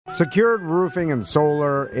Secured Roofing and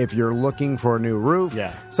Solar, if you're looking for a new roof,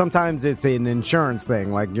 sometimes it's an insurance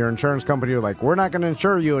thing. Like your insurance company are like, we're not going to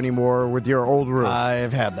insure you anymore with your old roof.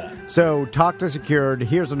 I've had that. So talk to Secured.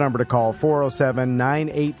 Here's a number to call,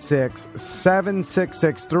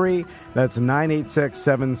 407-986-7663. That's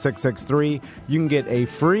 986-7663. You can get a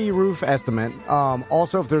free roof estimate.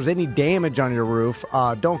 Also, if there's any damage on your roof,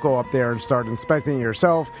 don't go up there and start inspecting it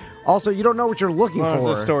yourself. Also, you don't know what you're looking for. There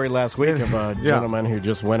was a story last week of a gentleman who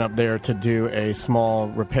just went up there to do a small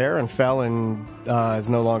repair and fell and is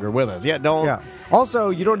no longer with us.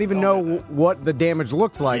 Also, you don't even know what the damage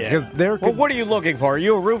looks like. Because well, what are you looking for? Are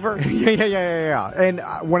you a roofer? Yeah. And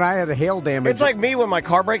when I had a hail damage... It's like me when my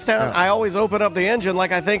car breaks down. I always open up the engine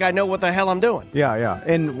like I think I know what the hell I'm doing. Yeah.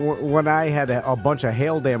 And when I had a bunch of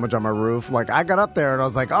hail damage on my roof, like I got up there and I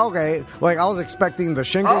was like, okay. Like I was expecting the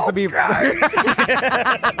shingles to be...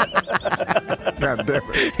 God damn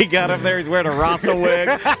it. He got up there, he's wearing a Rasta wig.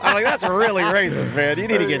 I'm like, that's really racist, man. You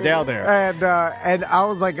need to get down there. And I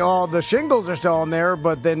was like, oh, the shingles are still on there,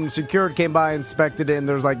 but then Secured came by, inspected it, and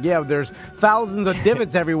there's like, there's thousands of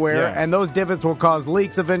divots everywhere, and those divots will cause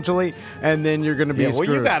leaks eventually, and then you're going to be screwed.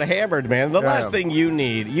 Well, you got hammered, man. The last thing you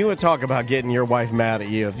need, you would talk about getting your wife mad at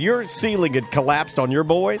you. If your ceiling had collapsed on your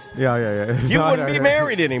boys, you wouldn't be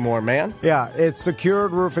married anymore, man. Yeah, it's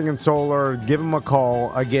Secured Roofing and Solar. Give them a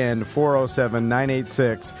call. Again,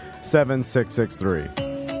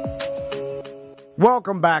 407-986-7663.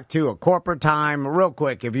 Welcome back to A Corporate Time. Real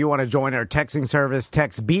quick, if you want to join our texting service,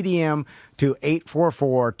 text BDM to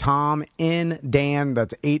 844-TOM-N-DAN.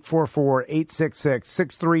 That's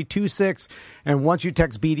 844-866-6326. And once you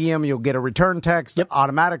text BDM, you'll get a return text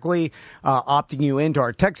automatically, opting you into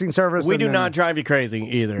our texting service. We do not drive you crazy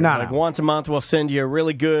either. Once a month, we'll send you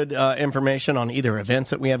really good information on either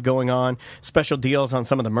events that we have going on, special deals on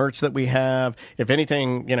some of the merch that we have. If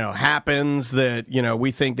anything, happens that,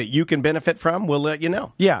 we think that you can benefit from, we'll let you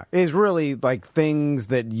know. Yeah, it's really like things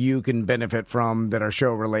that you can benefit from that are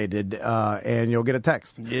show related, and you'll get a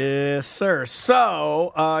text. Yes, sir.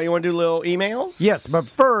 So, you want to do little emails? Yes, but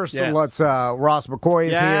first, let's, Ross McCoy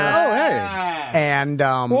is here. Oh, hey. And,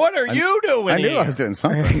 what are you doing here? I knew I was doing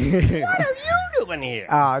something. What are you doing here?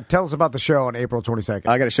 Tell us about the show on April 22nd.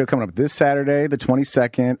 I got a show coming up this Saturday, the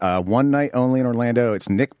 22nd, one night only in Orlando. It's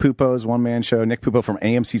Nick Pupo's one-man show. Nick Pupo from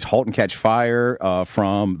AMC's *Halt and Catch Fire*,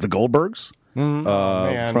 from The Goldbergs.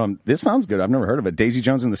 From this sounds good. I've never heard of it. Daisy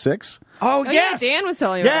Jones and the Six. Oh yes, Dan was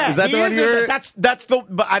telling you. Yeah, is that the one you're? That's the.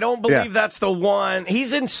 But I don't believe that's the one.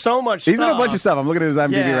 He's in so much. He's in a bunch of stuff. I'm looking at his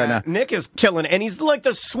IMDb right now. Nick is killing it, and he's like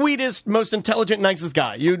the sweetest, most intelligent, nicest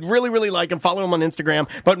guy. You'd really, really like him. Follow him on Instagram.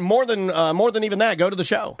 But more than even that, go to the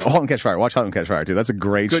show. *Halt and Catch Fire*. Watch *Halt and Catch Fire* too. That's a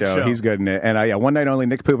great show. He's good in it. And one night only.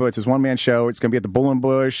 Nick Pupo. It's his one-man show. It's going to be at the Bull and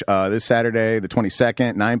Bush this Saturday, the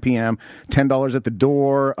 22nd, 9 p.m. $10 at the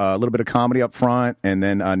door. A little bit of comedy up front, and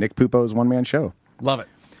then Nick Pupo's one-man show. Love it.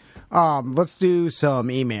 Let's do some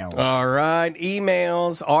emails. All right.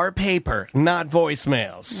 Emails are paper, not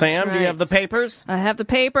voicemails. Sam, do you have the papers? I have the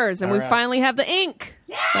papers, and we finally have the ink.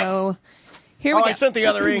 Yes! So here we go. I sent the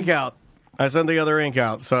other ink out.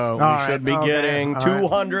 So we should be getting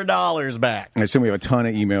 $200 back. I assume we have a ton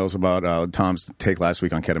of emails about Tom's take last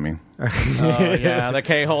week on ketamine. The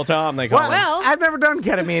K-hole Tom, they call it. Well, I've never done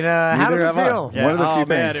ketamine. How does it feel? One of the few things.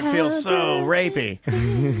 Man, it feels so rapey.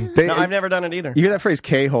 No, I've never done it either. You hear that phrase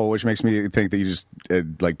K-hole, which makes me think that you just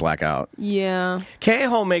black out. Yeah.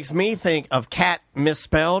 K-hole makes me think of cat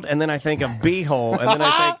misspelled, and then I think of B-hole, and then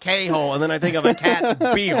I say K-hole, and then I think of a cat's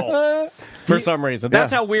B-hole. For some reason.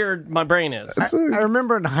 That's how weird my brain is. I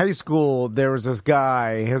remember in high school, there was this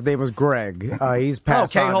guy. His name was Greg. He's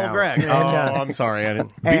passed on K-hole now. Greg. I'm sorry. I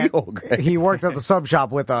didn't. B-hole Greg. He worked at the sub shop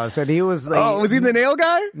with us, and he was like... was he the nail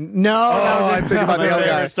guy? No. I think about nail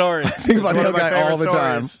guy. Stories. I think about nail guy all the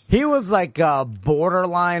time. He was like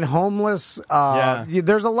borderline homeless.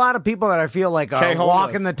 There's a lot of people that I feel like are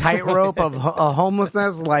walking the tightrope of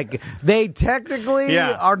homelessness. Like, they technically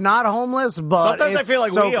are not homeless, but sometimes I feel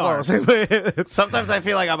like so we close. are. Sometimes I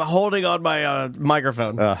feel like I'm holding on my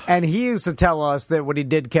microphone. And he used to tell us that when he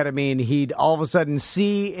did ketamine, he'd all of a sudden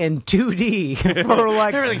see in 2D for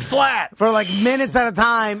like everything's flat for like minutes at a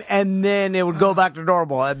time, and then it would go back to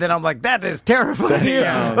normal. And then I'm like, that is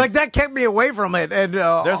terrifying. Like, that kept me away from it. And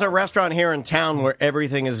there's a restaurant here in town where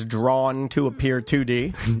everything is drawn to appear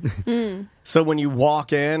 2D. So when you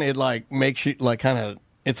walk in, it like makes you like kind of.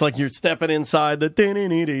 It's like you're stepping inside the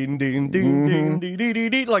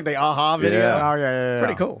like the Aha video. Yeah. Oh, yeah.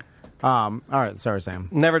 Pretty cool. All right. Sorry, Sam.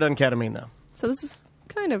 Never done ketamine, though. So this is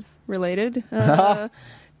kind of related.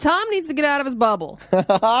 Tom needs to get out of his bubble.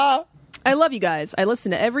 I love you guys. I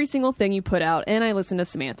listen to every single thing you put out, and I listen to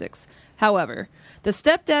Semantics. However, The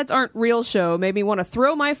Stepdads Aren't Real show made me want to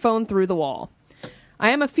throw my phone through the wall. I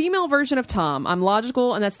am a female version of Tom. I'm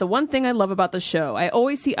logical, and that's the one thing I love about the show. I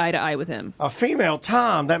always see eye to eye with him. A female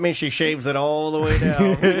Tom? That means she shaves it all the way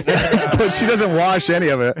down. But she doesn't wash any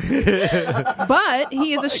of it. But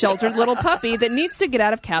he is a sheltered little puppy that needs to get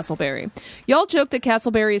out of Castleberry. Y'all joke that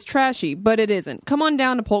Castleberry is trashy, but it isn't. Come on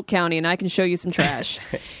down to Polk County, and I can show you some trash.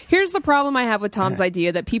 Here's the problem I have with Tom's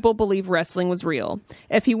idea that people believe wrestling was real.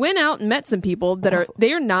 If he went out and met some people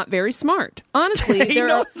they are not very smart. Honestly,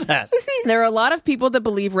 there are a lot of people that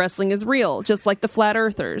believe wrestling is real, just like the flat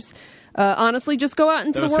earthers. Honestly, just go out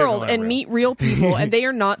into the world and meet real people, and they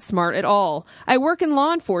are not smart at all. I work in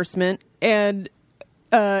law enforcement, and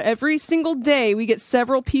every single day we get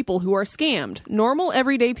several people who are scammed. Normal,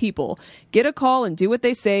 everyday people get a call and do what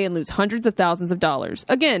they say and lose hundreds of thousands of dollars.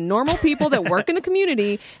 Again, normal people that work in the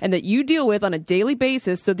community and that you deal with on a daily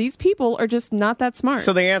basis. So these people are just not that smart.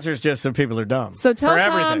 So the answer is just that people are dumb. So tell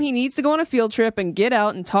Tom he needs to go on a field trip and get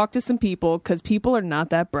out and talk to some people, because people are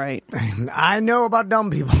not that bright. I know about dumb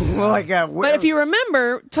people. But if you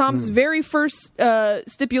remember, Tom's very first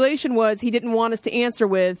stipulation was he didn't want us to answer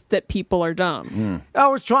with that people are dumb. I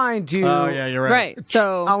was trying to... Oh, yeah, you're right. Right,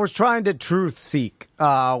 so... I was trying to truth seek,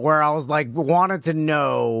 where I was wanted to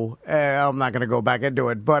know... I'm not going to go back into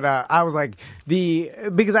it, but I was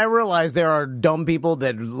because I realized there are dumb people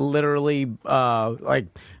that literally,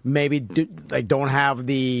 maybe don't have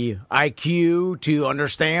the IQ to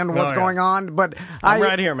understand what's going on, but... I'm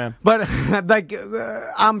right here, man. But,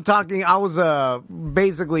 I'm talking... I was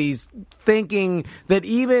basically thinking that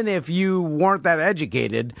even if you weren't that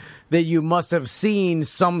educated... that you must have seen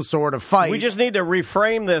some sort of fight. We just need to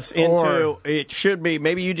reframe this into, it should be,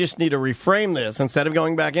 maybe you just need to reframe this instead of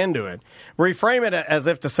going back into it. Reframe it as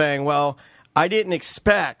if to saying, well, I didn't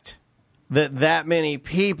expect that many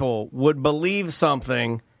people would believe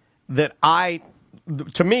something that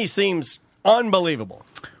to me seems unbelievable.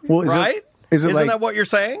 Well, right? Isn't that what you're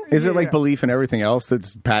saying? Is it like belief in everything else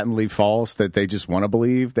that's patently false that they just want to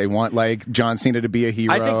believe? They want John Cena to be a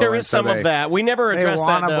hero. I think there is some of that. We never addressed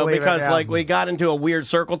that though because we got into a weird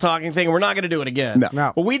circle talking thing, and we're not going to do it again.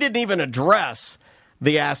 No. But we didn't even address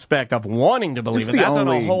the aspect of wanting to believe it. That's on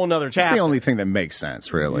a whole other chapter. It's the only thing that makes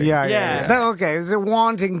sense, really. Yeah. Okay, is it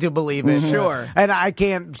wanting to believe it? Sure. And I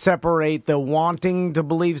can't separate the wanting to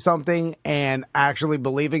believe something and actually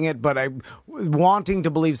believing it, but wanting to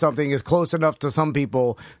believe something is close enough to some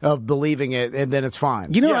people of believing it, and then it's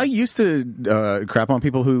fine. I used to crap on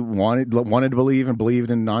people who wanted to believe and believed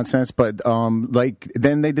in nonsense, but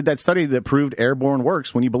then they did that study that proved airborne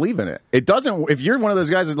works when you believe in it. It doesn't. If you're one of those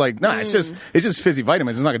guys that's it's just fizzy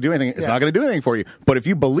vitamins. It's not going to do anything. It's not going to do anything for you. But if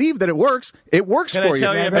you believe that it works for you.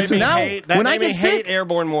 That made me hate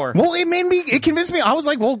airborne more. Well, it convinced me. I was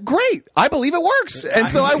like, well, great. I believe it works. And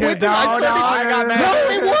so I went to... I got mad. No,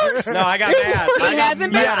 it works. No, I got mad. He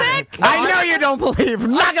hasn't been sick. I know you don't believe.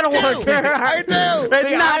 Not going to work. I do.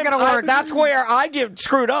 It's not going to work. That's where I get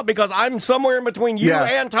screwed up because I'm somewhere in between you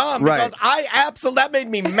and Tom because that made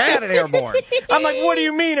me mad at airborne. I'm like, what do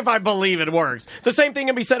you mean if I believe it works? The same thing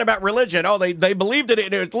can be said about religion. Oh, they believed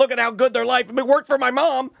it. Look at how good their life. It worked for my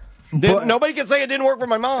mom. Nobody can say it didn't work for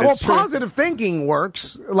my mom. Well, positive thinking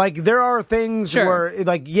works. There are things where,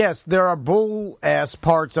 yes, there are bull-ass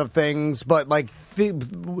parts of things, but,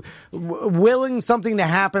 willing something to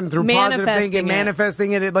happen through positive thinking,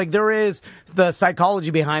 manifesting it, there is the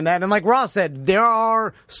psychology behind that. And like Ross said, there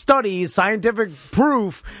are studies, scientific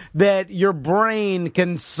proof that your brain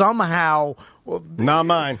can somehow... Not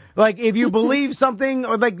mine. If you believe something,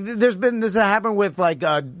 or this has happened with what's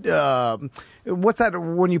that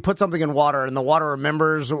when you put something in water and the water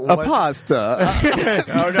remembers a pasta?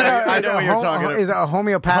 I know what you're talking about. Is it a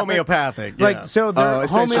homeopathic? Homeopathic. Yeah. So they're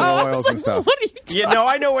essential oils and stuff. What are you talking about?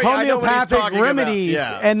 I know what homeopathic remedies,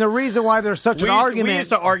 and the reason why there's such an argument. We used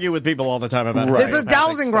to argue with people all the time about this is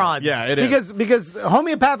dowsing rods. Yeah, it is because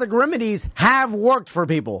homeopathic remedies have worked for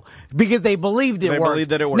people because they believed it worked. They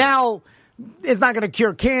believed that it worked. Now, it's not going to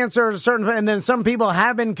cure cancer, and then some people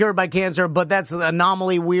have been cured by cancer, but that's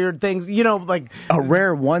anomaly, weird things, a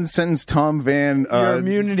rare one-sentence Tom Van your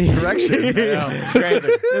immunity correction. Crazy.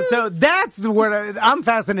 So that's what I'm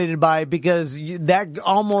fascinated by, because that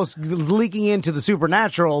almost leaking into the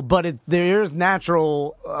supernatural, but there's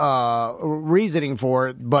natural reasoning for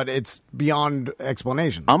it, but it's beyond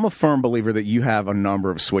explanation. I'm a firm believer that you have a number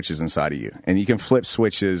of switches inside of you, and you can flip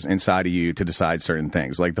switches inside of you to decide certain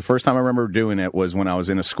things. The first time I remember doing it was when I was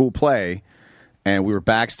in a school play and we were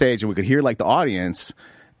backstage and we could hear the audience,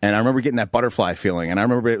 And I remember getting that butterfly feeling, and I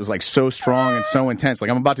remember it was like so strong and so intense. Like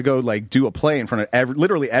I'm about to go like do a play in front of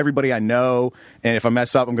literally everybody I know, and if I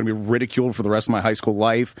mess up, I'm going to be ridiculed for the rest of my high school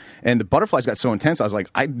life. And the butterflies got so intense, I was like,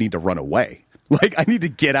 I need to run away. Like I need to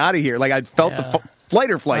get out of here. Like I felt the flight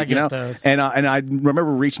or flight, you know. Those. And I remember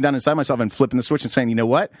reaching down inside myself and flipping the switch and saying, you know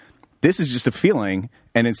what? This is just a feeling,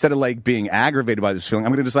 and instead of like being aggravated by this feeling, I'm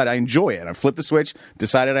going to decide I enjoy it. I flipped the switch,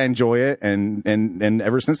 decided I enjoy it, and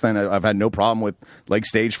ever since then, I've had no problem with like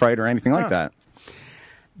stage fright or anything like that.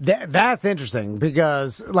 That's interesting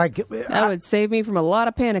because, like, that would save me from a lot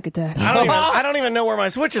of panic attacks. I don't even know where my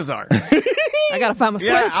switches are. I gotta find my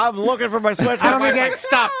switch. Yeah, I'm looking for my switch. I don't think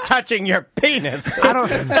stop touching your penis. I don't.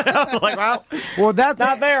 I'm like, well, that's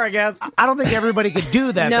not there. I guess I don't think everybody could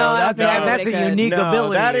do that. No, that's a unique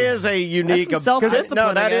ability. That is a unique self-discipline.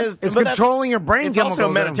 No, that is. It's controlling your brain. It's also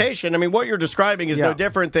meditation. I mean, what you're describing is no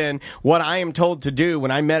different than what I am told to do when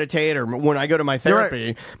I meditate or when I go to my therapy.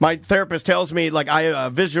 Right. My therapist tells me like I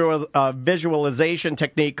have a visualization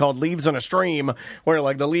technique called leaves on a stream, where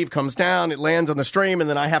like the leaf comes down, it lands on the stream, and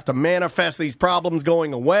then I have to manifest these problems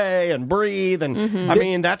going away and breathe. And I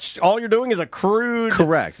mean, that's all you're doing is a crude,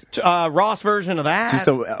 correct, Ross version of that. Just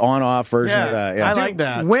an on-off version of that. Yeah. I like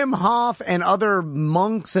that. Wim Hof and other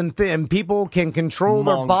monks and people can control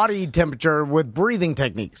their body temperature with breathing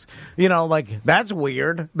techniques. You know, like that's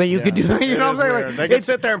weird that you could do that. You know what I'm saying? Like, they can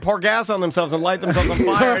sit there and pour gas on themselves and light themselves on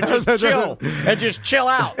fire and just chill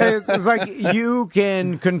out. It's like you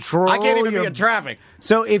can control. I can't even be in traffic.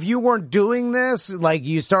 So if you weren't doing this, like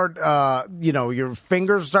you start, your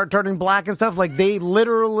fingers start turning black and stuff. Like they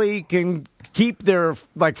literally can keep their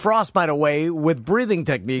like frostbite away with breathing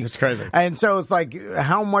techniques. It's crazy. And so it's like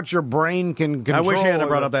how much your brain can control. I wish you hadn't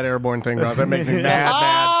brought up that airborne thing, Ross. That makes me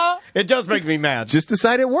mad. It does make me mad. Just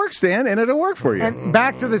decide it works, Dan, and it'll work for you. And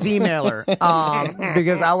back to this emailer,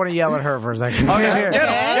 because I want to yell at her for a second. Okay,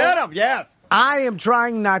 get him, yes. I am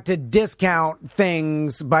trying not to discount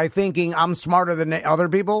things by thinking I'm smarter than other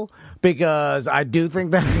people, because I do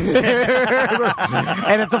think that,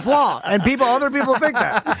 and it's a flaw. And other people think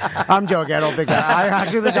that. I'm joking. I don't think that. I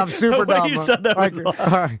actually think I'm super dumb. You said that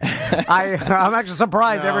I'm actually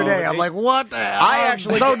surprised every day. I'm like, what? I'm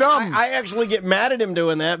so dumb. I actually get mad at him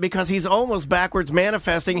doing that because he's almost backwards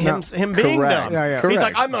manifesting him being dumb. Yeah, he's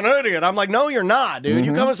like, I'm an idiot. I'm like, no, you're not, dude.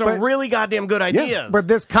 You come with some really goddamn good ideas. Yeah, but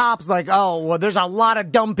this cop's like, oh, well, there's a lot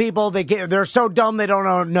of dumb people. They're so dumb they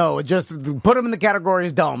don't know. Just put them in the category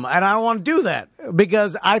as dumb. And I don't want to do that,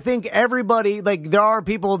 because I think everybody, like, there are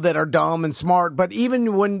people that are dumb and smart, but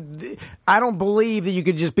even when, I don't believe that you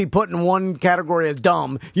could just be put in one category as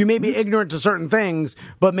dumb. You may be ignorant to certain things,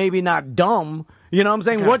 but maybe not dumb. You know what I'm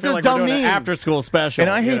saying? What does dumb mean? After school special.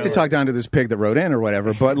 And I hate to talk down to this pig that wrote in or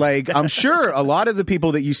whatever, but like, I'm sure a lot of the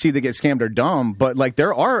people that you see that get scammed are dumb, but like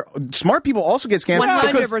there are smart people also get scammed.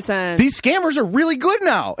 100%. These scammers are really good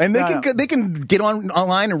now, and they can get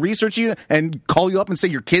online and research you and call you up and say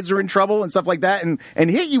your kids are in trouble and stuff like that, and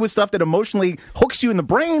hit you with stuff that emotionally hooks you in the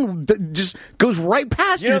brain, that just goes right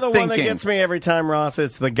past your thinking. The one that gets me every time, Ross,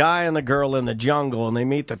 it's the guy and the girl in the jungle, and they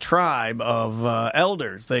meet the tribe of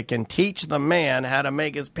elders. They can teach the man how to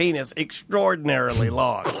make his penis extraordinarily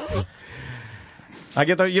long. I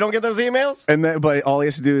get you don't get those emails? But all he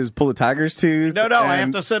has to do is pull the tiger's tooth. No, I have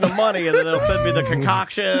to send them money, and then they'll send me the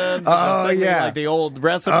concoctions. Me, like the old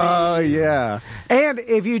recipe. Oh yeah. And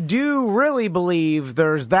if you do really believe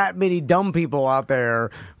there's that many dumb people out there,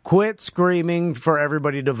 quit screaming for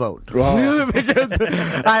everybody to vote. Because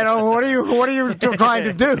I don't. What are you trying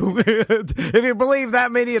to do? If you believe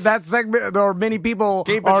that segment or many people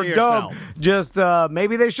are dumb, just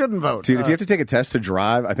maybe they shouldn't vote. Dude, if you have to take a test to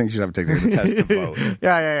drive, I think you should have to take a test to vote.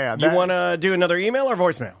 Yeah. You want to do another email or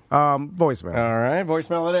voicemail? Voicemail. All right,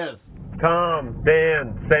 voicemail it is. Tom,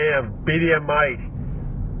 Dan, Sam, BDM Mike.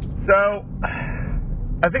 So,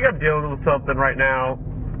 I think I'm dealing with something right now.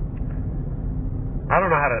 I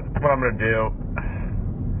don't know what I'm going to do.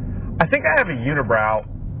 I think I have a unibrow,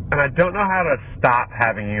 and I don't know how to stop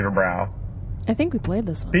having a unibrow. I think we played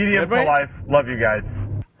this one. BDM for life. Love you guys.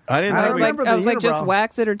 I was like, just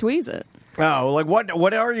wax it or tweeze it. Oh, like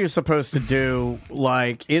what are you supposed to do?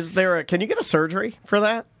 Like, can you get a surgery for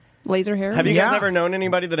that? Laser hair? Have you guys ever known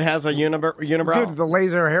anybody that has a unibrow? Dude, the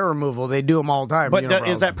laser hair removal, they do them all the time. But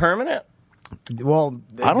is that permanent? Well,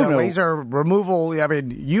 I don't know. Laser removal, I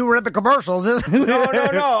mean, you read the commercials.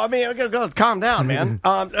 No. I mean, calm down, man.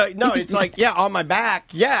 No, it's like, on my back.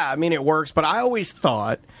 Yeah, I mean, it works. But I always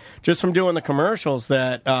thought, just from doing the commercials,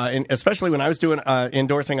 that, especially when I was doing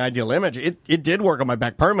endorsing Ideal Image, it did work on my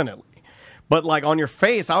back permanently. But like on your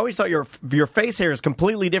face, I always thought your face hair is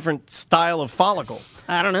completely different style of follicle.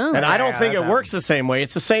 I don't know. And I don't think it works the same way.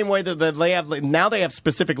 It's the same way that they have now. They have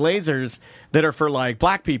specific lasers that are for like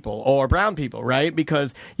black people or brown people, right?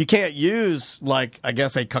 Because you can't use like I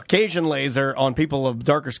guess a Caucasian laser on people of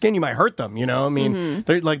darker skin. You might hurt them. You know, I mean,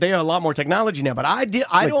 they have a lot more technology now. But I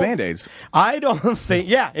don't Band-Aids. I don't think.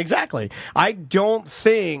 Yeah, exactly. I don't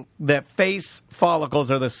think that face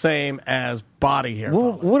follicles are the same as body hair.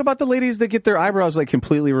 Well, what about the ladies that get their eyebrows like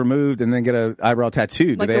completely removed and then get an eyebrow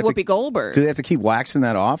tattoo? Like the Whoopi Goldberg. Do they have to keep waxing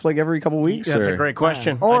that off like every couple weeks? That's a great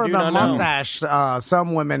question. Or the mustache.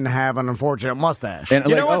 Some women have an unfortunate mustache. And,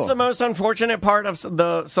 you know what's the most unfortunate part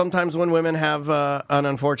of sometimes when women have an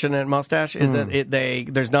unfortunate mustache is that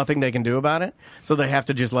there's nothing they can do about it, so they have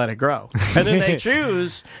to just let it grow. And then they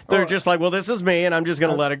choose. They're just like, well, this is me, and I'm just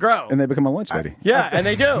going to let it grow. And they become a lunch lady. Yeah, and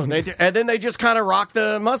they do. And then they just kind of rock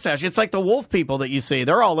the mustache. It's like the wolf people that you see.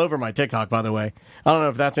 They're all over my TikTok, by the way. I don't know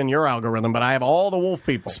if that's in your algorithm, but I have all the wolf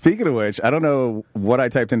people. Speaking of which, I don't know what I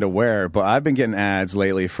typed into where, but I've been getting ads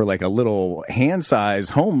lately for like a little hand-sized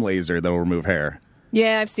home laser that will remove hair.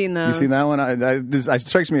 Yeah, I've seen those. You seen that one? It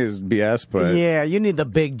strikes me as BS, but yeah, you need the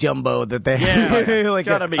big jumbo that they have. Like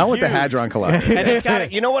gotta be I want the huge. Hadron Collider. And it's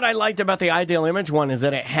got. You know what I liked about the Ideal Image one is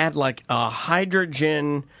that it had like a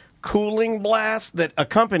hydrogen cooling blast that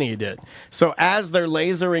accompanied it. So as they're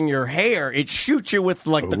lasering your hair, it shoots you with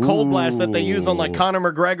like the cold blast that they use on like Conor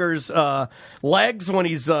McGregor's legs when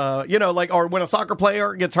he's or when a soccer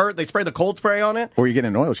player gets hurt, they spray the cold spray on it. Or you get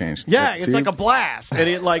an oil change. Yeah, it's like a blast. And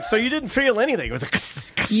it so you didn't feel anything. It was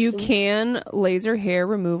like you can laser hair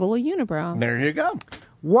removal a unibrow. There you go.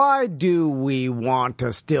 Why do we want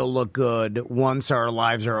to still look good once our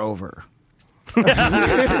lives are over?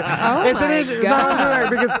 It's an issue. No,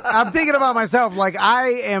 because I'm thinking about myself. Like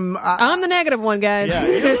I'm the negative one, guys. Yeah,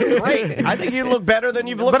 you look great. I think you look better than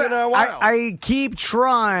you've looked in a while. I keep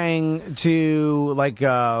trying to this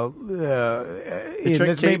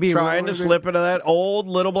may be trying to slip into that old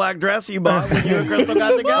little black dress you bought when you and Crystal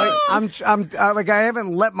got together. I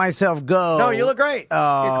haven't let myself go. No, you look great.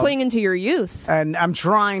 You're clinging to your youth, and I'm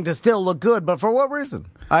trying to still look good. But for what reason?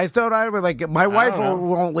 My wife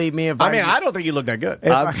won't leave me if I don't think you look that good.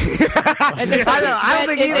 I don't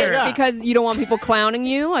think either. Because you don't want people clowning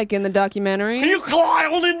you, like in the documentary. You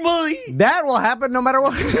clowning me? That will happen no matter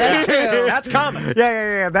what. That's true. That's common.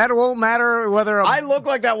 Yeah. That won't matter whether I look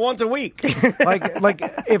like that once a week. like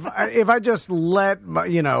if I just let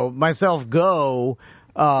myself go.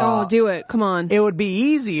 Do it. Come on. It would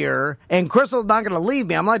be easier, and Crystal's not going to leave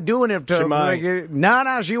me. I'm not doing it to. She might.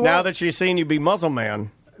 No, she won't. Now that she's seen you be Muscle Man.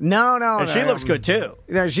 No. And she looks good too.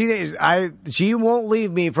 She won't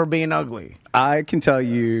leave me for being ugly. I can tell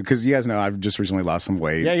you, because you guys know I've just recently lost some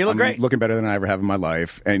weight. Yeah, you look great. Looking better than I ever have in my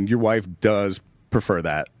life, and your wife does prefer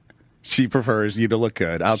that. She prefers you to look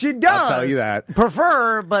good. She does. I'll tell you that.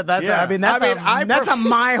 Prefer, but that's that's a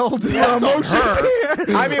mild emotion.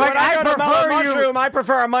 I mean, when I go to Mellow Mushroom, I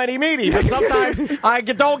prefer a Mighty Meaty, but sometimes I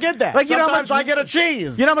don't get that. Sometimes I get a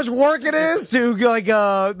cheese. You know how much work it is to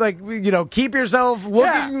keep yourself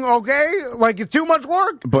looking okay? Like, it's too much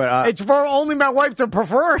work. But it's for only my wife to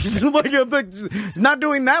prefer. It's not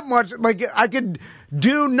doing that much. Like, I could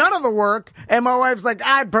do none of the work, and my wife's like,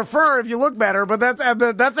 I'd prefer if you look better, but that's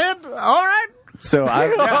it. All right. So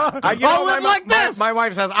I'll live like this. My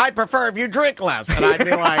wife says, I'd prefer if you drink less. And I'd be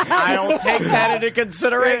like, I'll take that into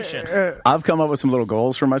consideration. I've come up with some little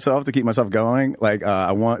goals for myself to keep myself going. Like,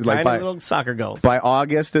 I want little soccer goals. By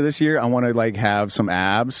August of this year, I want to have some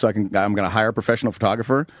abs. So I'm going to hire a professional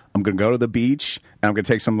photographer. I'm going to go to the beach, and I'm going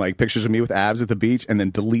to take some pictures of me with abs at the beach, and then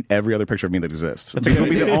delete every other picture of me that exists. That's going to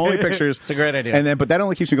be the only pictures. It's a great idea. But that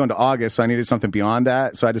only keeps me going to August. So I needed something beyond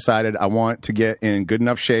that. So I decided I want to get in good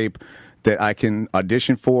enough shape that I can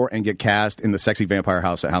audition for and get cast in the Sexy Vampire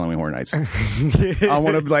House at Halloween Horror Nights. I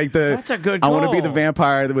want to be That's a good goal. I want to be the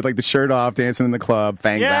vampire with the shirt off, dancing in the club,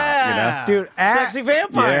 fangs out. Dude, Sexy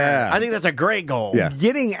Vampire. Yeah. I think that's a great goal. Yeah.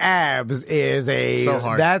 Getting abs is so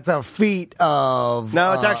hard. That's a feat of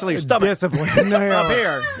no, it's actually your stomach. Discipline. Up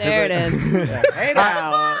here. There it is. Hey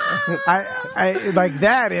now. I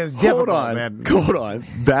that is difficult, man. Hold on.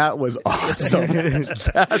 That was awesome.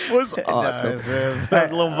 That was awesome.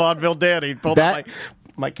 That little vaudeville dandy pulled out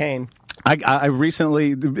my cane. I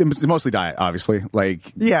recently, it's mostly diet, obviously.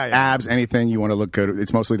 Abs, anything you want to look good,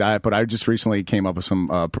 it's mostly diet. But I just recently came up with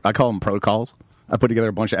some, I call them protocols. I put together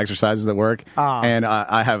a bunch of exercises that work, and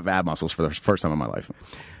I have ab muscles for the first time in my life.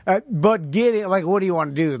 But getting, what do you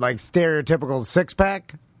want to do? Like stereotypical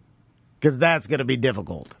six-pack? Because that's going to be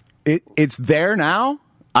difficult. It's there now.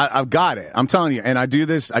 I've got it. I'm telling you, and I do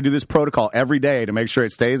this protocol every day to make sure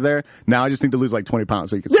it stays there. Now I just need to lose like 20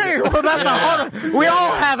 pounds so you can see it. Well, that's a hard. We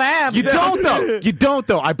all have abs. You don't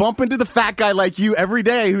though. I bump into the fat guy like you every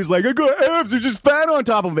day who's like, I got abs. They're just fat on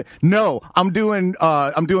top of it. No, I'm doing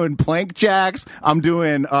plank jacks. I'm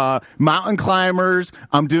doing mountain climbers.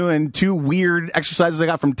 I'm doing 2 weird exercises I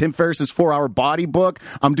got from Tim Ferriss's 4-Hour Body Book.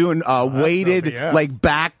 I'm doing weighted like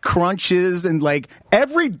back crunches and like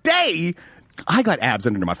every day. I got abs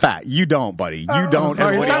under my fat. You don't, buddy. You don't.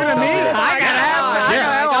 Everybody else does. I got abs.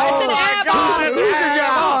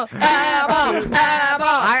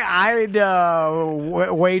 I'd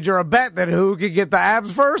wager a bet that who could get the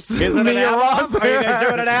abs first. Is it an ab off? Are you guys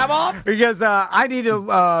doing an ab off? Because I need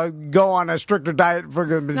to go on a stricter diet for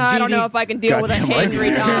the I don't know if I can deal with a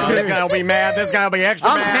hangry Tom. This guy will be mad. This guy will be extra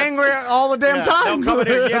mad. I'm hangry all the damn time. He'll come in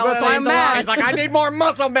here yelling. That's why I'm mad. He's like, I need more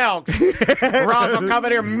muscle milk. Ross, I'm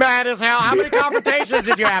coming here mad as hell. How many confrontations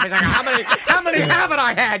did you have? He's like, how many haven't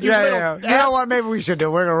I had? You know what? Maybe we should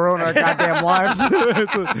do. We're going to ruin our goddamn lives.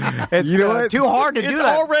 It's too hard to do that. It's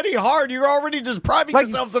already hard. You're already just depriving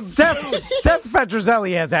yourself of Seth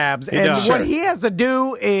Petrozelli has abs. And what he has to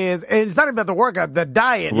do is, it's not about the workout, the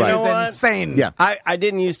diet is insane. Yeah. I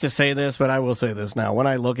didn't used to say this, but I will say this now. When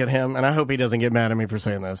I look at him, and I hope he doesn't get mad at me for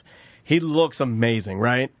saying this, he looks amazing,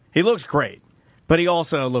 right? He looks great. But he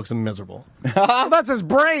also looks miserable. That's his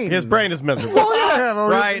brain. His brain is miserable.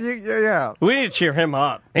 Right? Yeah. We need to cheer him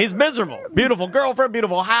up. He's miserable. Beautiful girlfriend,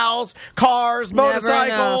 beautiful house, cars,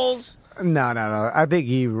 motorcycles. No. I think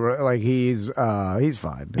he's fine.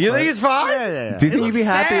 You think he's fine? Yeah. Do you think he'd be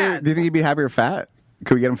happier? Do you think he'd be happier fat?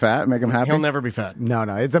 Could we get him fat? Make him happy? He'll never be fat. No.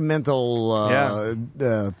 It's a mental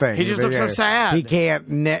thing. He just looks so sad. He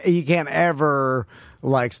can't ever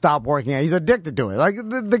stop working out. He's addicted to it. Like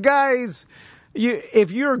the guys.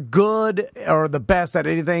 If you're good or the best at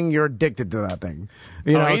anything, you're addicted to that thing.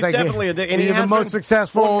 You know, he's definitely addicted. And he's the most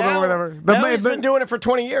successful or whatever. He's been doing it for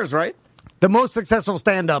 20 years, right? The most successful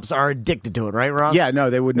stand-ups are addicted to it, right, Ross? Yeah, no,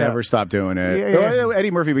 they would never stop doing it. Yeah.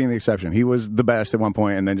 Eddie Murphy being the exception. He was the best at one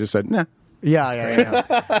point and then just said, nah. Yeah.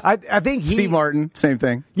 I think Steve Martin, same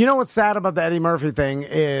thing. You know what's sad about the Eddie Murphy thing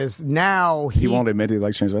is now he won't admit he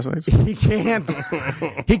likes transvestites.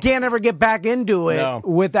 He can't ever get back into it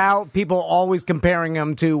without people always comparing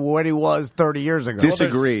him to what he was 30 years ago.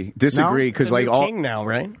 Disagree because King now,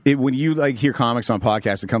 right? When you hear comics on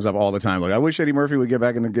podcasts, it comes up all the time. Like I wish Eddie Murphy would get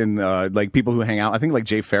back in people who hang out. I think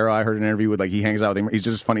Jay Farrow. I heard an interview with he hangs out with him. He's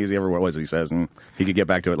just as funny as he ever was. He says, and he could get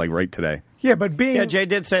back to it right today. Yeah, but Jay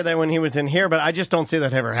did say that when he was in here, but I just don't see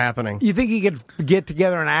that ever happening. You think he could get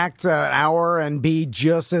together and act an hour and be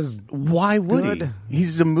just as Why would good? he?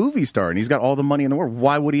 He's a movie star and he's got all the money in the world.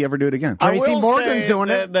 Why would he ever do it again? Tracy Morgan's doing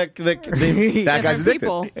it. That guy's addicted.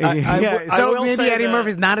 So maybe Eddie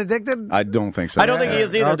Murphy's not addicted? I don't think so. I don't think he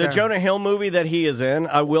is either. Okay. The Jonah Hill movie that he is in,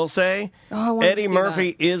 I will say, Eddie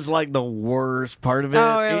Murphy is the worst part of it.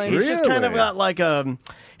 Oh, really? He's just kind of got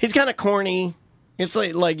he's kind of corny. It's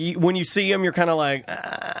like when you see him, you're kind of like,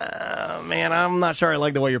 man, I'm not sure I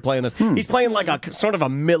like the way you're playing this. He's playing like a sort of a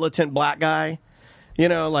militant black guy,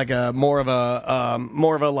 like more of a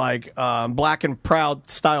black and proud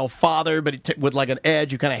style father, but with an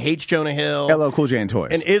edge who kind of hates Jonah Hill. LL Cool J and Toys.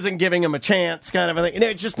 And isn't giving him a chance, kind of a thing.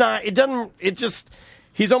 It's just not. It doesn't. It's just.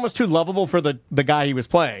 He's almost too lovable for the guy he was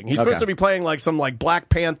playing. He's supposed to be playing some Black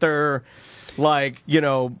Panther. And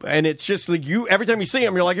it's just every time you see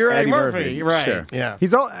him, you're like, you're Eddie Murphy. Right. Sure. Yeah.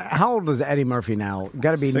 How old is Eddie Murphy now?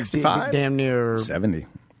 Got to be 65? Damn near 70.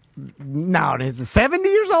 No, he's 70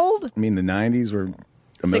 years old? I mean, the 90s were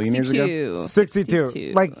a million years ago. 62.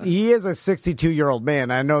 He is a 62-year-old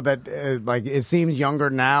man. I know that it seems younger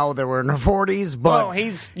now that we're in our 40s, but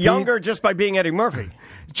he's younger just by being Eddie Murphy.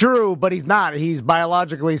 True, but he's not. He's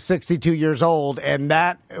biologically 62 years old, and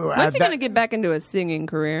that. When's he going to get back into a singing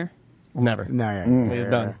career? Never. No, he's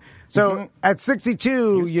done. So at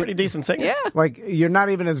 62, he's pretty decent singer. Yeah. You're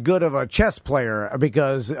not even as good of a chess player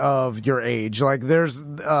because of your age. There's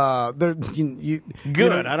good. I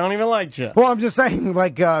don't even like chess. Well, I'm just saying,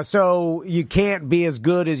 so you can't be as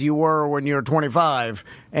good as you were when you were 25,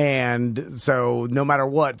 and so no matter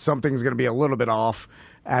what, something's going to be a little bit off.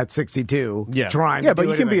 At 62, yeah, but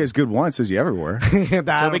you can be as good once as you ever were. I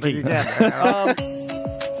don't think you can.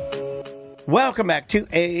 Welcome back to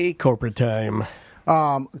A Corporate Time.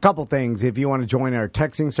 A couple things. If you want to join our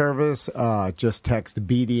texting service, just text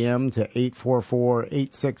BDM to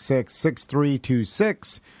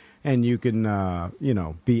 844-866-6326, and you can,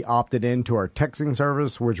 be opted into our texting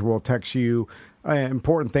service, which will text you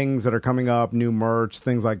important things that are coming up, new merch,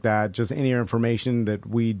 things like that, just any information that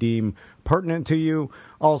we deem pertinent to you.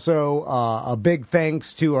 Also, a big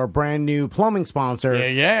thanks to our brand new plumbing sponsor,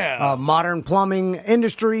 Modern Plumbing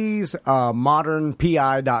Industries,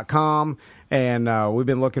 modernpi.com. And we've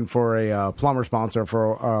been looking for a plumber sponsor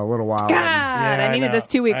for a little while. God, I needed this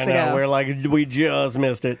 2 weeks ago. We're like, we just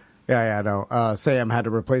missed it. Yeah, I know. Sam had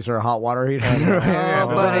to replace her hot water heater.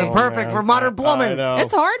 Perfect for Modern Plumbing.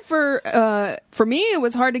 It's hard for me. It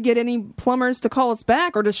was hard to get any plumbers to call us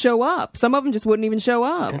back or to show up. Some of them just wouldn't even show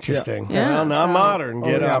up. Interesting. Well, not modern.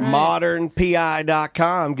 Get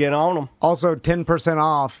modernpi.com. Get on them. Also, 10%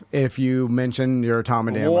 off if you mention your Tom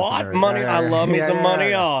and Dan. What money? I love me some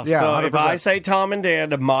money off. Yeah, so 100%. If I say Tom and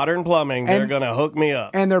Dan to Modern Plumbing, they're going to hook me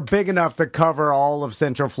up. And they're big enough to cover all of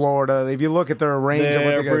Central Florida. If you look at their range of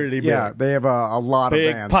what they got. Yeah, they have a lot big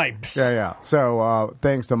of bands. Pipes. Yeah. So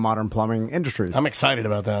thanks to Modern Plumbing Industries. I'm excited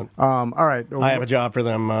about that. All right. I have a job for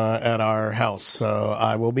them at our house, so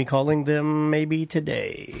I will be calling them maybe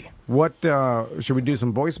today. What, should we do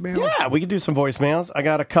some voicemails? Yeah, we could do some voicemails. I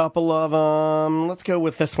got a couple of them. Let's go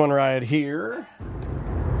with this one right here.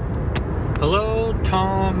 Hello,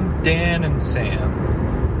 Tom, Dan, and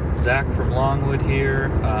Sam. Zach from Longwood here.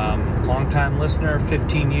 Longtime listener,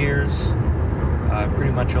 15 years. I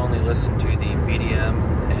pretty much only listen to the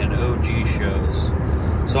BDM and OG shows.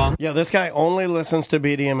 So this guy only listens to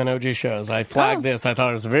BDM and OG shows. I flagged this. I thought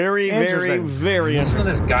it was very, very, very interesting. Listen to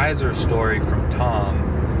this geyser story from Tom.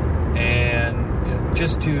 And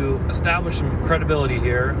just to establish some credibility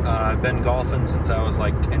here, I've been golfing since I was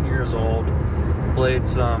like 10 years old. Played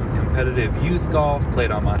some competitive youth golf,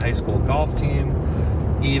 played on my high school golf team.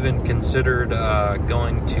 Even considered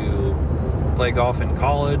going to play golf in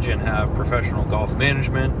college and have professional golf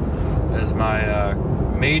management as my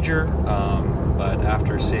major, but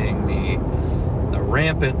after seeing the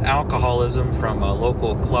rampant alcoholism from a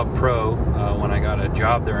local club pro when I got a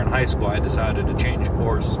job there in high school, I decided to change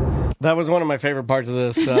course. That was one of my favorite parts of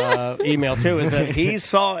this email too, is that he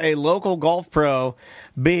saw a local golf pro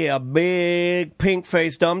be a big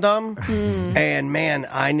pink-faced dum-dum. And, man,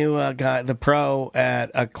 I knew a guy, the pro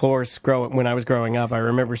at a course when I was growing up. I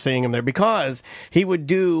remember seeing him there because he would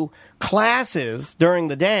do classes during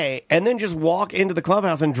the day and then just walk into the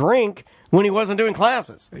clubhouse and drink when he wasn't doing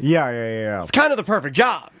classes. Yeah. It's kind of the perfect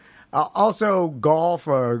job. Also, golf,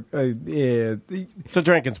 it's a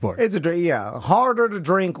drinking sport. It's harder to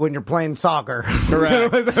drink when you're playing soccer.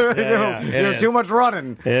 Correct. There's too much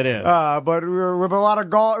running. It is. But with a lot of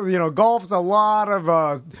golf, golf's a lot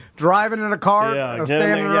of driving in a car,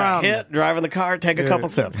 standing around. Driving the car, take a couple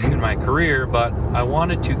sips. In my career, but I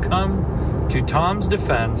wanted to come to Tom's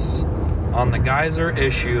defense on the geyser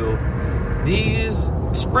issue. These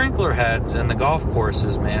sprinkler heads in the golf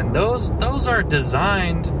courses, man, those are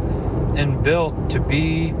designed and built to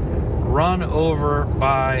be run over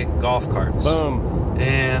by golf carts. Boom.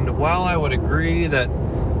 And while I would agree that,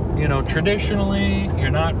 traditionally you're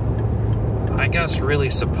not, I guess, really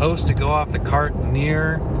supposed to go off the cart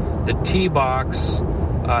near the tee box,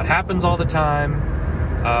 it happens all the time.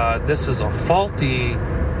 This is a faulty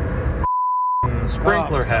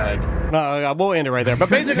sprinkler head. We'll end it right there. But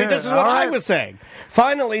basically, this is what I was saying.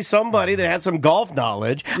 Finally, somebody that had some golf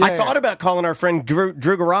knowledge. I thought about calling our friend Drew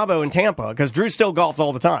Garabo in Tampa, because Drew still golfs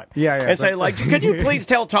all the time. And say, could you please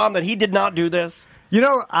tell Tom that he did not do this? You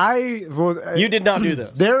did not do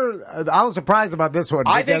this. I was surprised about this one.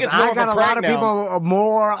 I think it's more I got of a lot of people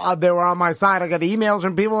that were on my side. I got emails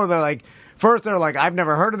from people. They're like, first they're like, I've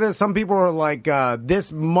never heard of this. Some people were like,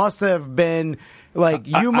 this must have been.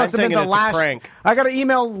 You must have been the last. Prank. I got an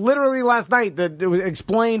email literally last night that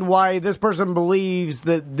explained why this person believes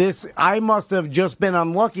that I must have just been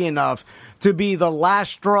unlucky enough to be the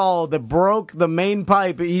last straw that broke the main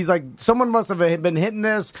pipe. He's like, someone must have been hitting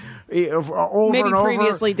this over maybe and over.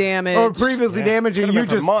 Previously damaged. Or previously damaged, and you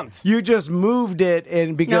just moved it,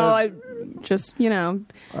 and because.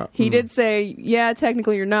 He did say,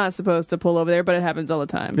 technically you're not supposed to pull over there, but it happens all the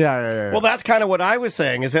time. Yeah. Well, that's kind of what I was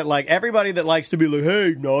saying, is that, everybody that likes to be like,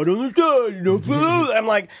 hey, not understand, I'm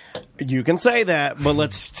like, you can say that, but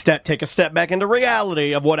let's take a step back into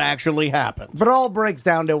reality of what actually happens. But it all breaks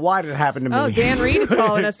down to why did it happen to me. Oh, Dan Reed is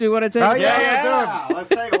calling us. Do we want to take it? Yeah. Let's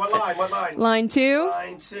take it. What line? Line 2.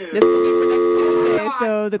 Line 2. This will be for next Tuesday,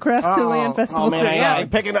 so the Craft to Land Festival.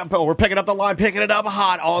 We're picking up the line, picking it up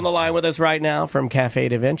hot on the line with us right now from Cafe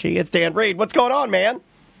Da Vinci. It's Dan Reed. What's going on, man?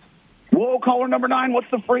 Whoa, caller number 9. What's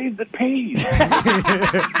the phrase that pays?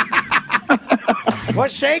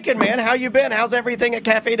 What's shaking, man? How you been? How's everything at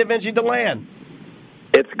Cafe Da Vinci DeLand?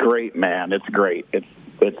 It's great, man. It's great. It's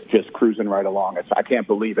it's just cruising right along. I can't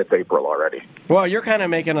believe it's April already. Well, you're kind of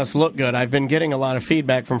making us look good. I've been getting a lot of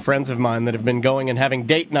feedback from friends of mine that have been going and having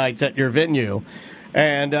date nights at your venue.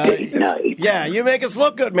 And yeah, you make us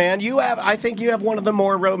look good, man. I think you have one of the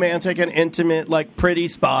more romantic and intimate, like pretty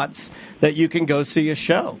spots that you can go see a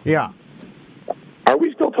show. Yeah. Are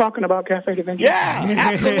we still talking about Cafe Da Vinci? Yeah,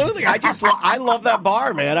 absolutely. I love that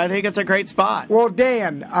bar, man. I think it's a great spot. Well,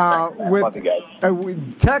 Dan,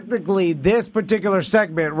 technically, this particular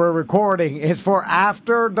segment we're recording is for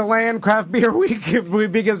after DeLand Craft Beer Week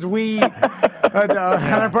because we.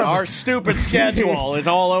 Our stupid schedule is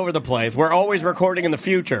all over the place. We're always recording in the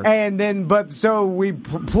future. And then, so we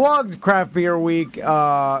plugged Craft Beer Week during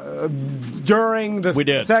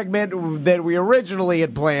the segment that we originally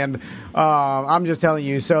had planned. I'm just telling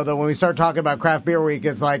you so that when we start talking about Craft Beer Week,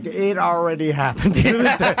 it's like it already happened.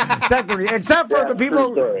 Technically, except for the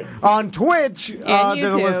people on Twitch that are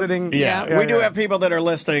listening. Yeah, we do have people that are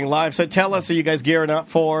listening live. So tell us, are you guys gearing up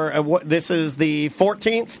for this is the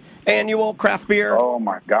 14th annual craft beer? Oh,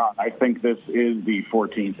 my God. I think this is the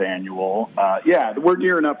 14th annual. Yeah, we're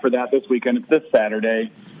gearing up for that this weekend. It's this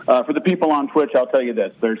Saturday. For the people on Twitch, I'll tell you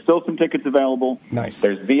this. There's still some tickets available. Nice.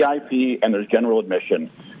 There's VIP and there's general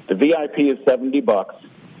admission. The VIP is $70.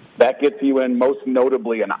 That gets you in most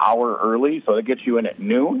notably an hour early, so it gets you in at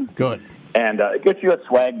noon. Good. And it gets you a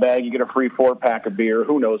swag bag. You get a free 4-pack of beer.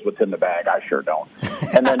 Who knows what's in the bag? I sure don't.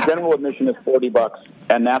 And then general admission is $40,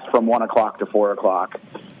 and that's from 1 o'clock to 4 o'clock.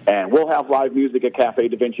 And we'll have live music at Cafe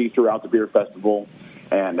Da Vinci throughout the beer festival.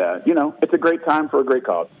 And, it's a great time for a great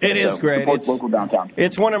cause. It is great. It's local downtown.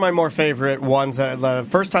 It's one of my more favorite ones. The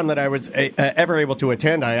first time that I was ever able to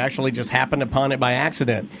attend, I actually just happened upon it by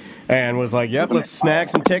accident and was like, yep, let's snag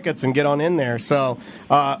some tickets and get on in there. So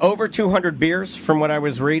over 200 beers from what I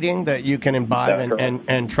was reading that you can imbibe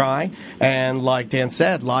and try. And like Dan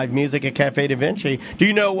said, live music at Cafe Da Vinci. Do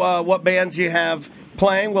you know what bands you have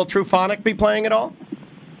playing? Will Truphonic be playing at all?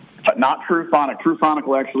 Not Truphonic. Truphonic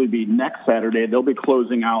will actually be next Saturday. They'll be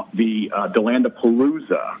closing out the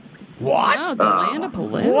DeLandapalooza. What? Oh,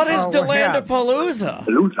 DeLandapalooza. What is DeLandapalooza?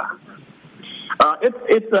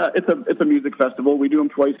 It's a music festival. We do them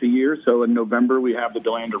twice a year. So in November we have the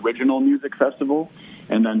DeLand Original Music Festival,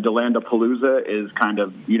 and then DeLandapalooza is kind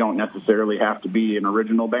of, you don't necessarily have to be an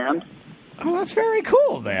original band. Oh, that's very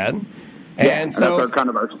cool, man. And so that's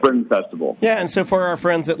our spring festival. Yeah, and so for our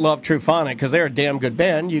friends that love Truphonic, because they're a damn good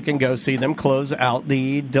band, you can go see them close out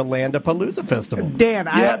the DeLandapalooza Festival. Dan,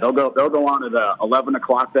 they'll go on at 11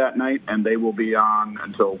 o'clock that night, and they will be on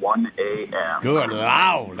until 1 a.m. Good,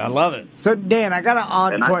 loud, I love it. So, Dan, I got an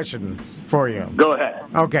odd question for you. Go ahead.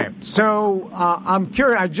 Okay, so I'm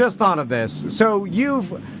curious. I just thought of this. So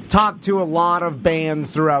you've talked to a lot of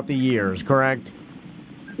bands throughout the years, correct?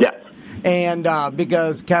 Yes. And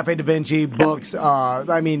because Cafe Da Vinci books, a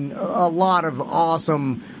lot of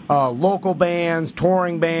awesome local bands,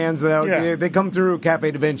 touring bands, they come through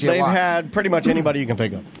Cafe Da Vinci a lot. They've had pretty much anybody you can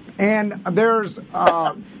think of. And there's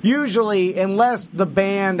usually, unless the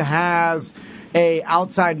band has a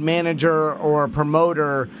outside manager or a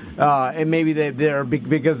promoter, and maybe they're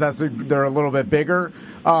because they're a little bit bigger.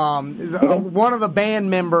 One of the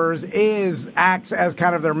band members acts as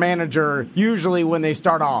kind of their manager usually when they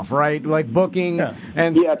start off, right? Like booking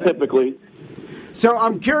and typically. So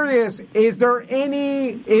I'm curious, is there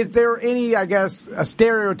any, I guess, a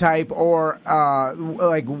stereotype or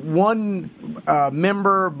like one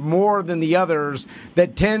member more than the others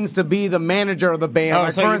that tends to be the manager of the band? Oh,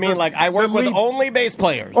 like, so you mean like I work with only bass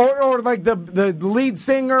players? Or like the lead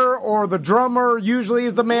singer or the drummer usually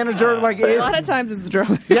is the manager? A lot of times it's the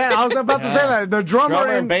drummer. Yeah, I was about to say that. The drummer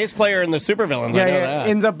and bass player and the supervillains,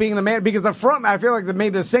 ends up being the man, because the front, I feel like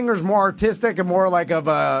maybe the singer's more artistic and more like of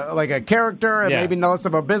a character, and maybe less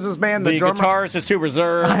of a businessman. The guitarist is too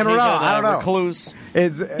reserved. I don't know. Recluse.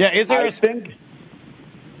 I think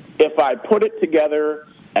if I put it together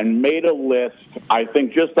and made a list, I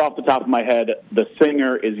think just off the top of my head, the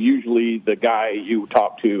singer is usually the guy you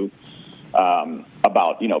talk to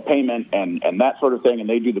about payment and that sort of thing, and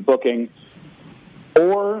they do the booking.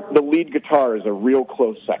 Or the lead guitar is a real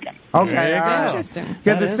close second. Okay, interesting.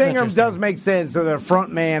 Because the singer does make sense. So the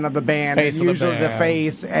front man of the band is usually the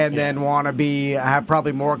face, and then want to have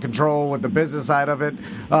probably more control with the business side of it.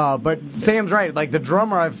 But Sam's right. Like the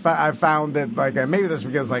drummer, I've found that maybe this is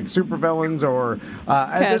because like supervillains or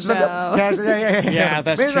Cash Out. Yeah,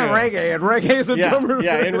 that's maybe true. Reggae, and reggae is a drummer.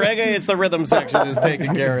 Yeah, in reggae, it's the rhythm section is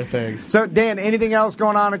taking care of things. So Dan, anything else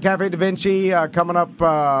going on at Cafe Da Vinci coming up?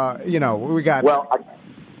 We got. Well,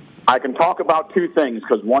 I can talk about two things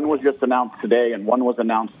because one was just announced today and one was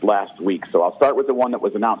announced last week. So I'll start with the one that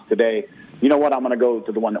was announced today. You know what? I'm going to go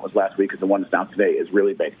to the one that was last week because the one that's announced today is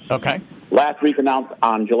really big. Okay. Last week announced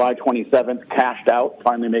on July 27th, Cashed Out,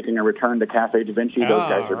 finally making a return to Cafe Da Vinci. Those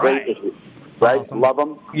guys are great. Right? Awesome. Love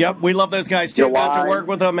them. Yep, we love those guys too. Got to work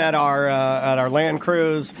with them at our Land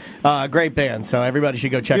Cruise. Great band, so everybody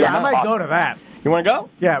should go check them out. I might go to that. You want to go?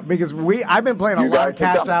 Yeah, because I've been playing a lot of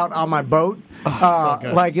Cashed Out on my boat. So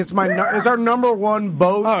good. Like it's our number one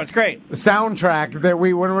boat. Oh, it's great soundtrack that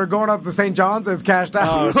when we're going up to St. John's is Cashed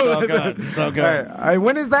Out. Oh, so good, so good. Right.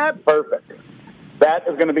 When is that? Perfect. That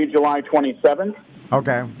is going to be July 27th.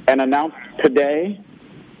 Okay. And announced today.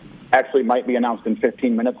 Actually, might be announced in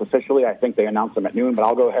 15 minutes officially. I think they announced them at noon, but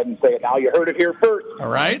I'll go ahead and say it now. You heard it here first. All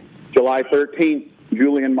right. July 13th,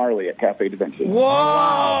 Julian Marley at Cafe Da Vinci.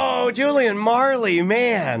 Whoa, Julian Marley,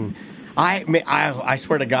 man. I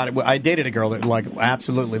swear to God, I dated a girl that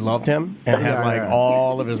absolutely loved him and had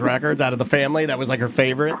all of his records out of the family. That was her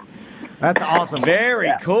favorite. That's awesome.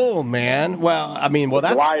 Very cool, man. Well, that's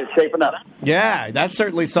July is shaping up. Yeah, that's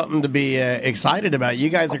certainly something to be excited about. You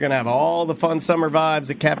guys are going to have all the fun summer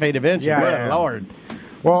vibes at Cafe Da Vinci. Good Lord.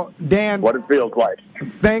 Well, Dan, what it feels like.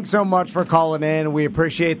 Thanks so much for calling in. We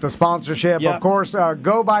appreciate the sponsorship. Yep. Of course,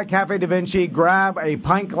 go by Cafe Da Vinci, grab a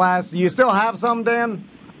pint glass. You still have some, Dan?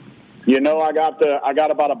 You know, I got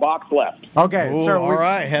about a box left. Okay, all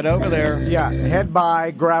right, head over there. Yeah, head by,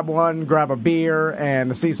 grab one, grab a beer,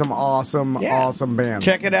 and see some awesome bands.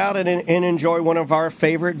 Check it out and enjoy one of our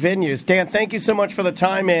favorite venues. Dan, thank you so much for the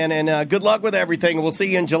time, man, and good luck with everything. We'll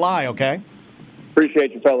see you in July, okay?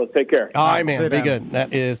 Appreciate you, fellas. Take care. All right, man. Be good.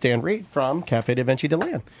 That is Dan Reed from Cafe Da Vinci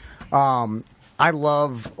DeLand. I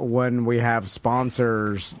love when we have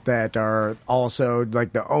sponsors that are also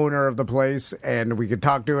like the owner of the place and we could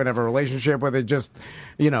talk to and have a relationship with it. Just,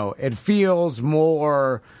 it feels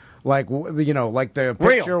more like the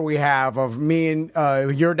picture we have of me and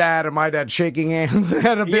your dad and my dad shaking hands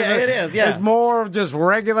at a business. Yeah, it is. Yeah, it's more of just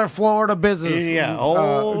regular Florida business. Yeah,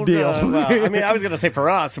 deal. I was going to say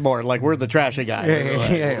for us more like we're the trashy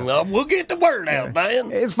guys. We'll get the word out,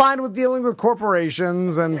 man. It's fine with dealing with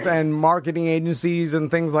corporations and marketing agencies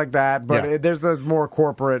and things like that, but there's the more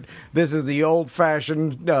corporate. This is the old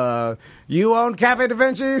fashioned. You own Cafe Da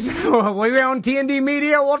Vinci's. We own TND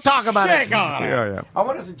Media. We'll talk about it. Shake on it. Yeah. I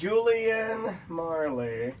want to say Julian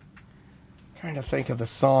Marley. Trying to think of the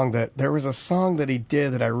song there was a song that he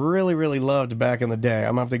did that I really, really loved back in the day.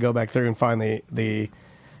 I'm gonna have to go back through and find the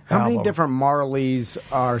How album. many different Marleys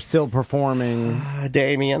are still performing?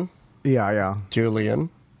 Damien. Yeah. Julian.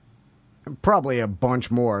 Probably a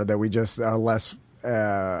bunch more that we just are less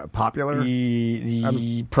popular.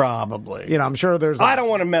 Probably. I'm sure there's. I don't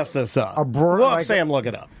want to mess this up. Sam, look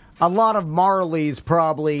it up. A lot of Marleys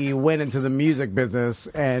probably went into the music business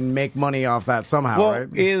and make money off that somehow, right?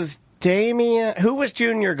 Is Damien? Who was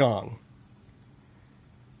Junior Gong?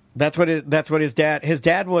 That's what his dad. His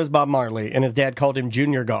dad was Bob Marley, and his dad called him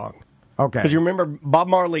Junior Gong. Okay. Because you remember Bob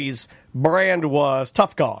Marley's brand was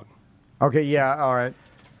Tough Gong. Okay. Yeah. All right.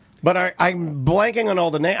 But I'm blanking on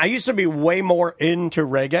all the names. I used to be way more into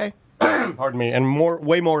reggae, pardon me, and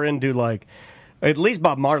way more into at least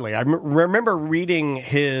Bob Marley. I remember reading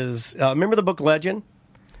his. Remember the book Legend?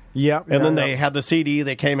 Yep. And then they had the CD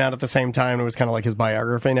that came out at the same time. It was kind of like his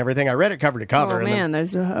biography and everything. I read it cover to cover. Oh man,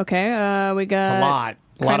 there's we got it's a lot.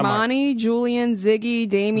 Kaimani, Julian, Ziggy,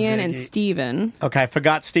 Damien, and Steven. Okay, I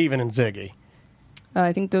forgot Steven and Ziggy.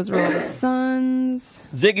 I think those were all the sons.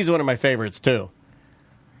 Ziggy's one of my favorites too.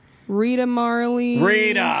 Rita Marley.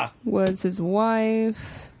 Rita was his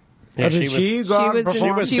wife. Yeah, she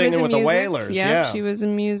was singing with the Wailers. Yeah, she was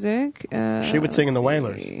in music. She would sing in the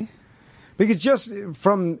Wailers. Because just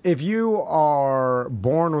if you are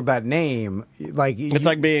born with that name, it's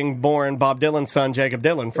like being born Bob Dylan's son, Jacob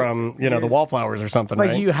Dylan, from the Wallflowers or something.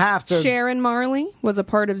 Like right? you have to. Sharon Marley was a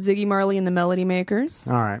part of Ziggy Marley and the Melody Makers.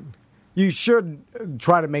 All right. You should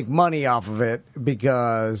try to make money off of it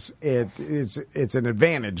because it's an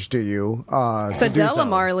advantage to you. Fadela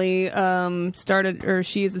Marley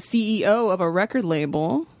she is the CEO of a record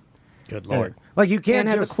label. Good Lord! You can't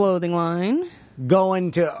and has a clothing line. Go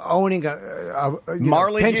into owning a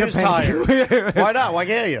Marley's used tire. Why not? Why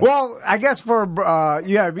can't you? Well, I guess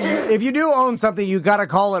if you do own something, you got to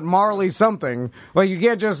call it Marley something. You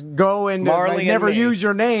can't just go and never use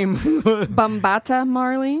your name. Bambata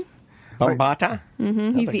Marley. Bambata?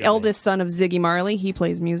 Mm-hmm. He's the eldest son of Ziggy Marley. He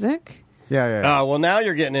plays music. Yeah. Oh, well, now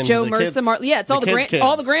you're getting into Joe the Mersa kids. Marley. Yeah, it's all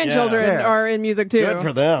the grandchildren are in music too. Good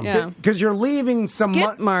for them. Yeah. Because you're leaving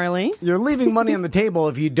Marley. You're leaving money on the table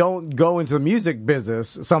if you don't go into the music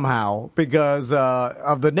business somehow because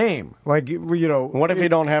of the name. What if you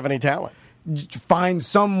don't have any talent? find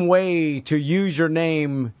some way to use your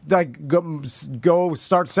name, like go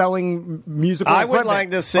start selling musical equipment. I would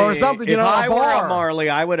like to see, or something. If I were a Marley,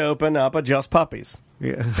 I would open up a Just Puppies.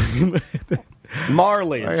 Yeah.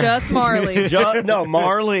 Marley's. Just Marley's. No,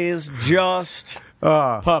 Marley's Just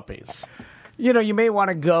Puppies. You know, you may want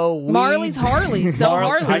to go Marley's Harleys. Sell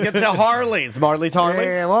Harleys. I can sell Harleys. Marley's Harleys.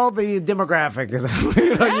 Yeah, well, the demographic is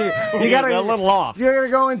you gotta, a little off. You're going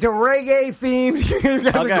to go into reggae themes. You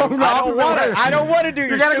guys are going the opposite way. I don't want to do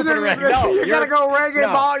your stupid reggae. No, you got to go reggae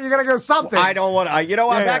ball. You got to go something. I don't want to. You know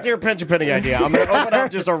what? Back to your pinch a penny idea. I'm going to open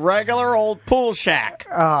up just a regular old pool shack.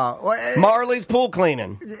 Marley's pool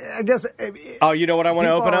cleaning. I guess. Oh, you know what I want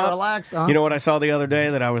to open up? Relaxed, You know what I saw the other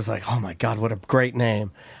day that I was like, oh my God, what a great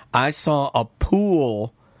name. I saw a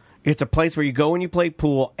pool. It's a place where you go and you play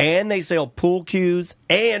pool, and they sell pool cues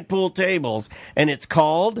and pool tables, and it's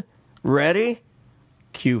called, ready?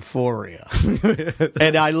 Qphoria.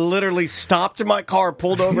 And I literally stopped in my car,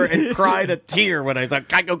 pulled over, and cried a tear when I go,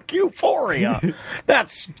 Qphoria.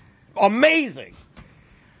 That's amazing.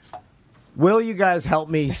 Will you guys help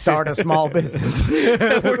me start a small business?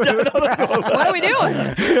 What are we doing? What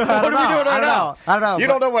are we doing right now? I don't know. You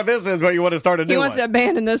don't know what this is, but you want to start a new one. He wants to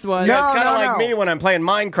abandon this one. Yeah, it's kind of like me when I'm playing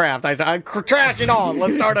Minecraft. I say, I'm trashing all.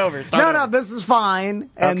 Let's start over. No, this is fine.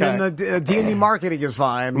 And then the D&D marketing is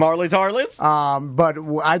fine. Marley's Harleys? But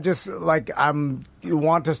I just,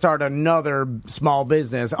 want to start another small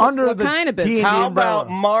business under what the kind of business? D&D How umbrella.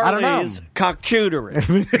 about Marley's cockchootery?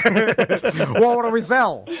 Well, what do we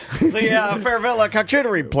sell? The Fairvilla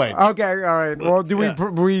cockchootery plates. Okay, all right. Well, do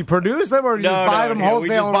we produce them or do you just buy them wholesale? We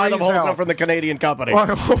just buy them wholesale from the Canadian company.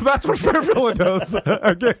 Well, that's what Fairvilla does.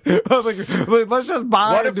 Okay, let's just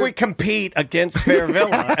buy. What if we compete against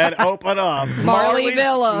Fairvilla and open up Marley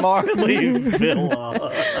Villa? Marley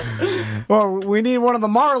Villa. Well, we need one of the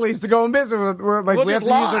Marleys to go in business with. We'll we have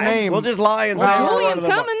to use their name. We'll just lie and say Julian's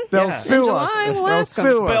coming. They'll sue us. They'll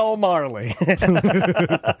sue us. Bill Marley.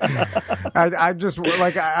 I just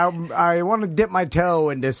I want to dip my toe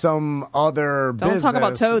into some other business. Don't talk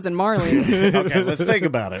about toes and Marley's. Okay, let's think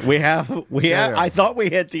about it. We have. I thought we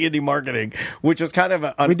had T&D marketing, which is kind of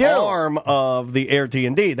an arm of the Air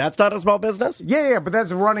T&D. That's not a small busince. Yeah, but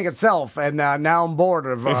that's running itself, and now I'm bored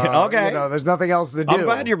of. Okay, there's nothing else to do. I'm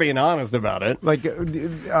glad you're being honest about it.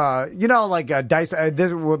 Dice.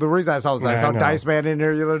 The reason I saw this, I saw Dice Man in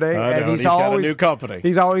here the other day, and he's got a new company.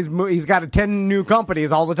 He's got 10 new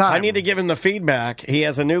companies all the time. I need to give him the feedback. He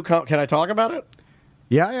has a new. Can I talk about it?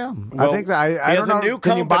 Yeah. Well, I think so. I don't know. A new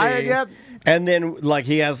Can you buy it yet? And then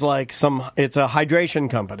he has some. It's a hydration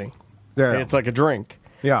company. Yeah. It's like a drink.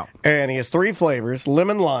 Yeah. And he has 3 flavors: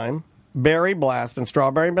 lemon lime, berry blast, and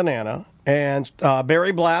strawberry banana. And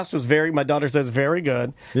Berry Blast was my daughter says, very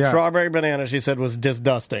good. Yeah. Strawberry Banana, she said, was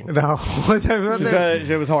disgusting. No. She said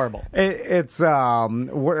it was horrible. It's,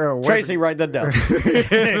 Tracy, write that down.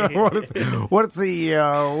 What's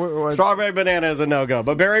the... Strawberry Banana is a no-go,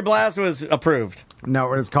 but Berry Blast was approved.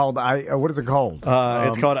 No, it's called... what is it called?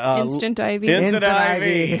 It's called... Instant IV. Instant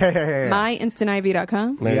IV.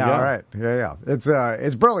 MyInstantIV.com. Yeah, all right. Yeah.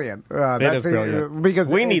 It's brilliant. It is brilliant.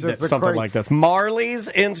 Because we need something like this. Marley's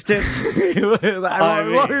Instant... we can't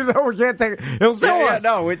take it. It'll sue us.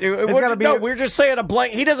 We're just saying a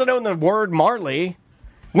blank. He doesn't own the word Marley.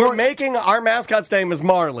 We're making our mascot's name is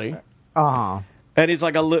Marley. Uh-huh. And he's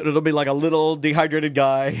it'll be like a little dehydrated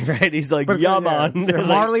guy, right? He's like, yaman.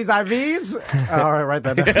 Marley's IVs? All right, write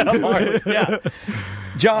that down.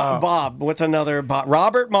 Yeah. Bob, what's another Bob?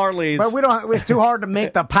 Robert Marley's. But it's too hard to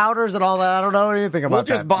make the powders and all that. I don't know anything about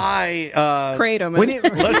that. We'll just buy... Kratom.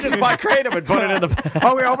 Let's just buy Kratom and put it in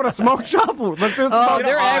the... we open a smoke shop? Let's do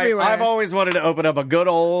they're everywhere. I've always wanted to open up a good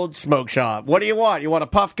old smoke shop. What do you want? You want a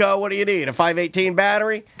Puffco? What do you need? A 518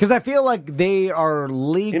 battery? Because I feel like they are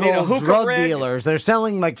legal drug dealers. They're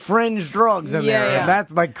selling fringe drugs in there. And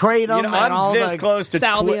that's like Kratom and all that.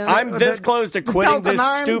 I'm this close to quitting this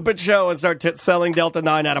stupid show and start selling Delta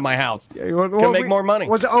 9 out of my house. Can make more money.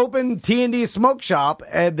 Let's open T&D smoke shop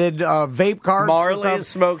and then vape carts. Marley's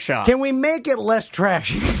smoke shop. Can we make it less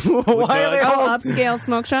trashy? Why are they upscale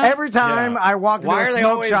smoke shop? Every time I walk into a smoke shop, why are they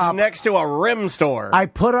always next to a rim store? I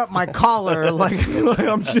put up my collar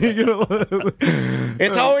I'm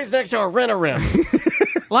It's always next to a Rent-A-Rim.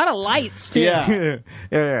 A lot of lights too. Yeah.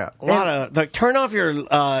 A lot of turn off your.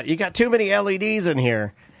 You got too many LEDs in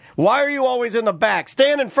here. Why are you always in the back?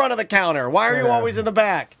 Stand in front of the counter. Why are you always in the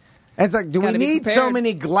back? It's like, do we need so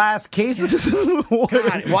many glass cases?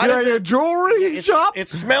 Why does your jewelry shop? It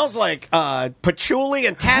smells like patchouli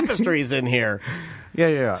and tapestries in here.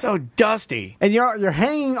 Yeah. So dusty. And you're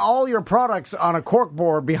hanging all your products on a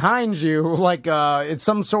corkboard behind you, like it's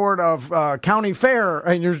some sort of county fair,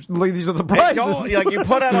 and you're like, these are the prices. Like you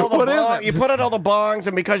put out all the you put out all the bongs,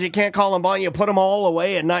 and because you can't call them bong, you put them all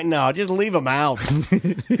away at night. No, just leave them out.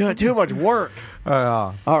 You got too much work.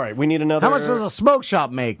 All right, we need another. How much does a smoke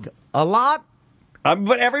shop make? A lot.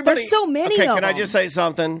 But everybody. There's so many. Okay, of can them. I just say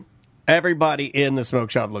something? Everybody in the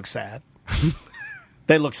smoke shop looks sad.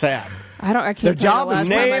 They look sad. I can't tell the last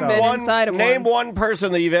time I've been inside of Name one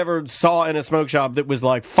person that you've ever saw in a smoke shop that was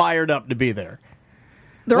like fired up to be there.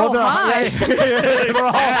 They're all high. They're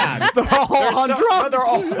all on drugs. They're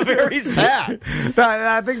all very sad.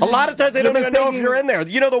 I think a lot of times they don't even know if you're in there.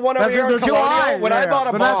 You know the one over here in Colonial? When I bought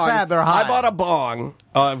a bong, not sad, they're high. I bought a bong,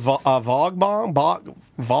 a Vogue bong,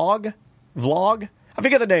 Vlog. I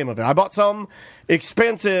forget the name of it. I bought some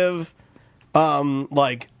expensive,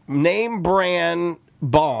 like name brand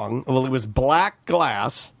bong. Well, it was black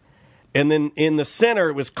glass, and then in the center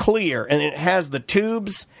it was clear, and it has the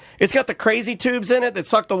tubes. It's got the crazy tubes in it that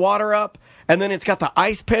suck the water up, and then it's got the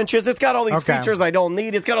ice pinches. It's got all these features I don't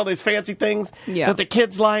need. It's got all these fancy things that the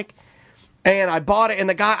kids like. And I bought it, and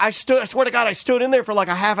the guy, I swear to God, I stood in there for like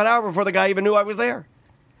a half an hour before the guy even knew I was there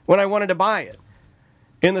when I wanted to buy it.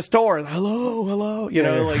 In the store, hello, you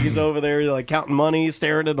know, like he's over there, like counting money,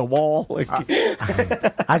 staring at the wall. Like,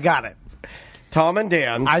 I got it. Tom and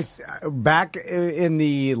Dan's. Back in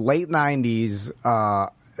the late 90s, I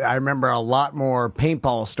remember a lot more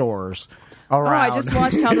paintball stores around. Oh, I just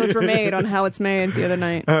watched how those were made on How It's Made the other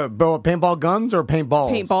night. But paintball guns or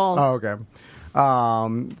paintballs? Paintballs.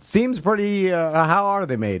 Oh, okay. Seems pretty. How are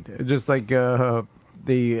they made? Just like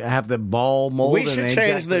they have the ball mold. We should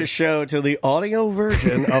change the show to the audio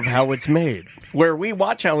version of How It's Made, where we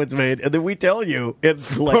watch How It's Made and then we tell you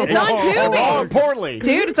it's on Tubi. Poorly.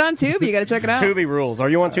 Dude, it's on Tubi. You got to check it out. Tubi rules. Are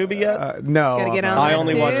you on Tubi yet? No. Gotta get on I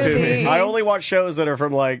only watch Tubi. I only watch shows that are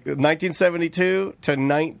from like 1972 to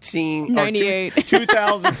 2016.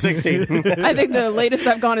 I think the latest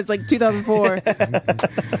I've gone is like 2004.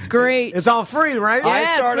 It's great. It's all free, right?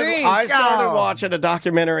 Yeah, it's free. I started watching a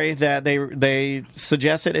documentary that they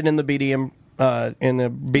suggested it in the BDM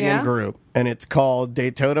group, and it's called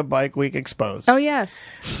Daytona Bike Week Exposed. Oh yes,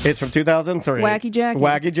 it's from 2003.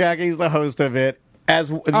 Wacky Jackie's the host of it. As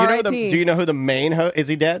you know, do you know who the main host is?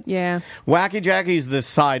 He dead? Yeah. Wacky Jackie's the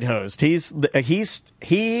side host. He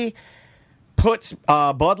puts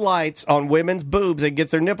Bud Lights on women's boobs and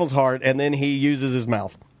gets their nipples hard, and then he uses his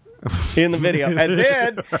mouth in the video.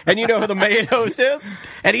 And you know who the main host is?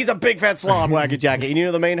 And he's a big fat slob, Wacky Jackie. And you know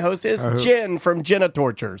who the main host is? Jen from Jenna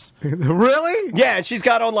Tortures. Really? Yeah, and she's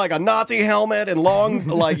got on like a Nazi helmet and long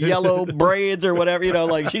like yellow braids or whatever, you know,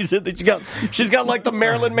 like she's got like the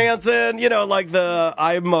Marilyn Manson, you know, like the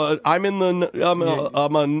I'm a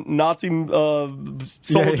Nazi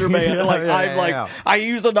soldier man. I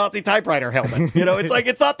use a Nazi typewriter helmet. You know, it's like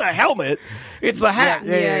it's not the helmet, it's the hat.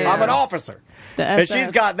 I'm an officer. And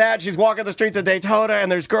she's got that. She's walking the streets of Daytona,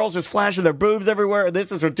 and there's girls just flashing their boobs everywhere.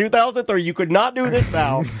 This is from 2003. You could not do this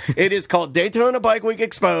now. It is called Daytona Bike Week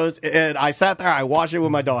Exposed, and I sat there. I watched it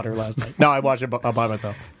with my daughter last night. No, I watched it by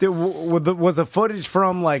myself. Was the footage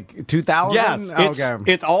from like 2000? Yes.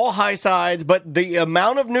 It's all high sides, but the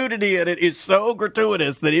amount of nudity in it is so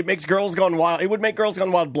gratuitous that it makes Girls Gone Wild. It would make Girls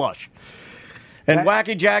Gone Wild blush. And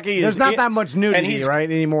Wacky Jackie is... There's not that much nudity, right,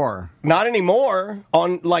 anymore? Not anymore.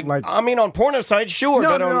 On on porno sites, sure.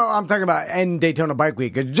 No, I'm talking about in Daytona Bike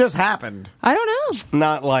Week. It just happened. I don't know.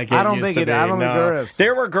 Not like it I don't think there is.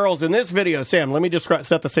 There were girls in this video. Sam, let me just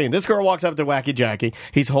set the scene. This girl walks up to Wacky Jackie.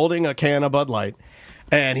 He's holding a can of Bud Light.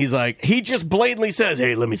 And he's like, he just blatantly says,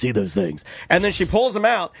 hey, let me see those things. And then she pulls them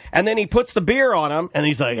out, and then he puts the beer on them, and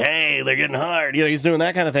he's like, hey, they're getting hard. You know, he's doing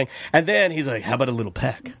that kind of thing. And then he's like, how about a little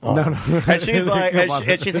peck? Oh. No. And she's like,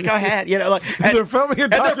 she's like, go ahead. You know, like, and they're filming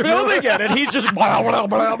it. And he's just,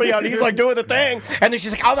 and he's like doing the thing. And then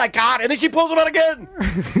she's like, oh my God. And then she pulls them out again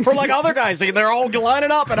for like other guys. They're all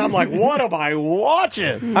lining up, and I'm like, what am I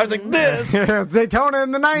watching? I was like, this. Daytona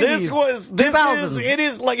in the 90s. It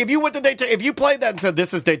is like, if you went to Daytona, if you played that and said,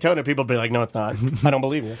 this is Daytona, people would be like, no, it's not. I don't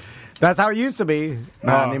believe you. That's how it used to be.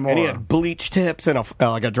 Not anymore. And he had bleach tips and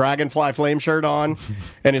like a Dragonfly flame shirt on,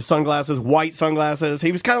 and his sunglasses, white sunglasses.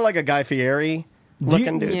 He was kind of like a Guy Fieri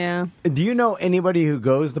looking dude. Yeah. Do you know anybody who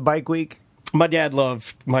goes to Bike Week? My dad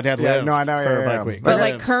lived I know, for Bike Week. But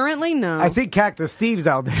like currently, no. I see Cactus Steve's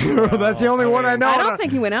out there. That's the only one I know. I don't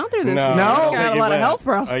think he went out there this year. No? He's got a lot of health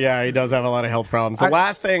problems. Yeah, he does have a lot of health problems. The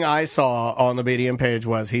last thing I saw on the BDM page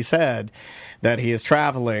was he said that he is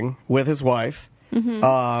traveling with his wife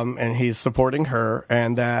and he's supporting her,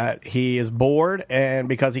 and that he is bored, and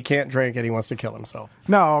because he can't drink and he wants to kill himself.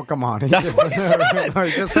 No, come on. That's what he said.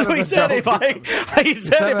 He said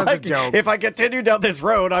if I continue down this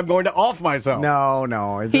road, I'm going to off myself.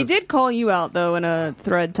 No. He did call you out, though, in a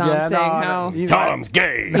thread, Tom, saying how Tom's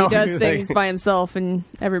gay. He does things by himself, and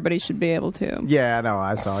everybody should be able to. Yeah, no,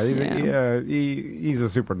 I saw. He's a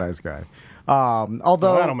super nice guy.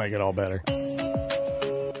 Although that'll make it all better.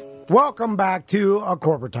 Welcome back to A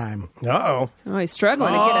Corporate Time. Uh-oh. Oh, he's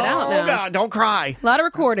struggling to get it out now. Oh, God, don't cry. A lot of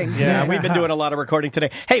recording. Yeah, we've been doing a lot of recording today.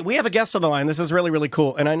 Hey, we have a guest on the line. This is really, really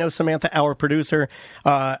cool. And I know Samantha, our producer,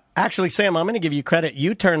 actually, Sam, I'm going to give you credit.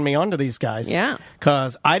 You turned me on to these guys. Yeah.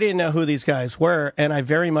 Because I didn't know who these guys were, and I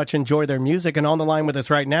very much enjoy their music. And on the line with us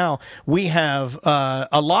right now, we have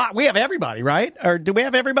a lot. We have everybody, right? Or do we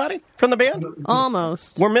have everybody from the band?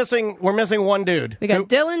 Almost. We're missing one dude. We got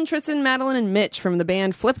Dylan, Tristan, Madeline, and Mitch from the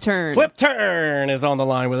band Flip Turn. Flip Turn is on the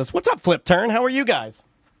line with us. What's up, Flip Turn? How are you guys?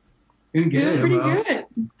 Doing pretty good.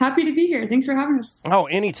 Happy to be here. Thanks for having us. Oh,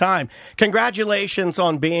 anytime. Congratulations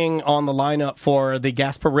on being on the lineup for the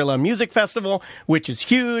Gasparilla Music Festival, which is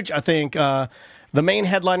huge. I think the main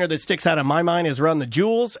headliner that sticks out in my mind is Run the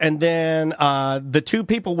Jewels, and then the two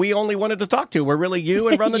people we only wanted to talk to were really you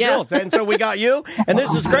and Run the Jewels. And so we got you, and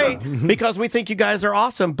this is great because we think you guys are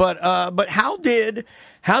awesome. But how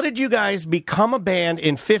did you guys become a band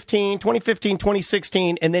in 2015,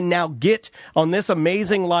 2016, and then now get on this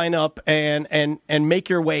amazing lineup and make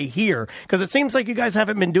your way here? Because it seems like you guys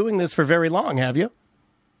haven't been doing this for very long, have you?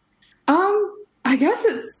 I guess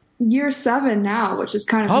it's year 7 now, which is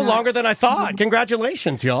kind of nuts. Longer than I thought.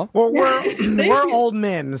 Congratulations, y'all. Well, we're old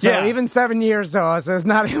men, so even 7 years to us is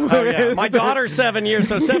not. My daughter's 7 years,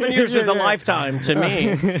 so 7 years is a lifetime to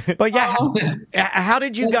me. But how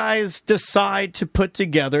did you guys decide to put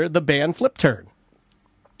together the band Flip Turn?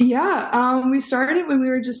 Yeah, we started when we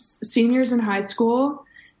were just seniors in high school.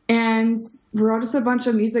 And we're all just a bunch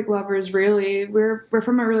of music lovers, really. We're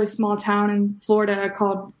from a really small town in Florida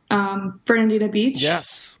called Fernandina Beach.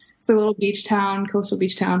 Yes. It's a little beach town, coastal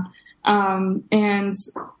beach town. And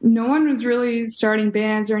no one was really starting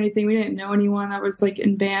bands or anything. We didn't know anyone that was like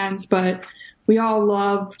in bands, but we all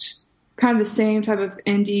loved kind of the same type of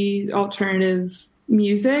indie alternative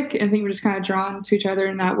music. And I think we're just kind of drawn to each other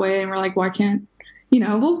in that way. And we're like, why can't,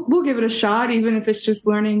 we'll give it a shot, even if it's just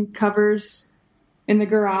learning covers in the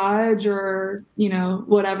garage or,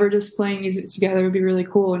 whatever, just playing music together would be really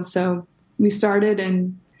cool. And so we started,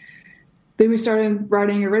 and then we started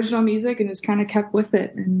writing original music and just kind of kept with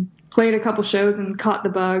it and played a couple shows and caught the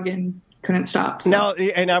bug and couldn't stop. So. Now,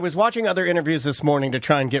 and I was watching other interviews this morning to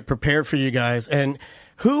try and get prepared for you guys. And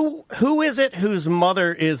who is it whose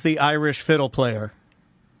mother is the Irish fiddle player?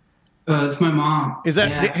 It's my mom. Is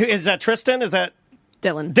that Tristan? Is that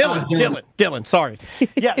Dylan, sorry.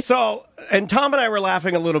 Yeah, so, and Tom and I were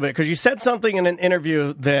laughing a little bit because you said something in an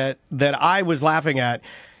interview that I was laughing at.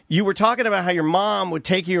 You were talking about how your mom would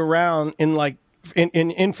take you around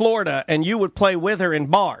in Florida, and you would play with her in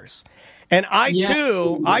bars. And I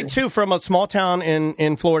too, from a small town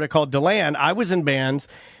in Florida called DeLand, I was in bands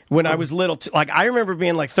when I was little. I remember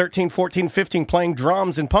being like 13, 14, 15, playing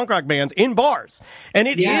drums in punk rock bands in bars. And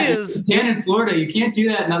you can in Florida. You can't do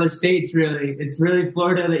that in other states, really. It's really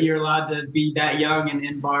Florida that you're allowed to be that young and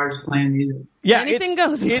in bars playing music. Yeah, anything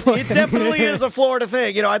goes. It definitely is a Florida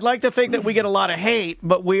thing. I'd like to think that we get a lot of hate,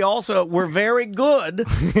 but we're very good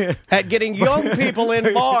at getting young people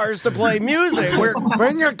in bars to play music.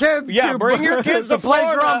 Bring your kids. Yeah, bring your kids to play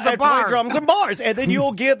drums and bars, and then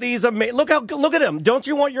you'll get these amazing. Look at them. Don't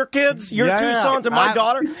you want your kids, your two sons, and my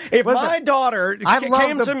daughter? If my daughter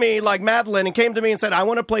came to me like Madeline and came to me and said, "I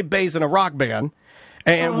want to play bass in a rock band."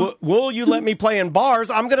 And will you let me play in bars?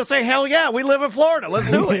 I'm going to say, hell yeah, we live in Florida. Let's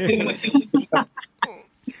do it.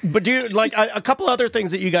 But do you, a couple other things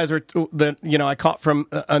that you guys I caught from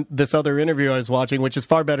this other interview I was watching, which is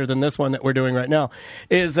far better than this one that we're doing right now,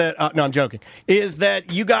 is that, no, I'm joking, is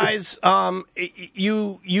that you guys,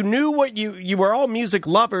 you knew what you were all music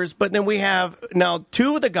lovers, but then we have now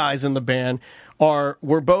 2 of the guys in the band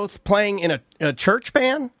were both playing in a church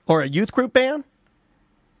band or a youth group band.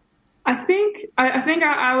 I think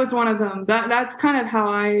I was one of them. That's kind of how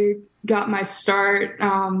I got my start.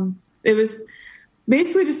 It was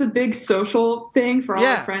basically just a big social thing for all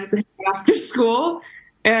our friends after school,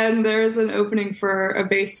 and there was an opening for a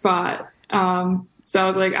bass spot. So I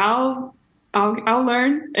was like, I'll I'll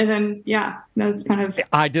learn, and then that's kind of.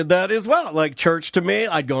 I did that as well. Like church to me,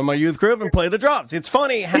 I'd go in my youth group and play the drums. It's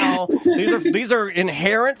funny how these are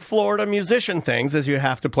inherent Florida musician things, as you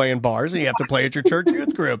have to play in bars and you have to play at your church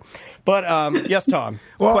youth group. But yes, Tom.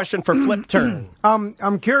 Question for Flip Turn.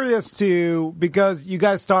 I'm curious because you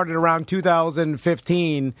guys started around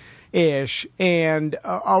 2015. Ish, and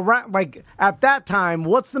around like at that time,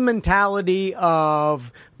 what's the mentality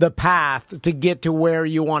of the path to get to where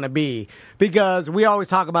you want to be? Because we always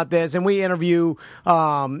talk about this, and we interview,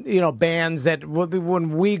 bands that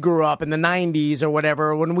when we grew up in the '90s or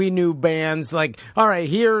whatever, when we knew bands, like, all right,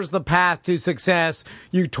 here's the path to success.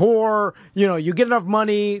 You tour, you get enough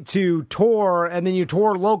money to tour, and then you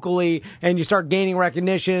tour locally, and you start gaining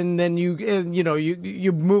recognition. Then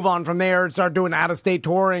you move on from there and start doing out-of-state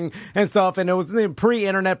touring and stuff. And it was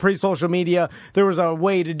pre-internet, pre-social media. There was a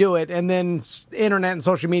way to do it, and then internet and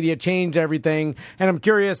social media changed everything. And I'm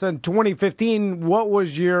curious, in 2015, what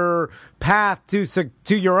was your path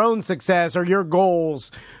to your own success or your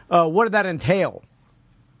goals? What did that entail?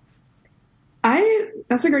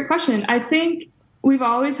 That's a great question. I think we've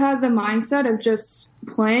always had the mindset of just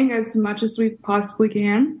playing as much as we possibly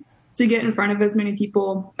can to get in front of as many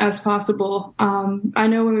people as possible. I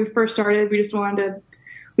know when we first started,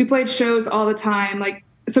 we played shows all the time.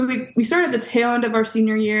 So we started at the tail end of our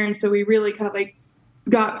senior year, and so we really kind of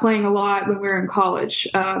got playing a lot when we were in college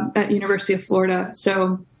at University of Florida.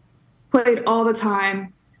 So played all the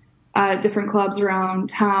time at different clubs around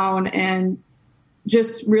town, and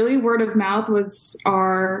just really word of mouth was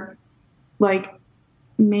our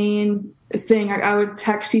main thing. I would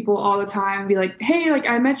text people all the time and be like, hey,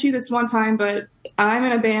 I met you this one time, but I'm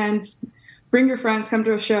in a band, bring your friends, come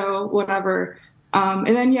to a show, whatever.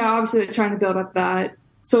 And then, obviously trying to build up that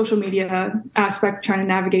social media aspect, trying to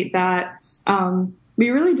navigate that. We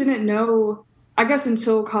really didn't know, I guess,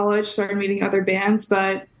 until college, started meeting other bands,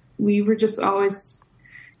 but we were just always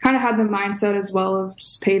kind of had the mindset as well of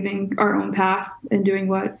just paving our own path and doing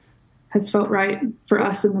what has felt right for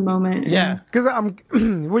us in the moment. Yeah, because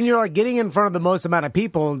when you're getting in front of the most amount of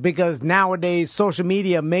people, because nowadays social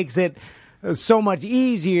media makes it so much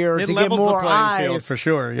easier to get more eyes field for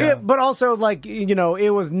sure. Yeah, but also it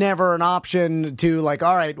was never an option to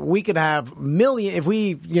all right, we could have million if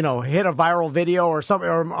we hit a viral video or something,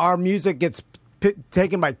 or our music gets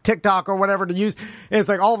taken by TikTok or whatever to use. And it's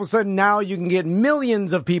all of a sudden now you can get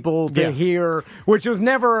millions of people to hear, which was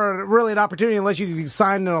never really an opportunity unless you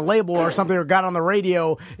signed in a label or something or got on the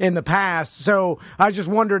radio in the past. So I just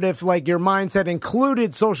wondered if your mindset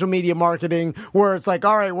included social media marketing, where it's all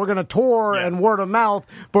right, we're going to tour and word of mouth,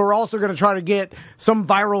 but we're also going to try to get some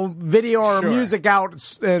viral video or music out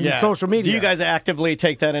in social media. Do you guys actively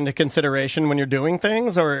take that into consideration when you're doing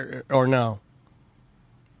things, or no?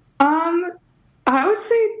 I would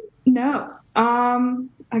say no.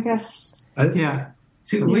 I guess.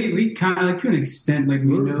 So we kind of, to an extent,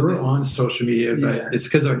 we're on social media, but it's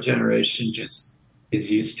because our generation just is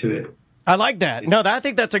used to it. I like that. No, I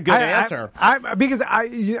think that's a good answer.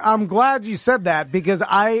 I'm glad you said that, because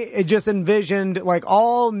I just envisioned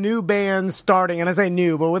all new bands starting, and I say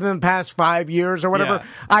new, but within the past 5 years or whatever. Yeah.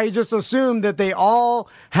 I just assumed that they all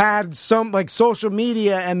had some social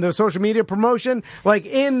media and the social media promotion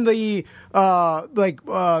in the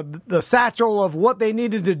satchel of what they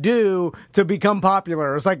needed to do to become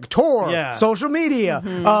popular. It's tour, social media.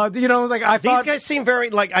 Mm-hmm. I thought these guys seem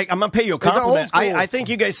very I'm gonna pay you a compliment. I think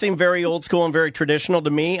you guys seem very old school and very traditional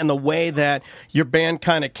to me, and the way that your band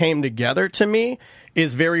kind of came together to me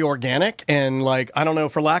is very organic and I don't know,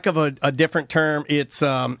 for lack of a different term, it's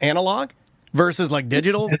analog versus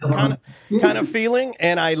digital kind of feeling.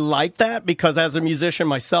 And I like that, because as a musician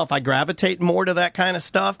myself, I gravitate more to that kind of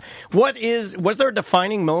stuff. Was there a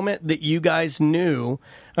defining moment that you guys knew?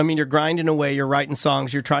 I mean, you're grinding away, you're writing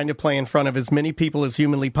songs, you're trying to play in front of as many people as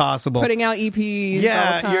humanly possible. Putting out EPs all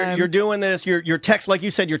the time. You're doing this, you're like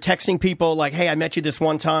you said, you're texting people hey, I met you this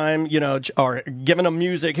one time, or giving them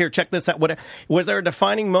music, here, check this out, whatever. Was there a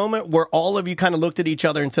defining moment where all of you kind of looked at each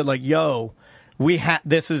other and said yo,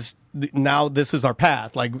 this is our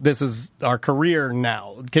path, this is our career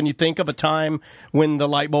now? Can you think of a time when the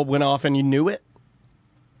light bulb went off and you knew it?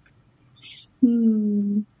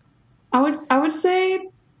 I would say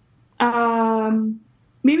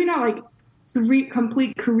maybe not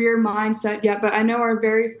complete career mindset yet, but I know our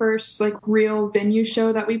very first real venue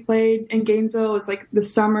show that we played in Gainesville was the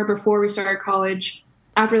summer before we started college.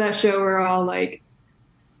 After that show, we're all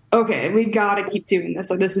okay, we got to keep doing this.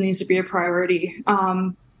 This needs to be a priority.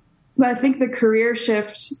 But I think the career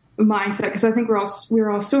shift mindset, because I think we were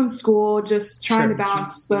all still in school, just trying to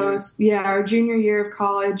balance both. Yeah, our junior year of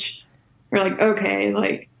college, we're okay,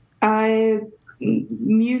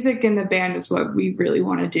 music and the band is what we really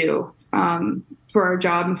want to do for our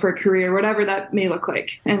job and for a career, whatever that may look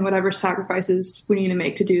like, and whatever sacrifices we need to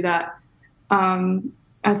make to do that.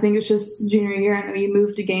 I think it's just junior year. I know you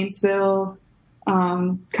moved to Gainesville,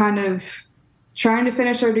 kind of trying to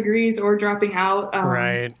finish our degrees or dropping out.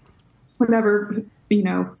 Right. Whatever,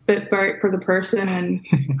 fit for the person, and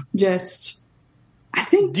just... I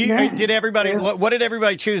think. What did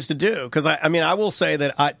everybody choose to do? Because I will say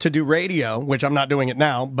that to do radio, which I'm not doing it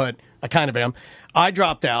now, but I kind of am. I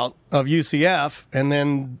dropped out of UCF, and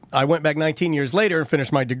then I went back 19 years later and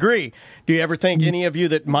finished my degree. Do you ever think any of you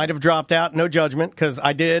that might have dropped out? No judgment, because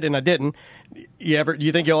I did and I didn't.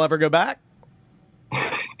 You think you'll ever go back?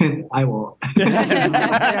 I won't.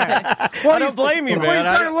 Well, I don't blame you, man. Well, you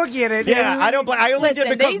started looking at it. Yeah, I don't blame. I only did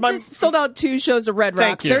because they just sold out 2 shows of Red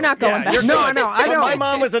Rocks. They're not going back. No, I know. My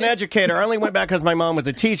mom was an educator. I only went back because my mom was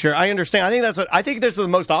a teacher. I understand. I think this is the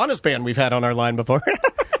most honest band we've had on our line before.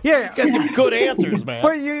 Yeah, you guys give good answers, man.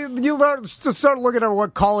 But you learn to start looking at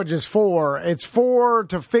what college is for. It's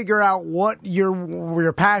to figure out what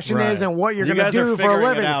your passion is and what you're going to do for a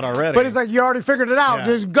living. But it's like you already figured it out. Yeah.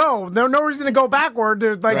 Just go. There's no reason to go backward.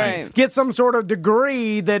 To get some sort of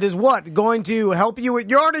degree that is going to help you.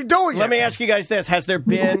 You're already doing it. Let me ask you guys this: has there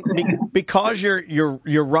been because you're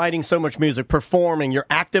writing so much music, performing, you're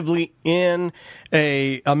actively in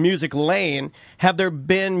a music lane? Have there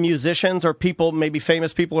been musicians or people, maybe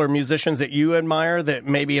famous people or musicians that you admire that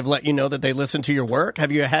maybe have let you know that they listen to your work?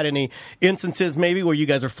 Have you had any instances maybe where you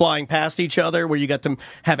guys are flying past each other, where you got to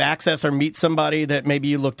have access or meet somebody that maybe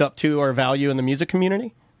you looked up to or value in the music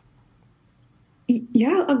community?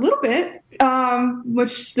 Yeah, a little bit,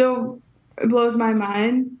 which still blows my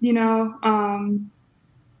mind,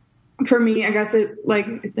 for me, I guess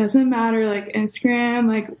it doesn't matter,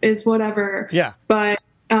 Instagram, is whatever. Yeah. But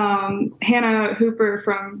Hannah Hooper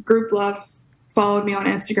from Group Love followed me on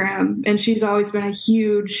Instagram, and she's always been a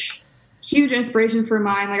huge, huge inspiration for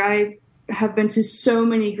mine. I have been to so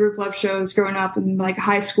many Group Love shows growing up in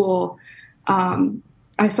high school.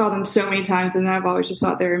 I saw them so many times, and I've always just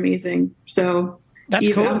thought they're amazing. So that's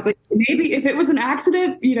cool. I was like, maybe if it was an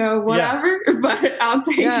accident, whatever, but I'll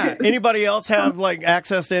take it. Anybody else have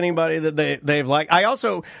access to anybody that they've liked? I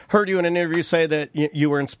also heard you in an interview say that you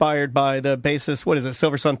were inspired by the bassist. What is it?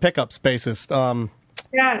 Silver Sun Pickups bassist.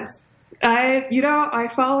 Yes. I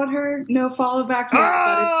followed her. No follow back yet.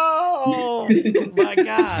 Oh my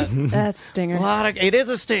God. That's a stinger. It is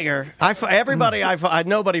a stinger.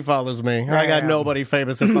 Nobody follows me. I got nobody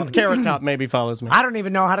famous. Carrot Top maybe follows me. I don't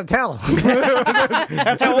even know how to tell.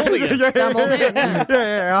 That's how old he is.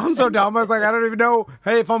 Yeah. I'm so dumb. I was like, I don't even know.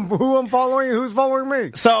 Hey, who I'm following, who's following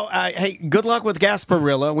me. So, hey, good luck with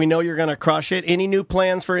Gasparilla. We know you're going to crush it. Any new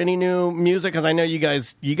plans for any new music? Because I know you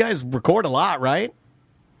guys record a lot, right?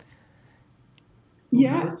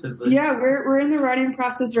 Yeah, we're in the writing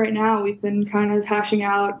process right now. We've been kind of hashing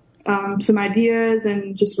out some ideas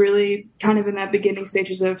and just really kind of in that beginning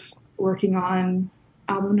stages of working on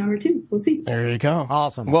album number 2. We'll see. There you go.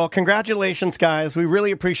 Awesome. Well, congratulations, guys. We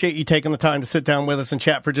really appreciate you taking the time to sit down with us and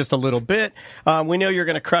chat for just a little bit. We know you're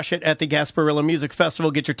going to crush it at the Gasparilla Music Festival.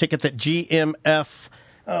 Get your tickets at GMF.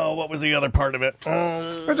 Oh, what was the other part of it?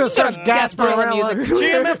 Just search Gasparilla.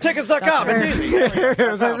 GMFtickets.com. It's easy.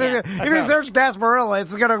 If you search Gasparilla,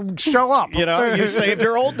 it's going to show up. You saved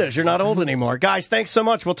your oldness. You're not old anymore. Guys, thanks so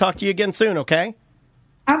much. We'll talk to you again soon, okay?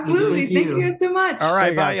 Absolutely. Thank you so much. All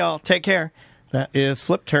right, bye, y'all. Take care. That is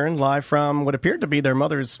Flip Turn live from what appeared to be their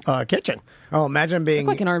mother's kitchen. Oh, imagine being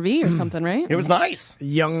like an RV or something, right? It was nice.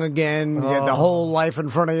 Young again, you had the whole life in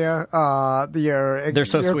front of you. They're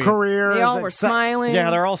so your sweet. Career. They all were smiling.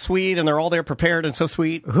 Yeah, they're all sweet and they're all there prepared and so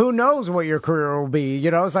sweet. Who knows what your career will be?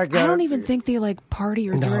 It's like I don't even think they party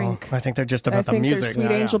or drink. I think they're just about the music. They're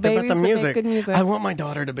sweet angel babies about the music. That make good music. I want my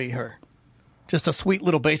daughter to be her. Just a sweet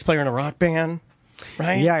little bass player in a rock band.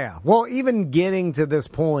 Right? Yeah. Well, even getting to this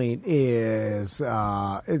point is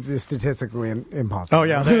statistically impossible. Oh,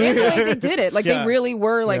 yeah. And the way they did it. They really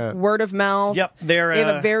were, word of mouth. Yep. They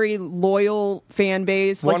have a very loyal fan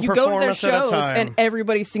base. You go to their shows, and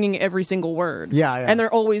everybody's singing every single word. Yeah. And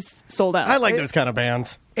they're always sold out. I like those kind of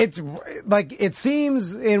bands. It's it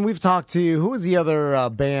seems, and we've talked to who was the other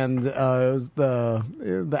band? It was the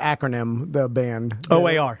acronym, the band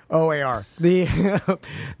OAR. That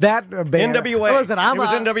band NWA. Listen, it was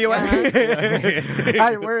NWA.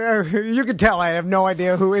 You can tell I have no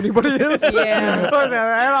idea who anybody is. Yeah, and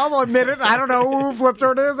I'll admit it. I don't know who Flip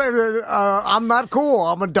Turn is. I'm not cool.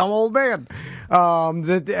 I'm a dumb old man.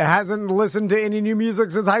 that hasn't listened to any new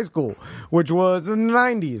music since high school, which was in the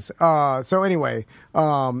 90s. So anyway,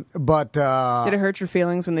 but did it hurt your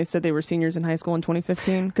feelings when they said they were seniors in high school in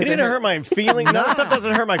 2015? It didn't hurt my feelings. No, stuff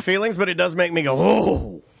doesn't hurt my feelings, but it does make me go,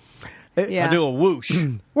 oh. I do a whoosh.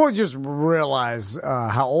 Well, just realize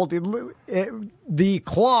how old the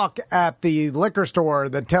clock at the liquor store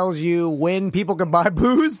that tells you when people can buy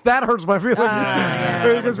booze, that hurts my feelings.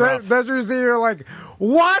 Because that's what you see. You're like,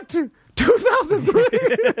 what?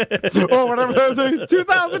 2003 or whatever that was,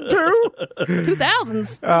 2002,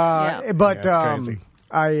 2000s. But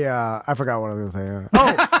I forgot what I was going to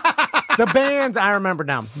say. The bands I remember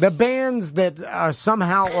now. The bands that are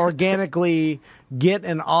somehow organically get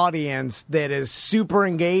an audience that is super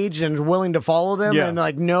engaged and willing to follow them and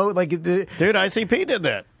dude, ICP did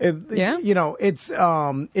that.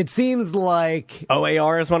 It seems like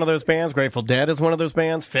OAR is one of those bands. Grateful Dead is one of those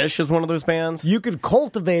bands. Fish is one of those bands. You could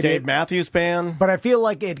cultivate Dave Matthews Band, but I feel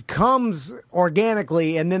like it comes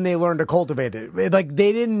organically, and then they learn to cultivate it. Like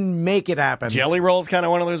they didn't make it happen. Jelly Roll's kind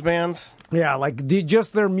of one of those bands. Yeah, like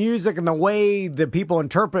just their music and the way that people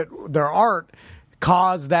interpret their art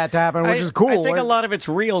caused that to happen, which is cool. I think a lot of it's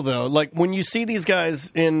real, though. Like, when you see these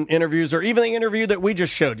guys in interviews, or even the interview that we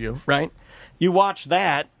just showed you, right? You watch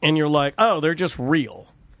that, and you're like, oh, they're just real.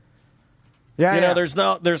 Yeah,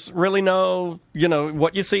 there's really no,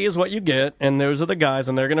 what you see is what you get, and those are the guys,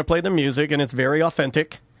 and they're going to play the music, and it's very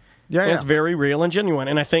authentic. Yeah, It's very real and genuine.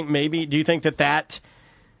 And I think do you think that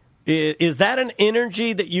is that an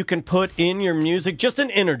energy that you can put in your music? Just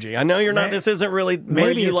an energy. I know you're not. This isn't really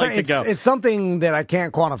where you like to go. It's something that I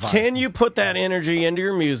can't quantify. Can you put that energy into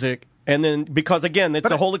your music, and then because again, it's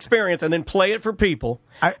the whole experience, and then play it for people,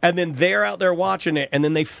 and then they're out there watching it, and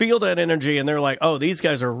then they feel that energy, and they're like, "Oh, these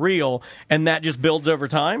guys are real," and that just builds over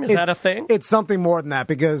time. Is that a thing? It's something more than that,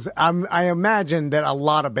 because I imagine that a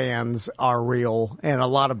lot of bands are real, and a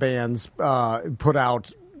lot of bands put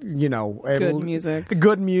out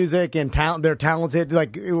good music and talent. They're talented.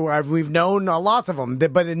 Like we've known lots of them,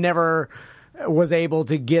 but it never was able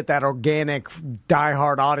to get that organic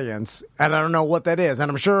diehard audience. And I don't know what that is. And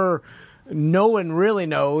I'm sure no one really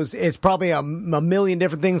knows. It's probably a million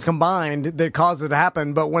different things combined that cause it to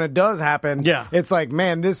happen. But when it does happen, it's like,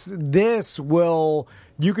 man, this will.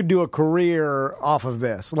 You could do a career off of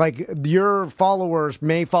this. Like, your followers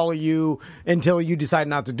may follow you until you decide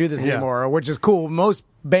not to do this anymore, which is cool. Most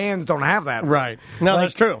bands don't have that. Right. No,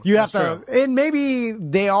 that's true. You have to, and maybe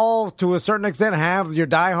they all, to a certain extent, have your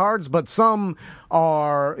diehards, but some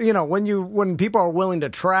are, when people are willing to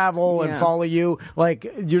travel and follow you, like,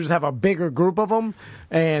 you just have a bigger group of them,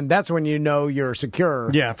 and that's when you know you're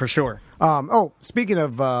secure. Yeah, for sure. Speaking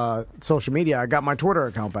of social media, I got my Twitter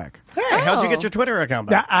account back. Hey, how'd you get your Twitter account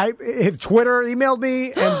back? Twitter emailed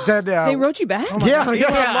me and said they wrote you back.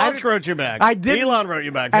 Elon Musk wrote you back. I did. Elon wrote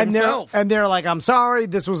you back himself. And they're like, "I'm sorry,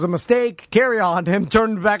 this was a mistake. Carry on." Him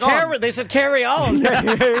turned it back on. They said, "Carry on."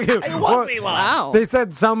 It was Elon. Wow. They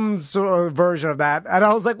said some sort of version of that, and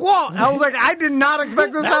I was like, "Whoa!" I was like, "I did not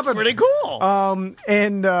expect this to happen." That's pretty cool.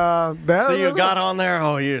 So you got on there.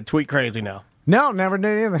 Oh, you tweet crazy now. No, never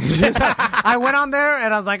did anything. I went on there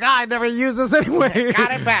and I was like, I never use this anyway.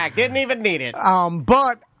 Got it back. Didn't even need it.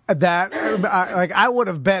 But that, I would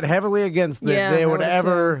have bet heavily against that they would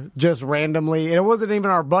ever just randomly. And it wasn't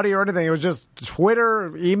even our buddy or anything. It was just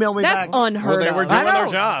Twitter, email me back. That's unheard of. They were doing their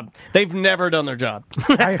job. They've never done their job.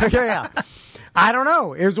 I don't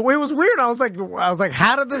know. It was weird. I was like,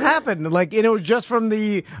 how did this happen? Like, and it was just from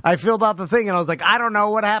I filled out the thing and I was like, I don't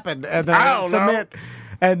know what happened. And then I submit.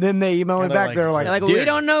 And then they email me back. They're like, we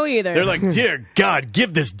don't know either. They're like, dear God,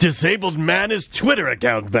 give this disabled man his Twitter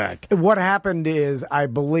account back. What happened is, I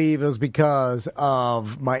believe it was because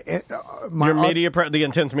of my the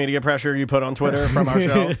intense media pressure you put on Twitter from our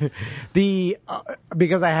show.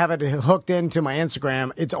 Because I have it hooked into my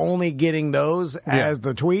Instagram, it's only getting those as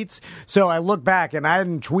the tweets. So I look back and I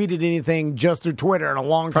hadn't tweeted anything just through Twitter in a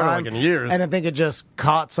long time. Probably like in years. And I think it just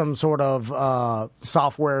caught some sort of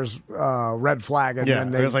software's red flag. And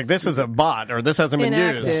then it was like, this is a bot, or this hasn't been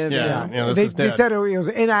used. They said it was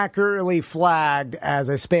inaccurately flagged as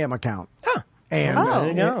a spam account. Huh.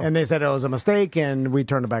 And they said it was a mistake, and we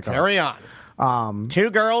turned it back on. Carry on. 2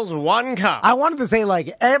 girls, 1 cup. I wanted to say,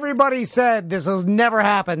 like, everybody said this will never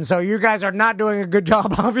happen, so you guys are not doing a good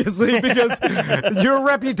job, obviously, because your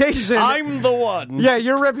reputation... I'm the one. Yeah,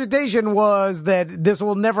 your reputation was that this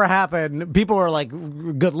will never happen. People were like,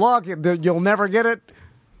 good luck, you'll never get it.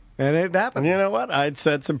 And it happened. You know what? I'd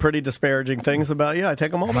said some pretty disparaging things about you. I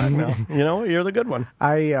take them all back now. You're the good one.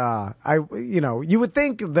 You would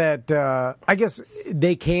think that, I guess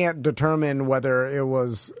they can't determine whether it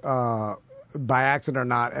was by accident or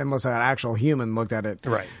not, unless an actual human looked at it.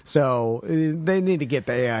 Right. So they need to get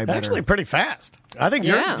the AI better. Actually, pretty fast. I think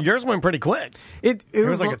yours went pretty quick. It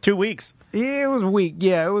was like 2 weeks. It was week.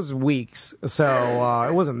 Yeah, it was weeks. So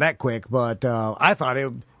it wasn't that quick, but I thought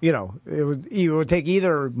it would take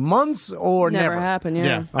either months or never happen.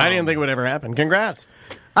 Yeah. I didn't think it would ever happen. Congrats.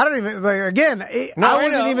 I don't even I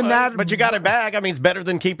wasn't even that. But you got it back. I mean, it's better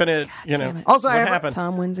than keeping it. Also, what happened?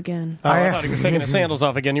 Tom wins again. I thought he was taking his sandals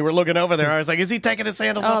off again. You were looking over there. I was like, is he taking his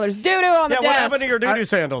sandals off? Oh, there's doo-doo on the desk. What happened to your doo-doo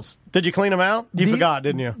sandals? Did you clean them out? You forgot,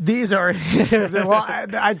 didn't you? These are. Well,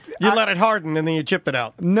 you let it harden and then you chipped it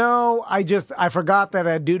out. No, I forgot that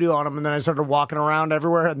I had doo-doo on them, and then I started walking around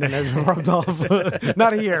everywhere, and then it rubbed off.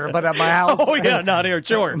 Not here, but at my house. Oh yeah, not here.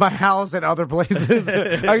 Sure. My house and other places.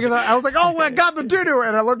 I was like, oh, I got the doo-doo,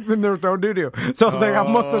 and I looked, and there was no doo-doo. So I was like, I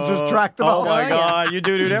must have just tracked it off. Oh my God, you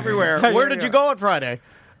doo-dooed everywhere. Where did you go on Friday?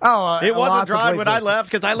 Oh, it wasn't dry when I left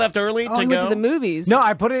because I left early to go. Went to the movies. No,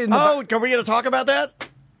 I put it in. Are we going to talk about that?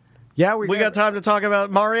 Yeah, we got time to talk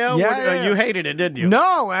about Mario. Yeah. You hated it, didn't you?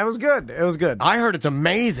 No, it was good. It was good. I heard it's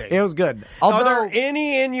amazing. It was good. Are there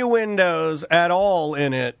any innuendos at all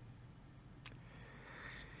in it?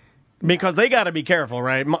 Because they got to be careful,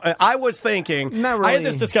 right? I was thinking, Not really. I had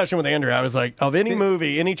this discussion with Andrew. I was like, of any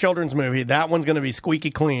movie, any children's movie, that one's going to be squeaky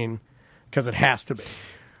clean because it has to be.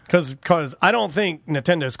 Because I don't think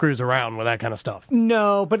Nintendo screws around with that kind of stuff.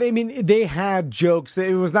 No, but I mean, they had jokes.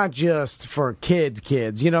 It was not just for kids.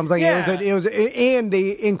 You know what I'm saying? Yeah. It was, and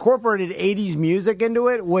they incorporated 80s music into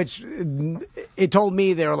it, which it told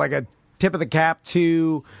me they were like a tip of the cap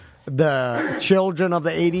to the children of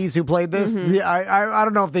the 80s who played this. Mm-hmm. Yeah, I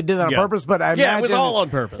don't know if they did that on purpose, but I imagine it was all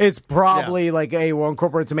on purpose. It's probably like, hey, we'll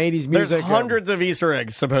incorporate some 80s music. There's hundreds of Easter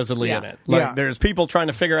eggs supposedly in it. There's people trying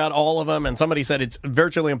to figure out all of them, and somebody said it's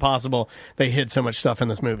virtually impossible. They hid so much stuff in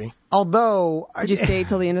this movie. Although, did you stay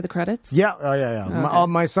till the end of the credits? Yeah, yeah. Okay. All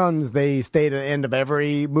my sons, they stayed at the end of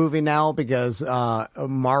every movie now because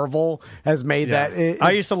Marvel has made that.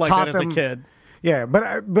 I used to like that as a kid. Yeah,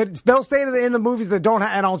 but they'll stay to the end of the movies that don't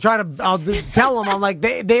and I'll tell them, I'm like,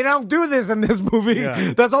 they don't do this in this movie.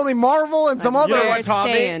 Yeah. That's only Marvel and some other. You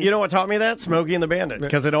know what taught me that? Smokey and the Bandit.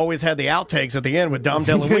 Because it always had the outtakes at the end with Dom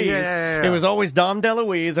DeLuise. Yeah. It was always Dom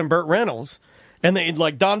DeLuise and Burt Reynolds. And they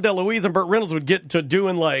like Dom DeLuise and Burt Reynolds would get to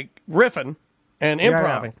doing like riffing and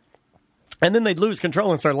improving. Yeah. And then they'd lose control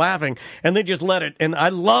and start laughing, and they just let it. And I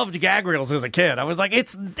loved gag reels as a kid. I was like,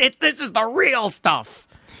 this is the real stuff.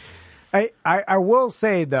 I will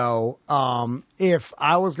say, though, if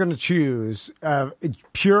I was going to choose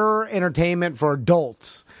pure entertainment for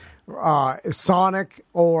adults, Sonic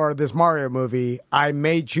or this Mario movie, I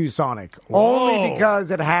may choose Sonic. Whoa. Only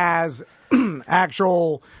because it has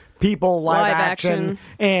actual people, live action.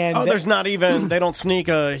 And there's not even, they don't sneak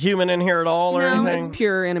a human in here at all or anything? No, it's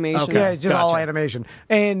pure animation. Okay. Yeah, it's just all animation.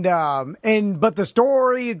 But the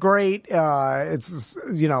story, great.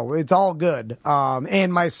 It's all good.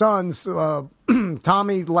 And my sons,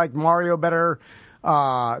 Tommy liked Mario better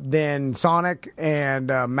than Sonic, and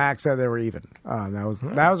Max said they were even.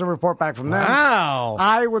 That was a report back from them. Wow.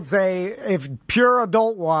 I would say if pure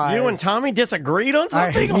adult wise, you and Tommy disagreed on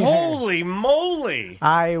something. Holy moly!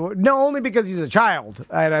 Only because he's a child,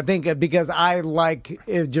 and I think because I like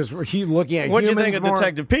it just looking at. What'd you think of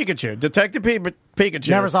Detective Pikachu? Detective Pikachu.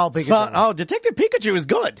 Never saw Pikachu. Detective Pikachu is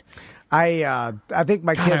good. I think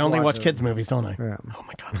my kids. I only watch kids movies, don't I? Yeah. Oh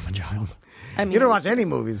my God, I'm a child. I mean, you don't watch any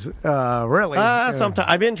movies, really. Sometimes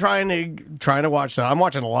I've been trying to watch them. I'm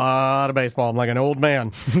watching a lot of baseball. I'm like an old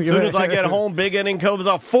man. As soon as I get home, big inning comes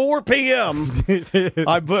off 4 p.m.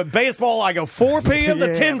 I put baseball. I go 4 p.m.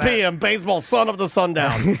 to 10 p.m. Baseball, sun up to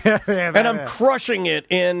sundown, and I'm crushing it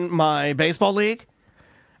in my baseball league.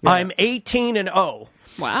 Yeah. I'm 18-0.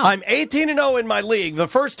 Wow. I'm 18-0 in my league. The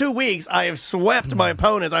first 2 weeks, I have swept my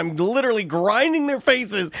opponents. I'm literally grinding their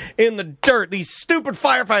faces in the dirt. These stupid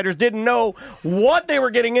firefighters didn't know what they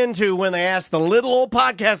were getting into when they asked the little old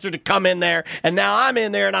podcaster to come in there, and now I'm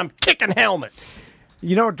in there and I'm kicking helmets.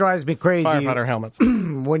 You know what drives me crazy? Firefighter helmets.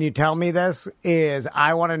 When you tell me this is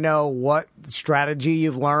I want to know what strategy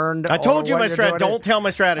you've learned. I told you my strategy. Don't tell my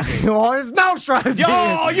strategy. Well, it's no strategy.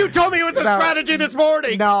 Yo, you told me it was a strategy this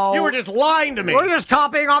morning. No. You were just lying to me. We're just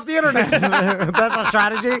copying off the internet. That's a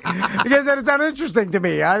strategy. Because then it's uninteresting to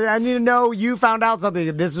me. I need to know you found out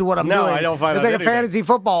something. This is what I'm doing. No, I don't find out anything. It's like a fantasy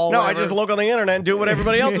football. No, I just look on the internet and do what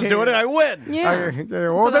everybody else is doing, and I win. Yeah.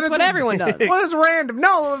 Well, that's what everyone does. Well, it's random.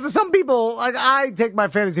 No, some people, like I take my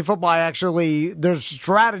fantasy football. There's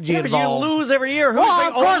strategy involved. But you lose every year. Who's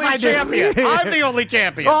the only champion? I'm the only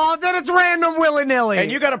champion. Oh, then it's random willy-nilly. And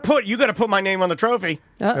you got to put my name on the trophy.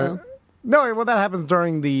 Uh-oh. No, well, that happens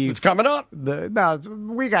during the... It's coming up. That's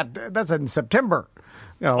in September.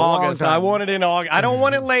 August. I want it in August. I don't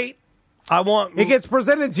want it late. It gets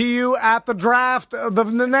presented to you at the draft of the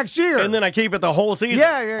next year. And then I keep it the whole season.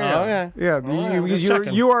 Yeah.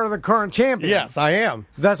 You are the current champion. Yes, I am.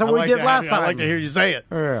 That's what we did last time. I like to hear you say it.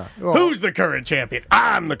 Yeah. Well, who's the current champion?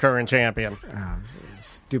 I'm the current champion.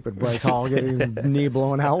 Stupid Bryce Hall getting his knee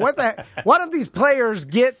blown out. Why don't these players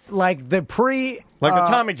get like the the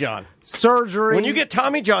Tommy John surgery? When you get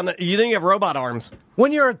Tommy John, you think you have robot arms.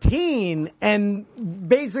 When you're a teen, and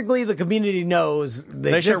basically the community knows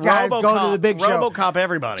that this guy's going to the big show. RoboCop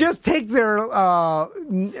everybody. Just take their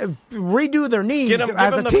redo their knees give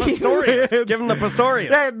as them a the teen. Pistorius. Give them the Pistorius.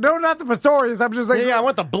 Yeah, no, not the Pistorius. I'm just like, I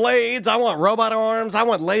want the blades. I want robot arms. I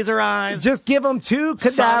want laser eyes. Just give them 2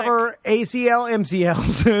 cadaver ACL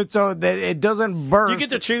MCLs so that it doesn't burst. You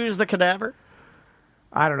get to choose the cadaver.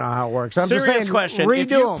 I don't know how it works. I'm Serious just saying, question. Redo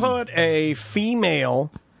if you them. put a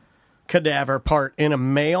female cadaver part in a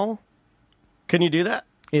male, can you do that?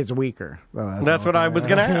 It's weaker. Well, that's what I was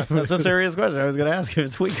going to ask. That's a serious question. I was going to ask if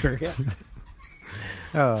it's weaker.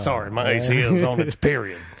 Yeah. Sorry, my ACL is on its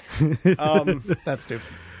period. That's stupid.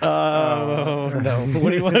 No. What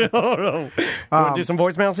do you want? You want to do some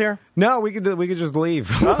voicemails here? No, we could just leave.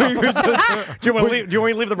 Do you want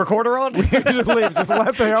to leave the recorder on? We could just leave. Just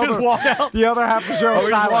let the other walk out. The other half of the show. Are we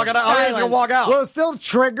just walking out? Oh, gonna walk out. Will it still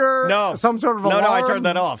trigger some sort of alarm? No, I turned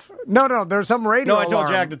that off. No, there's some radio. No, I told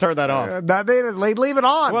alarm. Jack to turn that off. They leave it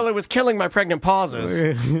on. Well, it was killing my pregnant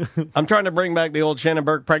pauses. I'm trying to bring back the old Shannon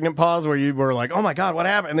Burke pregnant pause where you were like, "Oh my God, what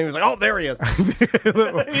happened?" And then he was like, "Oh, there he is."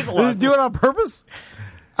 He's doing it on purpose.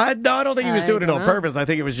 I don't think he was doing it on purpose. I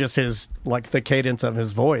think it was just the cadence of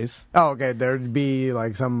his voice. Oh, okay. There'd be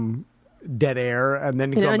like some dead air, and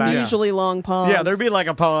then an unusually long pause. Yeah, there'd be like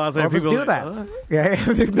a pause. Well, let's do that.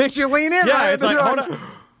 Yeah, it makes you lean in. Yeah, right? it's like, hold on.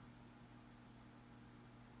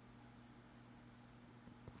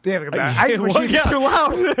 The ice machine is too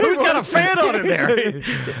loud. Who's got a fan on in there?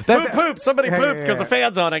 Poop. Somebody pooped because the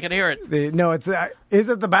fan's on. I can hear it. No, is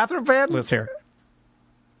it the bathroom fan? Let's hear it.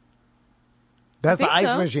 That's the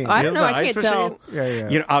ice machine. I don't know. I can't tell.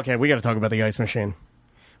 Yeah. Okay, we got to talk about the ice machine.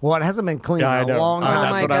 Well, it hasn't been cleaned in a long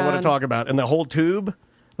time. That's what I want to talk about. And the whole tube,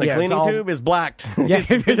 cleaning tube is blacked. Yeah,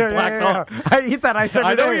 blacked off. I eat that.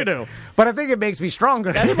 I know you do. But I think it makes me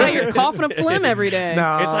stronger. That's why you're coughing up phlegm every day.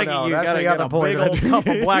 No, it's like you got to get a big old cup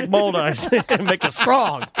of black mold ice and make you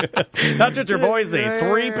strong. That's what your boys need.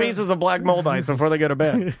 3 pieces of black mold ice before they go to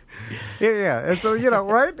bed. Yeah. It's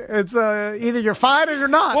right? It's either you're fine or you're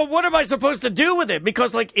not. Well, what am I supposed to do with it?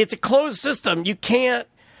 Because it's a closed system. You can't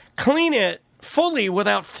clean it fully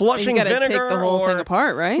without flushing vinegar. You got to take the whole thing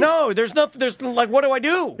apart, right? No, there's nothing. There's what do I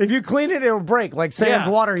do? If you clean it, it'll break like Sam's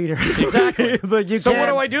water heater. Exactly. So what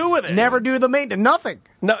do I do with it? Never do the maintenance. Nothing.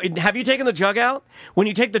 No. Have you taken the jug out? When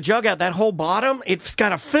you take the jug out, that whole bottom, it's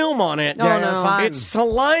got a film on it. Oh, no. Fine. It's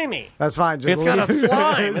slimy. That's fine. It's got a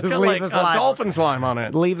slime. It's got like a dolphin slime on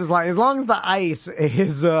it. Leave the slime. As long as the ice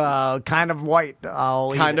is kind of white,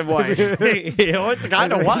 I'll kind of white. It's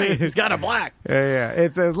kind of white. It's kind of black. Yeah.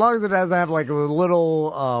 It's as long as it doesn't have like a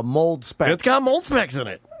little mold specks. It's got mold specks in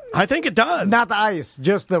it. I think it does. Not the ice,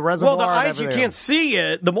 just the reservoir. Well, the ice, you can't see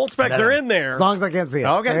it. The mold specks are in there. As long as I can't see it.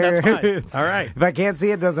 Okay, that's fine. All right. If I can't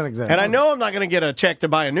see it, it doesn't exist. And I know I'm not going to get a check to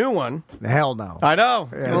buy a new one. Hell no. I know.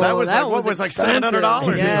 Yeah. That was like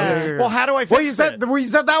 $700. Yeah. Well, how do I fix it? You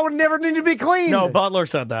said that would never need to be cleaned. No, Butler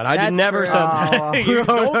said that. I never said that. You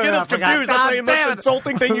don't get us confused. That's the most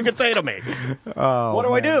insulting thing you can say to me. What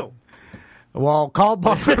do I do? Well, call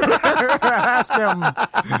Butler. Ask him.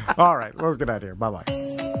 All right, let's get out of here. Bye-bye.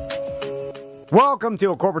 Welcome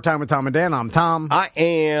to A Corporate Time with Tom and Dan. I'm Tom. I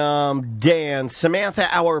am Dan. Samantha,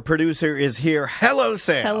 our producer, is here. Hello,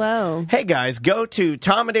 Sam. Hello. Hey, guys, go to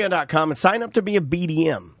tomandan.com and sign up to be a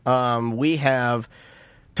BDM. We have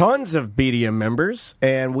tons of BDM members,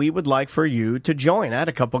 and we would like for you to join. I had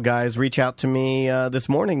a couple guys reach out to me this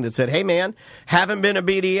morning that said, hey, man, haven't been a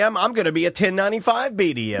BDM. I'm going to be a 1095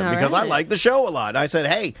 BDM because I like the show a lot. And I said,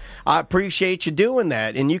 hey, I appreciate you doing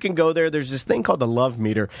that. And you can go there. There's this thing called the Love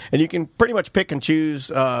Meter, and you can pretty much pick and choose,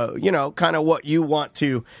 kind of what you want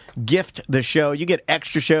to gift the show. You get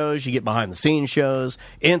extra shows. You get behind-the-scenes shows,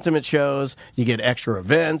 intimate shows. You get extra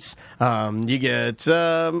events. You get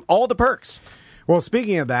all the perks. Well,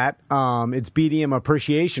 speaking of that, it's BDM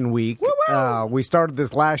Appreciation Week. We started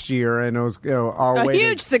this last year, and it was our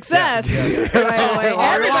huge success.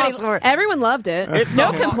 Everyone loved it. It's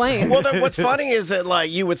no complaints. Well, what's funny is that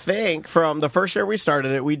you would think from the first year we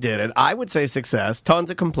started it, we did it. I would say success.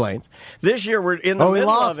 Tons of complaints. This year we're in the middle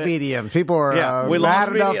of it. BDM. People are we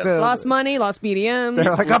mad enough to lost money, lost BDM.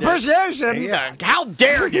 They're like appreciation. Yeah, how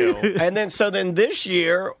dare you? And then this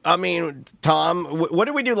year, I mean, Tom, what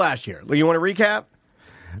did we do last year? You want to recap?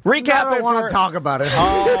 I don't want to talk about it.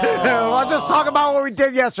 I'll just talk about what we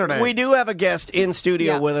did yesterday. We do have a guest in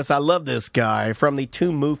studio with us. I love this guy from the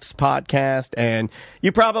Two Moofs podcast, and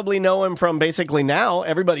you probably know him from basically now.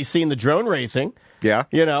 Everybody's seen the drone racing. Yeah.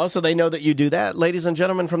 So they know that you do that. Ladies and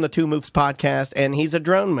gentlemen from the Two Moofs podcast, and he's a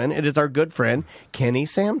droneman. It is our good friend, Kenny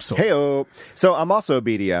Samsel. Hey-o. So I'm also a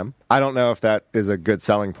BDM. I don't know if that is a good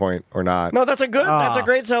selling point or not. No, that's a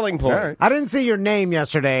great selling point. Right. I didn't see your name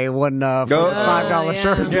yesterday when for the $5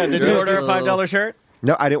 shirt. Yeah, did you order a $5 shirt?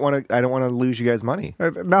 No, I didn't want to lose you guys money.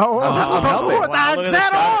 No, I'm helping. I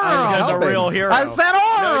said order. This guy's a real hero. I said order.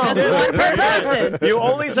 Just one per person. You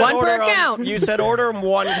only said one order per account. You said order them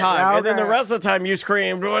one time, and then the rest of the time you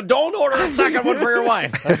screamed, "Don't order a second one for your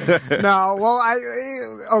wife." No, well, I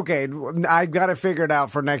got to figure it out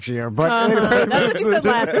for next year. But that's what you said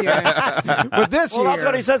last year. But this year, that's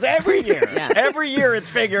what he says every year. Every year it's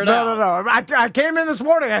figured out. No. I came in this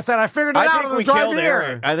morning. I said I figured it out on the drive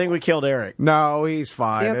here. I think we killed Eric. No, he's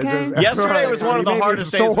fine. Okay? Yesterday was one of the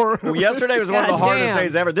hardest days. Yesterday was one of the hardest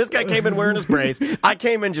days ever. This guy came in wearing his brace. I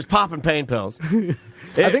came in just popping pain pills. I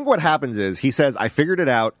think what happens is he says, I figured it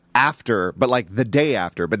out after, but the day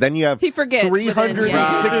after. But then you have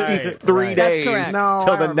 363 days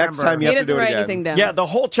till the next time you have to do it again. Anything down. Yeah, the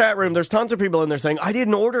whole chat room, there's tons of people in there saying, I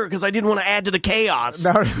didn't order it because I didn't want to add to the chaos.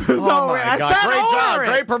 No, my God. Great job.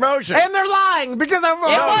 Great promotion. And they're lying because it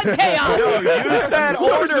was chaos. No, you said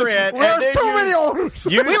order it. There's too many orders.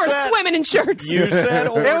 We were swimming in shirts. You said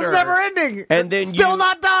order. It was never ending. And then still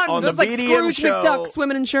not done. On it was the like BDM Scrooge show, McDuck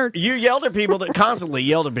swimming in shirts. You yelled at people that constantly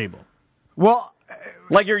yelled at people. Well,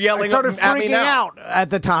 like you're yelling I started at me freaking now. out at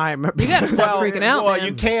the time. You got to stop freaking out. Well, man.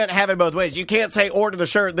 you can't have it both ways. You can't say order the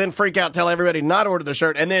shirt, then freak out, tell everybody not to order the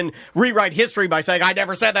shirt, and then rewrite history by saying I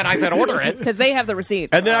never said that. I said order it because they have the receipts.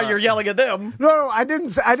 And now you're yelling at them. No, I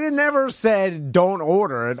didn't. I didn't ever said don't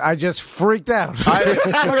order it. I just freaked out. Look at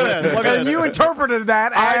this. And you interpreted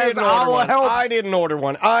that as I will help. I didn't order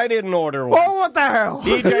one. Oh, what the hell?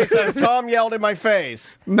 DJ says Tom yelled in my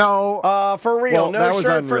face. No, for real. Well, no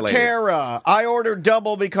shirt for Kara. I ordered double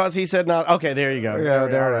because he said not. Okay, there you go. Yeah,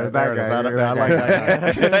 there it is. That guy. I like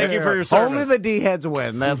that guy. Thank you for your service. Only the D-heads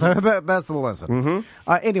win. That's the lesson. Mm-hmm.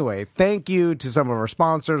 Anyway, thank you to some of our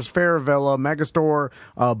sponsors, Fairvilla, Megastore,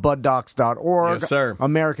 buddocs.org, yes, sir.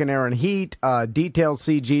 American Air and Heat,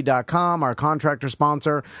 detailcg.com, our contractor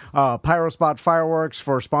sponsor, Pyrospot Fireworks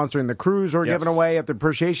for sponsoring the cruise we're giving away at the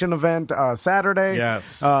appreciation event Saturday.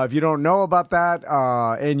 Yes. If you don't know about that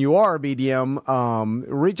and you are a BDM,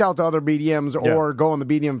 reach out to other BDMs or go on the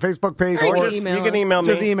BDM Facebook page. Or you can email me.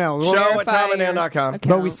 Just email. Show@tomandan.com.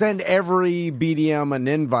 But we send every BDM an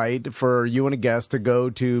invite for you and a guest to go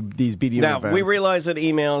to these BDM events. Now, we realize that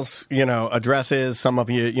emails, addresses, some of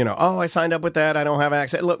you, I signed up with that. I don't have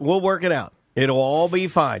access. Look, we'll work it out. It'll all be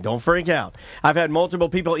fine. Don't freak out. I've had multiple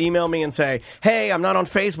people email me and say, hey, I'm not on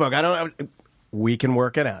Facebook. We can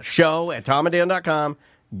work it out. Show@tomandan.com.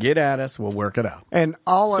 Get at us. We'll work it out. And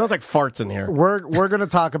sounds like farts in here. We're going to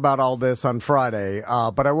talk about all this on Friday,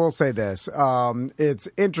 but I will say this: it's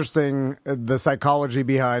interesting the psychology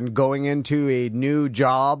behind going into a new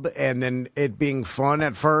job and then it being fun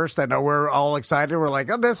at first. I know we're all excited. We're like,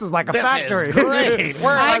 "Oh, this is like a factory." Is great.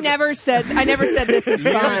 I never said this is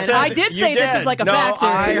fun. I did say this is like a factory.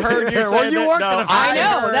 I heard you say well, you worked in a factory. I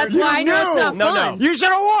know. That's why I know it's not fun. You should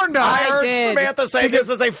have warned us. I heard Samantha say this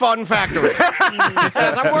is a fun factory. She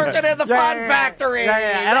says, I'm working in the fun factory.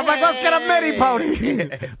 Yeah. And I'm like, let's get a mini pony.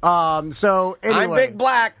 So anyway. I'm Big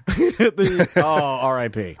Black.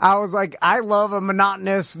 R.I.P. I was like, I love a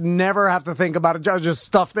monotonous, never have to think about it. Just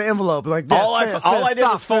stuff the envelope like this. All I did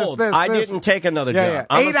was fold. I didn't take another job.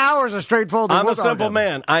 8 hours of straight folding. I'm a simple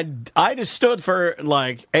man. I just stood for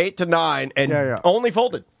like 8 to 9 and only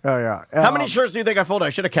folded. Oh, yeah. How many shirts do you think I folded? I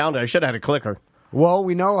should have counted. I should have had a clicker. Well,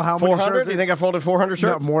 we know how many 400? Do you think I folded 400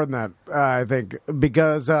 shirts? No, more than that, I think,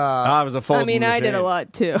 because... I was a folding machine. I did a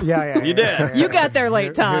lot, too. Yeah. You did? You got there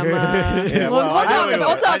late, Tom. We'll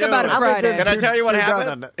talk about it Friday. Can I tell you what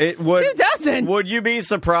happened? 2 dozen. Would you be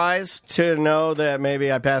surprised to know that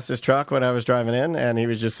maybe I passed his truck when I was driving in, and he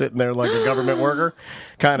was just sitting there like a government worker?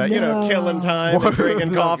 kind of, killing time and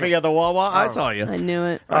drinking coffee at the Wawa. I saw you. I knew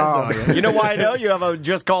it. I saw you. You know why I know? You have a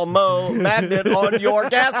Just Call Mo magnet on your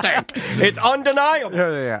gas tank. It's undeniable.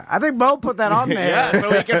 Yeah. I think Mo put that on there. Yeah,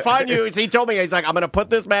 so he can find you. He told me, he's like, I'm going to put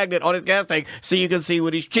this magnet on his gas tank so you can see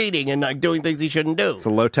when he's cheating and like doing things he shouldn't do. It's a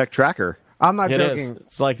low-tech tracker. I'm not joking.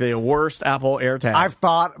 It's like the worst Apple AirTag. I've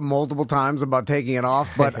thought multiple times about taking it off,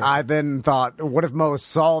 but I then thought, what if Mo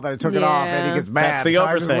saw that I took it off and he gets mad? That's the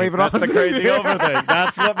over thing. That's the crazy over thing.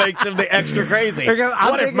 That's what makes him the extra crazy.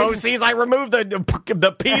 What if Mo sees I removed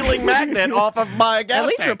the peeling magnet off of my gas At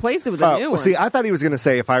least tank? replace it with a new one. See, I thought he was going to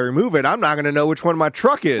say, if I remove it, I'm not going to know which one my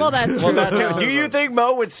truck is. Well, that's true. Do you think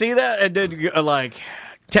Mo would see that and then,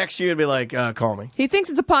 text you and be like, call me? He thinks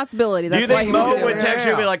it's a possibility. That's do you think why Mo would text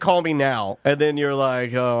you and be like, call me now? And then you're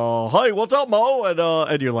like, hey, what's up, Mo?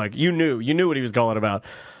 And you're like, you knew what he was calling about.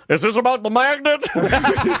 Is this about the magnet?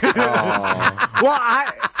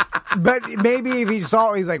 But maybe if he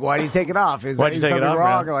saw, he's like, why did he take it off? Is something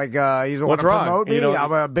wrong? Man? Like, he's want to promote me?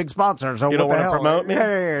 I'm a big sponsor, so you don't want to promote me?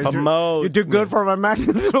 Yeah. Promote. You're too good for my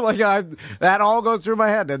magnet. That all goes through my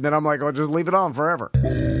head, and then I'm like, just leave it on forever.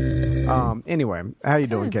 Anyway, how you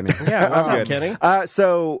doing, Kenny? Yeah, what's up, Kenny?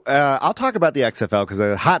 So I'll talk about the XFL because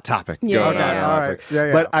it's a hot topic. Yeah. Okay, all right.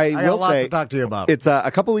 Yeah. But I will got a lot say, to talk to you about. It's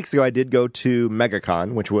a couple weeks ago I did go to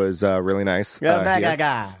MegaCon, which was really nice.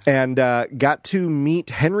 MegaCon. And got to meet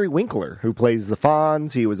Henry Winkler, who plays the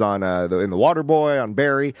Fonz. He was on in The Waterboy, on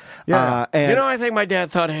Barry. Yeah. And I think my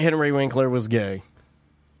dad thought Henry Winkler was gay.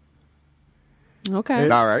 Okay.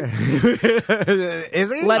 All right.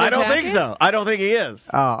 Is he? I don't think so. I don't think he is.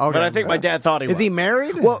 Oh, okay. But I think my dad thought he was. Is he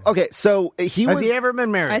married? Well, okay, so Has he ever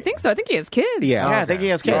been married? I think so. I think he has kids. Yeah. I think he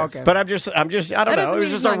has kids. Okay. But I'm just, I don't know. It was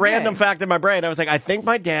just a random fact in my brain. I was like, I think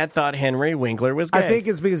my dad thought Henry Winkler was gay. I think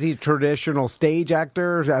it's because he's traditional stage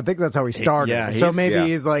actor. I think that's how he started. Yeah, so maybe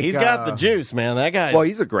he's like... He's got the juice, man. That guy... Well,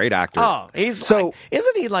 he's a great actor. Oh, isn't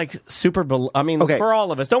he like super... for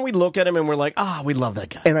all of us, don't we look at him and we're like, we love that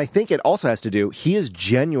guy. And I think it also has to do, he is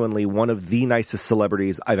genuinely one of the nicest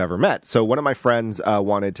celebrities I've ever met. So one of my friends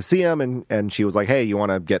wanted to see him, and she was like, hey, you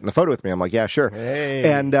want to get in the photo with me? I'm like, yeah, sure. Hey.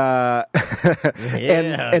 And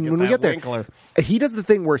and when we get there, Winkler. He does the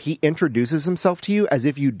thing where he introduces himself to you as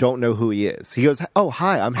if you don't know who he is. He goes, oh,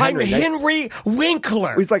 hi, I'm Henry. I'm Henry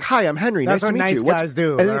Winkler. He's like, hi, I'm Henry. That's nice to meet you. That's what nice guys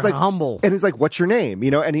do. And They're he's like, humble. And he's like, what's your name?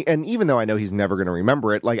 And even though I know he's never going to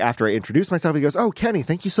remember it, like after I introduce myself, he goes, oh, Kenny,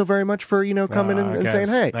 thank you so very much for, coming and saying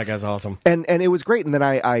hey. That guy's awesome. And it was great. And then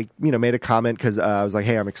I made a comment because I was like,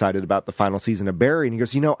 hey, I'm excited about the final season of Barry. And he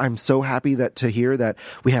goes, I'm so happy to hear that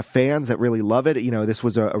we have fans that really love it. This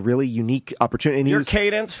was a really unique opportunity. And your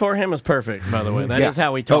cadence for him is perfect, by the way. That is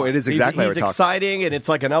how he talks. Oh, it is exactly he's exciting, and it's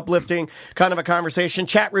like an uplifting kind of a conversation.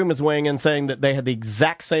 Chat room is weighing in saying that they had the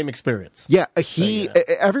exact same experience. Yeah,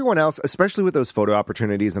 everyone else, especially with those photo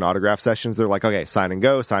opportunities and autograph sessions, they're like, okay, sign and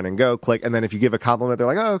go, click. And then if you give a compliment, they're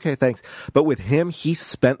like, oh, okay, thanks. But with him, he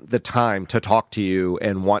spent the time to talk to you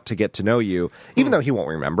and want to get to know you, even though he won't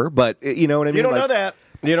remember. But you know what I mean? You don't know that.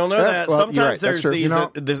 You don't know that. Well, sometimes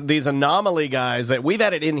right. there's these anomaly guys that we've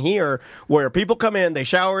had it in here where people come in, they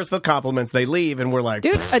shower us the compliments, they leave, and we're like...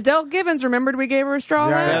 Dude, Adele Givens, remember we gave her a straw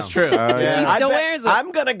hat? That's true. She still wears it.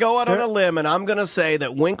 I'm going to go out on a limb, and I'm going to say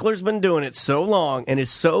that Winkler's been doing it so long and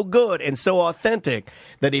is so good and so authentic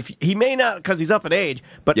that if he may not, because he's up in age,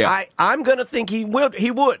 but I'm going to think he would.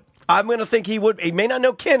 I'm going to think he would. He may not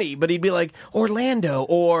know Kenny, but he'd be like Orlando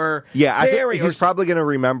or Barry. He's probably going to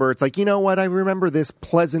remember. It's like, you know what? I remember this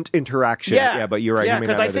pleasant interaction. Yeah, but you're right. Yeah,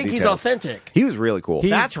 because I think he's authentic. He was really cool.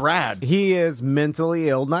 That's rad. He is mentally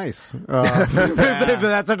ill nice.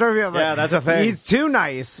 That's a term. Yeah, that's a thing. He's too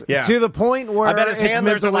nice to the point where I bet his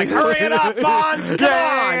handlers are like, hurry it up, Fonz. Come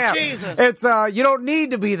on, Jesus. It's you don't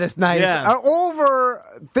need to be this nice. Yeah.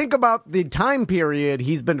 Think about the time period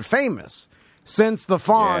he's been famous. Since the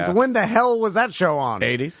Fonz. Yeah. When the hell was that show on?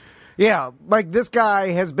 80s. Yeah, like this guy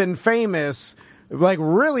has been famous, like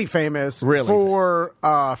really famous for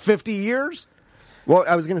 50 years. Well,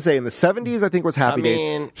 I was going to say in the 70s, I think was Happy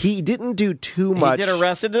Days. He didn't do too much. He did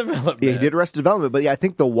Arrested Development. Yeah, he did Arrested Development. But I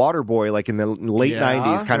think The Waterboy, like in the late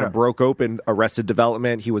 90s, kind of broke open Arrested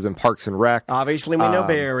Development. He was in Parks and Rec. Obviously, we know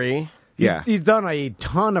Barry. He's done a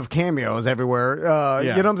ton of cameos everywhere.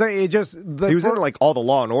 You know what I'm saying? It just he was in like all the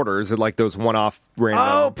Law and Orders and like those one-off random.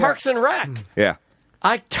 Oh, Parks and Rec. Yeah.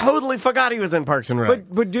 I totally forgot he was in Parks and Rec.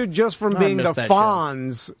 But dude, just from being the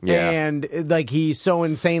Fonz, and like he's so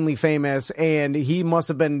insanely famous, and he must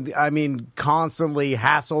have been, I mean, constantly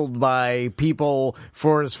hassled by people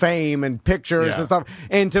for his fame and pictures and stuff,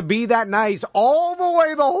 and to be that nice all the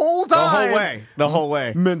way, the whole time, the whole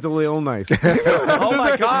way, mentally ill nice. Oh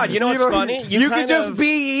my God! You know what's funny? You could just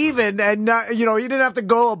be even, and not, you didn't have to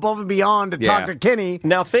go above and beyond to talk to Kenny.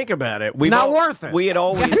 Now think about it. It's not worth it. We had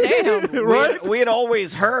always, right? We had always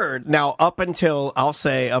heard. Now, up until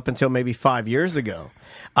maybe 5 years ago,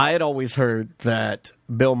 I had always heard that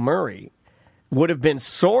Bill Murray would have been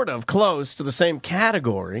sort of close to the same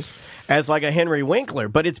category as like a Henry Winkler,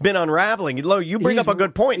 but it's been unraveling. You bring up a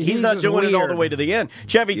good point. He's not doing it all the way to the end.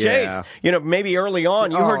 Chevy Chase, maybe early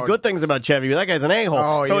on you heard good things about Chevy, but that guy's an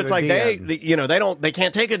a-hole. So it's like they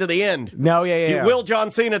can't take it to the end. No, Will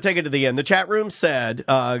John Cena take it to the end? The chat room said,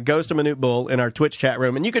 goes to Manute Bull in our Twitch chat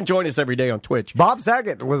room, and you can join us every day on Twitch. Bob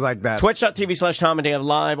Saget was like that. Twitch.tv/Tom and Dan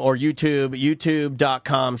Live or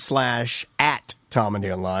youtube.com/@Tom and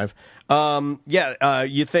Dan Live.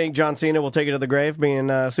 You think John Cena will take it to the grave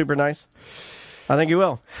being super nice? I think he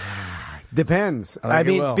will. Depends. I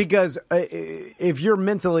mean, because if you're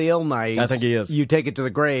mentally ill nice, I think he is. You take it to the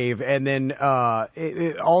grave, and then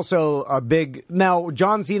also a big... Now,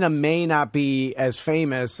 John Cena may not be as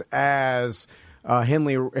famous as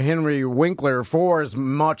Henry Winkler for as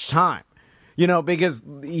much time. Because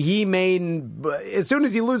he as soon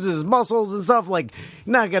as he loses his muscles and stuff, like,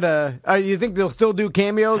 not gonna. You think they'll still do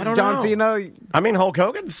cameos? John Cena. I mean, Hulk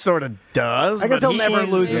Hogan sort of does. I guess he'll never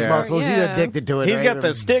lose his muscles. He's addicted to it. He's got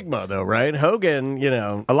the stigma, though, right? Hogan,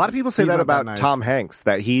 A lot of people say that about Tom Hanks,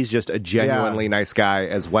 that he's just a genuinely nice guy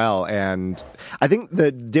as well. And I think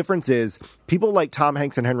the difference is people like Tom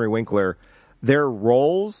Hanks and Henry Winkler, their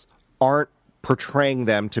roles aren't portraying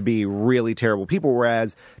them to be really terrible people,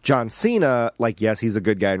 whereas John Cena, yes, he's a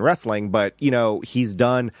good guy in wrestling, but he's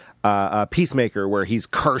done Peacemaker where he's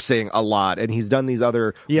cursing a lot, and he's done these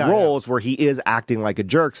other roles where he is acting like a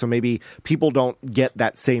jerk, so maybe people don't get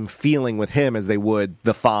that same feeling with him as they would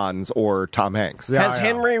the Fonz or Tom Hanks. Has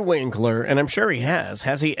Henry Winkler, and I'm sure he has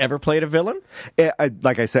he ever played a villain?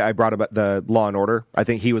 Like I said, I brought up the Law and Order. I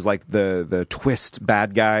think he was like the twist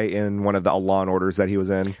bad guy in one of the Law and Orders that he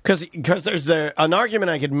was in. Because there's an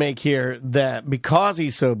argument I could make here that because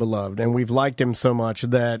he's so beloved and we've liked him so much,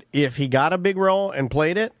 that if he got a big role and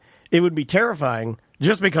played it, it would be terrifying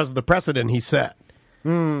just because of the precedent he set.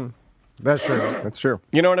 That's true. That's true.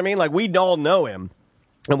 You know what I mean? Like, we all know him,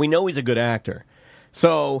 and we know he's a good actor.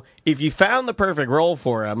 So if you found the perfect role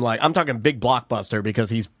for him, I'm talking big blockbuster because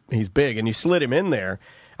he's big, and you slid him in there,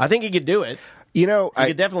 I think he could do it. He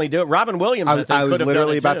could definitely do it. Robin Williams, I was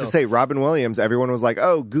literally about to say, Robin Williams, everyone was like,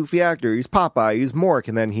 oh, goofy actor, he's Popeye, he's Mork,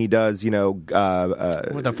 and then he does, with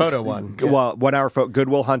the photo one. Well, 1 hour Good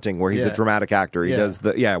Will Hunting, where he's a dramatic actor. He does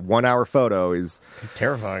the 1 hour photo. He's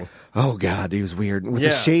terrifying. Oh, God, he was weird. With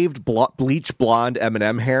the shaved, bleach blonde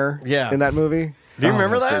Eminem hair in that movie. Do you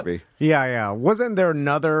remember that? Creepy. Yeah. Wasn't there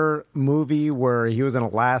another movie where he was in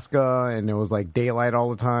Alaska and it was like daylight all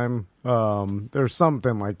the time? There's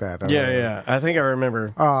something like that. Yeah. I think I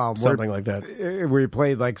remember something like that. Where he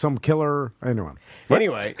played like some killer. Anyway,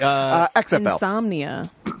 XFL.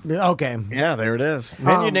 Insomnia. Okay. Yeah, there it is.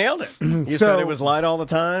 Man, you nailed it. You said it was light all the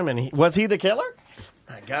time, and was he the killer?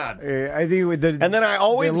 My God. I think and then I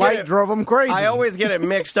always the light drove him crazy. I always get it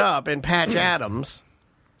mixed up in Patch Adams.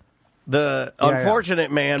 The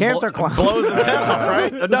unfortunate man Cancer clown. blows his head off,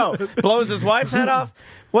 right? No, blows his wife's head off.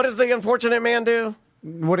 What does the unfortunate man do?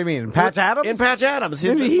 What do you mean? Patch Adams? In Patch Adams.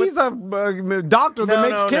 He's a doctor that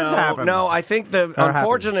makes kids happen. No, I think the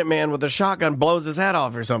unfortunate man with the shotgun blows his head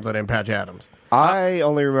off or something in Patch Adams. I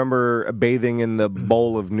only remember bathing in the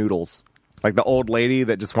bowl of noodles. Like the old lady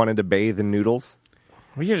that just wanted to bathe in noodles.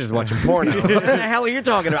 Well, you're just watching porno. What the hell are you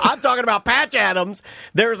talking about? I'm talking about Patch Adams.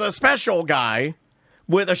 There's a special guy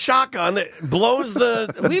with a shotgun that blows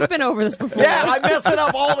the... We've been over this before. Yeah, I mess it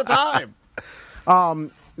up all the time.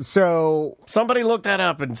 So somebody look that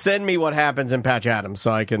up and send me what happens in Patch Adams so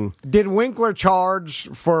I can... Did Winkler charge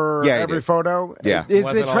for every photo? Yeah. Is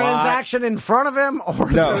the transaction in front of him or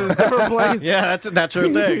is it a different place? Yeah, that's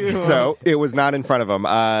your thing. So it was not in front of him.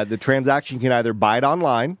 The transaction, you can either buy it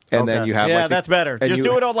online and then you have... Yeah, that's better. Just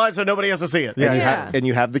do it online so nobody has to see it. Yeah. And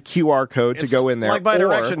you have the QR code to go in there. Like buying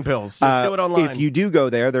erection pills. Just do it online. If you do go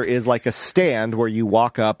there is like a stand where you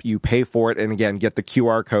walk up, you pay for it, and again, get the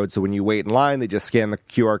QR code. So when you wait in line, they just scan the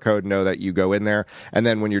QR code, know that you go in there, and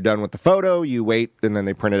then when you're done with the photo, you wait, and then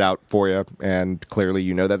they print it out for you, and clearly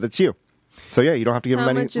you know that it's you. So yeah, you don't have to give him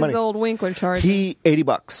any money. How much is old Winkler charging? He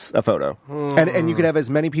 $80 a photo, and you can have as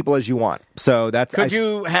many people as you want. So that's. Could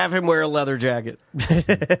you have him wear a leather jacket?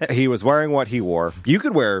 He was wearing what he wore. You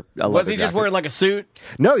could wear a leather. Was he just wearing like a suit?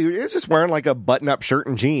 No, he was just wearing like a button-up shirt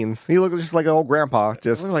and jeans. He looked just like an old grandpa,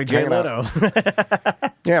 just like Jay Leno.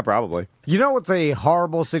 Yeah, probably. You know what's a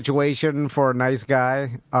horrible situation for a nice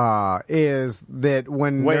guy is that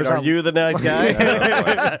when are you the nice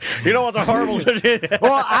guy? You know what's a horrible situation?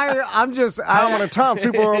 Well, I'm just how many times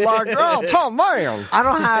people are like, "Oh, Tom, man." I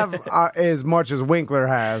don't have as much as Winkler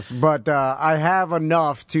has, but I have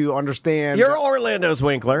enough to understand. You're Orlando's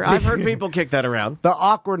Winkler. I've heard people kick that around. The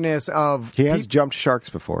awkwardness of he has jumped sharks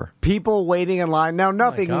before. People waiting in line. Now,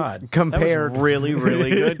 nothing compared. That was really,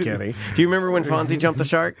 really good, Kenny. Do you remember when Fonzie jumped the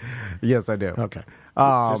shark? Yes, I do. Okay.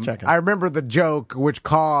 Just checking. I remember the joke which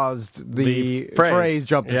caused the phrase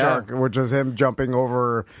 "jump the shark," which is him jumping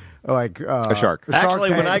over like a shark.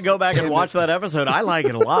 Actually, when I go back and watch that episode, I like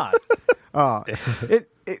it a lot.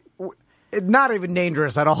 It's not even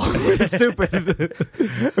dangerous at all. It's stupid.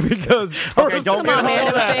 Because don't get hold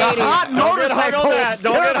of that. Hot motorcycle.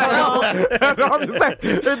 Don't get hold of that. No, I'm just saying.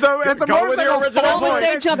 It's a motorcycle. So we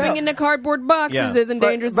say jumping into cardboard boxes isn't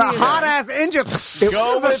dangerous. The hot ass engine. The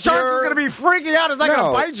shark is going to be freaking out. It's not going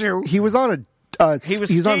to bite you. He was on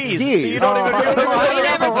he's on skis. You don't even know He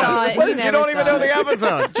never saw it. You don't even know the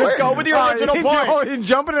episode. Just go with your original point. He's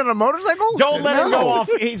jumping in a motorcycle? Don't let him go off.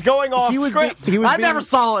 He's going off script. I never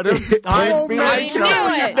saw it. You've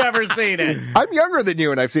never seen it. I'm younger than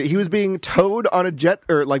you, and I've seen it. He was being towed on a jet,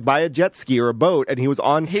 or like by a jet ski or a boat, and he was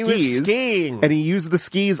on skis. He was skiing. And he used the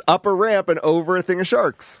skis up a ramp and over a thing of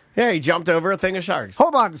sharks. Yeah, he jumped over a thing of sharks.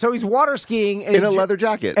 Hold on. So he's water skiing in a leather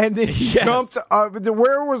jacket. And then he jumped.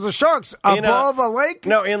 Where was the sharks? Above a lake?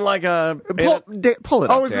 No, in like a... Pull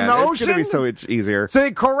it up. Oh, it's in the ocean? It's going to be so much easier. So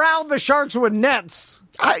they corralled the sharks with nets.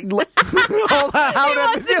 He wants to know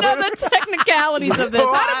the technicalities of this.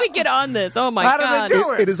 How did we get on this? Oh, my God. How did they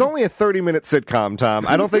do it? It is only a 30-minute sitcom, Tom.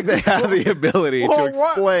 I don't think they have the ability to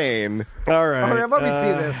explain. All right. Okay, let me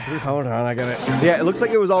see this. Hold on, I got it. Yeah, it looks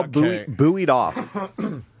like it was all buoyed off.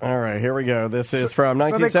 All right, here we go. This is from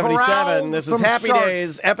 1977. This is Happy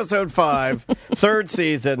Days, Episode 5, third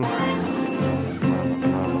season.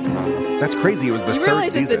 That's crazy. It was the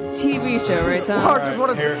third season. It's a TV show, right, Tom?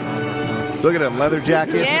 Look at him, leather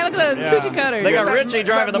jacket. Yeah, look at those coochie cutters. They got Richie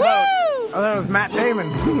driving the boat. I thought it was Matt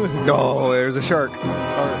Damon. Oh, there's a shark. Okay,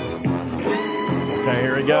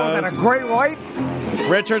 here he goes. Is that a great white?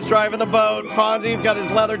 Richard's driving the boat. Fonzie's got his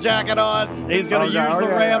leather jacket on. He's going to use the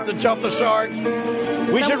ramp to jump the sharks.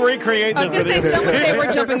 We should recreate this. I was going to say, someone say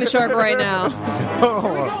we're jumping the shark right now.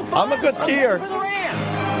 I'm a good skier.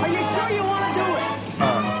 Are you sure you want to do it?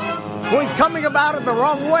 Well, he's coming about it the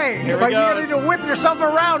wrong way. Like, you need to whip yourself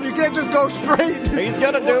around. You can't just go straight. He's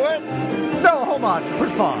going to do it. No, hold on.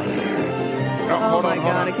 Push pause. Oh, my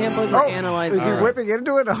God. I can't believe we're analyzing this. Is he whipping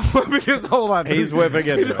into it? Because, hold on. He's whipping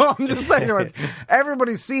into it. I'm just saying, like,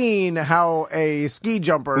 everybody's seen how a ski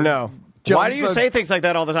jumper... No. Why do you say things like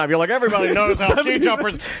that all the time? You're like, everybody knows how ski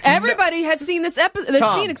jumpers... Everybody has seen this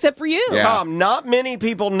scene except for you. Yeah. Tom, not many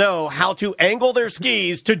people know how to angle their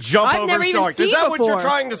skis to jump over sharks. Is that what you're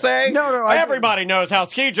trying to say? No. Everybody knows how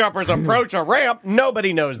ski jumpers approach a ramp.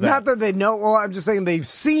 Nobody knows that. Not that they know. Well, I'm just saying they've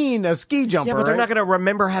seen a ski jumper. Yeah, but they're not going to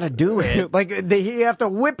remember how to do it. Like, you have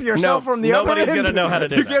to you yourself from the other end. Nobody's going to know how to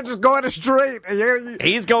do it. You can't just go at it straight.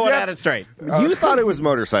 He's going at it straight. You thought it was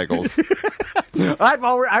motorcycles.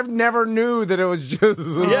 I've never knew that it was just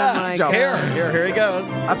here he goes.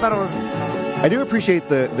 I thought it was. I do appreciate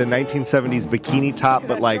the 1970s bikini top,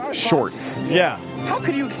 but like shorts. Yeah. How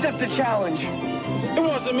could you accept the challenge? It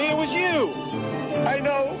wasn't me, it was you. I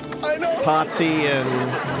know. Potsy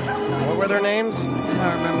and what were their names? I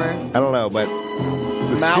don't remember. I don't know, but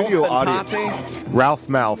the studio audience. Potsy? Ralph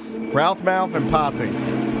Mouth and Potsy.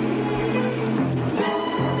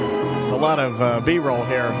 It's a lot of B-roll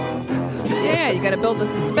here. Yeah, you got to build the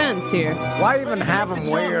suspense here. Why even have him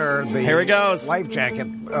wear the here he goes. life jacket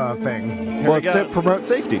thing? Well, it's to promote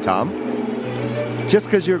safety, Tom. Just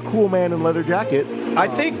because you're a cool man in leather jacket. I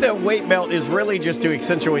think that weight belt is really just to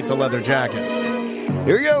accentuate the leather jacket.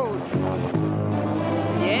 Here he goes.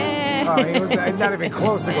 Yeah. He was not even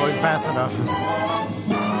close to going fast enough.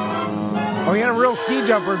 Oh, he had a real ski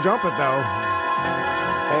jumper jump it, though.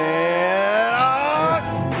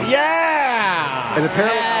 And, yeah! And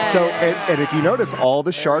apparently, and if you notice, all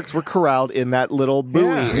the sharks were corralled in that little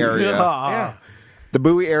buoy area. Yeah. The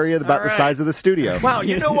buoy area about the size of the studio. Wow,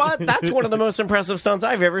 you know what? That's one of the most impressive stunts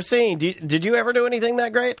I've ever seen. Did you ever do anything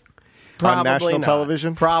that great? On national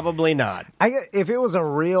television? Probably not. If it was a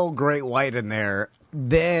real great white in there,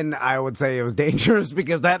 then I would say it was dangerous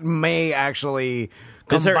because that may actually.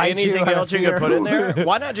 Is there anything else you could put in there?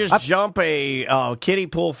 Why not just jump a kiddie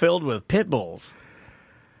pool filled with pit bulls?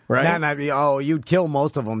 Right? Then I'd be, you'd kill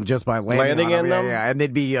most of them just by landing in them. Yeah, and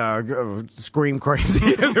they'd be scream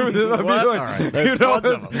crazy. What? All right. There's tons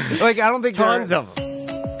of them. Like I don't think tons of them.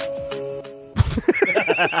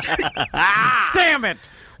 Damn it!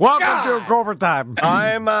 Welcome to corporate time.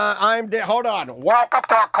 Hold on. Welcome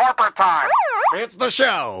to corporate time. It's the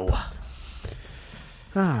show.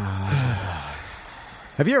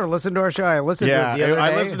 Have you ever listened to our show? I listened to it the other day.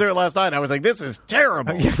 I listened to it last night. I was like, this is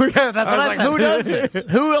terrible. That's what I was like, who does this?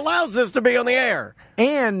 Who allows this to be on the air?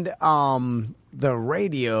 And the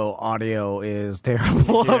radio audio is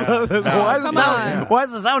terrible. Yeah. Why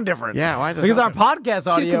does it sound different? Yeah, why is it Because our podcast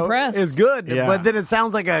audio is good, but then it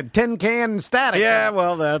sounds like a tin can static. Yeah,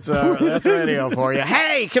 well, that's radio for you.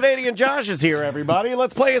 Hey, Canadian Josh is here, everybody.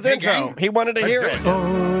 Let's play his intro. Gang. He wanted to hear it.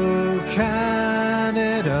 Oh,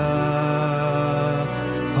 Canada.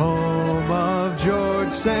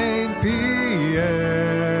 George St. Pierre,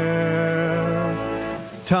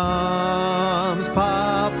 Tom's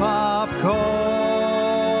Pop called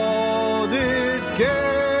it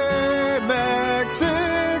Gay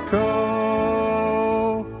Mexico.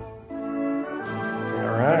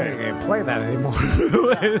 All right, I can't play that anymore.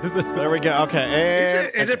 There we go.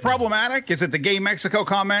 Okay, is it problematic? Is it the Gay Mexico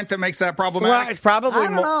comment that makes that problematic? Well, it's probably.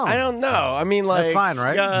 I don't know. I mean, like, that's fine,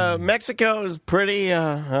 right? Mexico is pretty.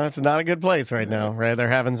 It's not a good place right now. Right, they're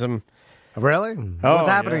having some. Really? What's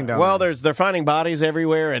happening down there? Well, they're finding bodies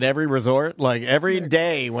everywhere at every resort. Like every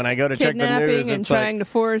day when I go to check the news, kidnapping and trying to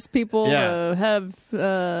force people to have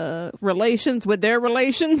relations with their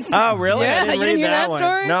relations. Oh, really? Yeah, I didn't you read didn't hear that one.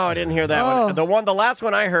 story? No, I didn't hear that one. The last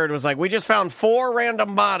one I heard was like, we just found 4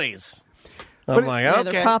 random bodies. I'm like,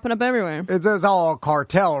 okay. They're popping up everywhere. It's all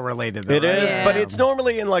cartel related, though. It right? is, but it's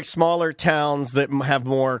normally in like smaller towns that have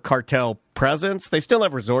more cartel presence. They still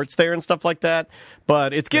have resorts there and stuff like that,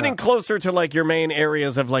 but it's getting closer to like your main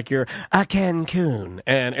areas of like your Cancun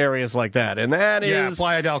and areas like that. And that is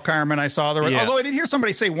Playa del Carmen. I saw there. Although I did hear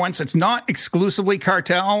somebody say once it's not exclusively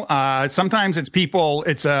cartel. Sometimes it's people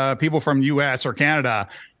from U.S. or Canada.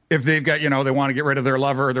 If they've got, they want to get rid of their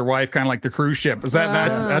lover or their wife, kind of like the cruise ship.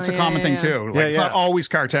 That's a common thing, too. Like, it's not always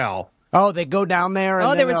cartel. Oh, they go down there.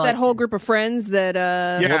 And there was that whole group of friends that,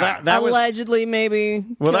 that allegedly maybe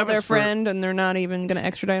killed their for friend, and they're not even going to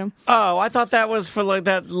extradite them. Oh, I thought that was for like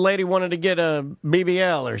that lady wanted to get a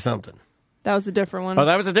BBL or something. That was a different one. Oh,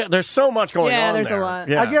 that was there's so much going on. Yeah, there's there. a lot.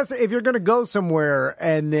 Yeah. I guess if you're going to go somewhere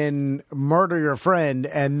and then murder your friend,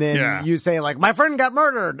 and then you say like, "My friend got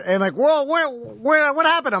murdered," and like, "Whoa, what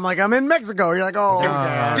happened?" I'm like, "I'm in Mexico." You're like, "Oh,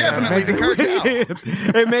 definitely the cartel."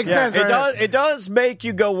 It makes sense. Right? It does make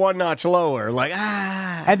you go one notch lower, like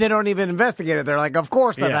and they don't even investigate it. They're like, "Of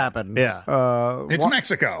course that happened." Yeah, it's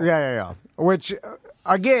Mexico. Yeah. Which,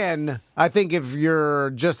 again, I think if you're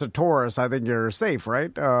just a tourist, I think you're safe,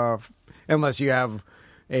 right? Unless you have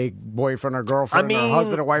a boyfriend or girlfriend or a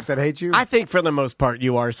husband or wife that hates you? I think for the most part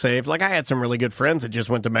you are safe. Like I had some really good friends that just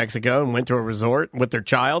went to Mexico and went to a resort with their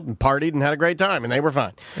child and partied and had a great time and they were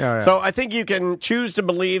fine. So I think you can choose to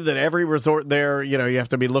believe that every resort there, you have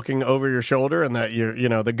to be looking over your shoulder and that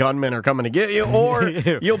the gunmen are coming to get you, or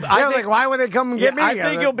like, why would they come and get me? I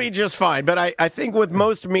think you'll be just fine. But I think with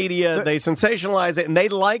most media, they sensationalize it and they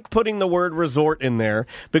like putting the word resort in there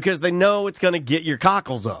because they know it's going to get your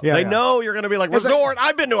cockles up. They know you're going to be like, resort,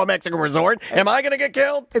 I've been to a Mexican resort. Am I going to get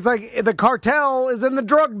killed? It's like the cartel is in the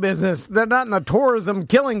drug business. They're not in the tourism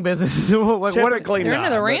killing business. Typically they're not.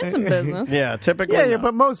 into the ransom business. Yeah, typically Yeah,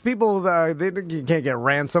 but most people, you can't get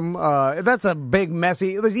ransom. That's a big,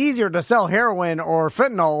 messy... It's easier to sell heroin or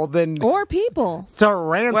fentanyl than... Or people. Start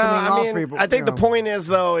ransoming off people. I think the point is,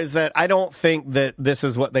 though, is that I don't think that this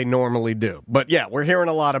is what they normally do. But yeah, we're hearing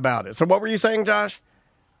a lot about it. So what were you saying, Josh?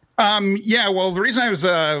 Well, the reason I was,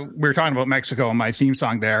 we were talking about Mexico and my theme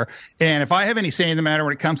song there. And if I have any say in the matter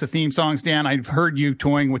when it comes to theme songs, Dan, I've heard you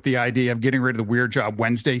toying with the idea of getting rid of the Weird Job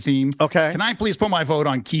Wednesday theme. Okay. Can I please put my vote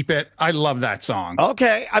on Keep It? I love that song.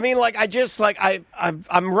 Okay. I mean, like,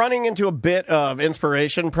 I'm running into a bit of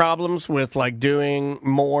inspiration problems with, like, doing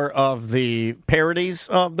more of the parodies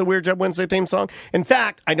of the Weird Job Wednesday theme song. In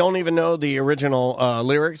fact, I don't even know the original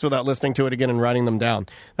lyrics without listening to it again and writing them down.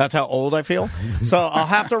 That's how old I feel. So I'll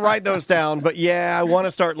have to write those down, but yeah, I want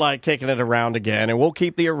to start like kicking it around again, and we'll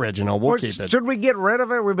keep the original. We'll keep it. Should we get rid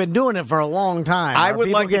of it? We've been doing it for a long time. I would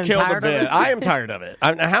like to kill the bit. I am tired of it.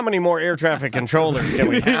 How many more air traffic controllers can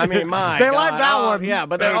we have? I mean, they like that one. Yeah,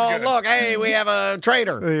 but they're all, look, hey, we have a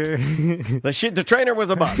trainer. The trainer was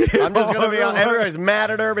a bust. I'm just going to be honest. Everybody's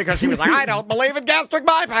mad at her because she was like, I don't believe in gastric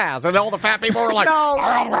bypass. And all the fat people were like, no.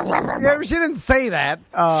 Yeah, she didn't say that.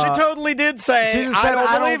 She totally did say, I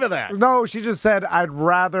don't believe in that. No, she just said, I'd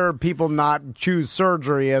rather people not choose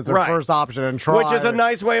surgery as their first option and try. Which is a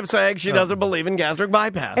nice way of saying she doesn't believe in gastric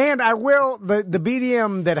bypass. And I will, the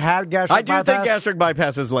BDM that had gastric bypass. I do think gastric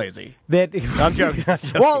bypass is lazy. I'm joking.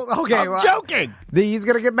 Well, okay. I'm joking. He's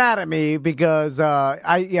going to get mad at me because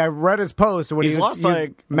I read his post. When he's lost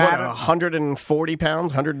like 140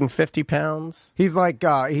 pounds, 150 pounds. He's like,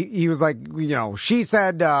 he was like, she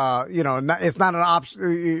said, it's not an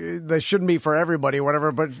option. That shouldn't be for everybody,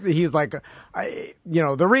 whatever. But he's like,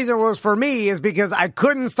 the reason it was for me is because I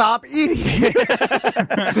couldn't stop eating.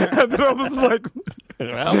 And then I was like,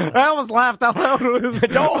 I almost laughed out loud.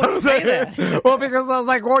 Don't say that. Well, because I was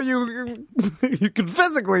like, well, you can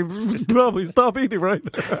physically probably stop eating, right?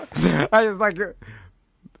 I was like,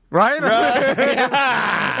 right?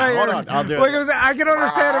 Hold on, I'll do it. I can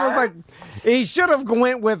understand it was like, he should have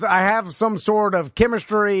went with, I have some sort of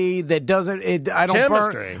chemistry that doesn't, I don't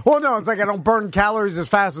burn. Well, no, it's like I don't burn calories as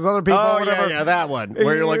fast as other people. Oh, or whatever. Yeah, that one.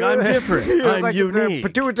 Where you're like, I'm different. I'm like unique.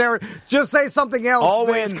 Pituitary. Just say something else.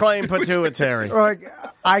 Always claim pituitary. Like,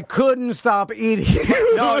 I couldn't stop eating.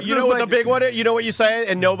 No, you know what the big one is? You know what you say?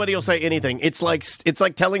 And nobody will say anything. It's like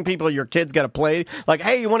telling people your kid's got to play. Like,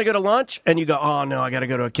 hey, you want to go to lunch? And you go, oh, no, I got to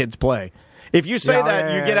go to a kid's play. If you say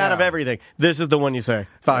that, you get out of everything. This is the one you say.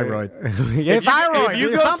 Thyroid. Thyroid. If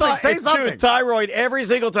you go say something. Dude, thyroid every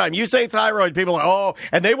single time. You say thyroid, people are, oh,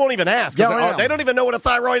 and they won't even ask. They don't even know what a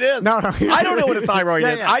thyroid is. No. I don't know what a thyroid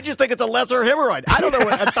is. I just think it's a lesser hemorrhoid. I don't know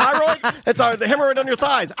what a thyroid. It's the hemorrhoid on your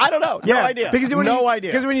thighs. I don't know. No idea. No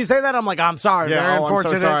idea. Because when you say that, I'm like, I'm sorry. Very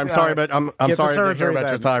unfortunate. I'm so sorry. I'm sorry, but I'm sorry to hear about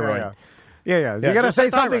your thyroid. Yeah. You got to say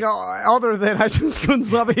something other than I just couldn't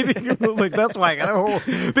stop eating. Like, that's why I got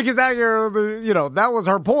to because now that was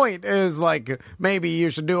her point is like, maybe you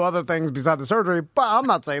should do other things besides the surgery, but I'm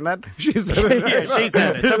not saying that. She said it. Yeah, she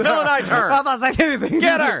said it. So villainize her. I'm not saying anything.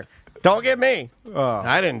 Get her. Don't get me.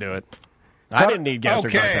 I didn't do it. I didn't need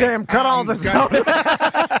gastric bypass. Sam, cut all this out.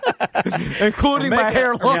 Including my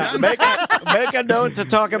hair loss. Make a note to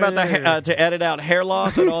talk about to edit out hair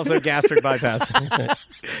loss and also gastric bypass.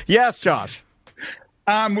 Yes, Josh.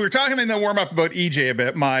 We were talking in the warm-up about EJ a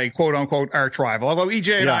bit, my quote-unquote arch rival. Although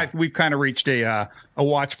EJ and I, we've kind of reached a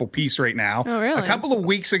watchful peace right now. Oh, really? A couple of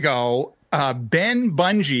weeks ago, Ben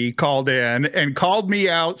Bungie called in and called me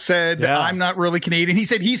out, said I'm not really Canadian. He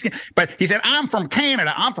said I'm from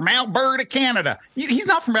Canada. I'm from Alberta, Canada. He's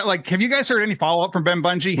not from, like, have you guys heard any follow-up from Ben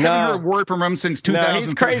Bungie? No. Haven't heard a word from him since 2000. No,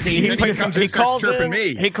 he's crazy. He calls in.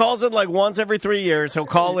 He calls in like once every 3 years. He'll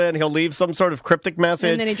call in. He'll leave some sort of cryptic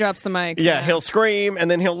message. And then he drops the mic. Yeah, he'll scream and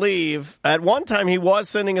then he'll leave. At one time, he was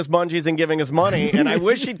sending us bungees and giving us money, and I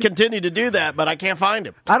wish he'd continue to do that, but I can't find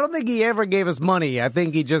him. I don't think he ever gave us money. I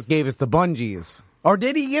think he just gave us the bungees. Or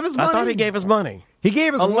did he give us money? I thought he gave us money. He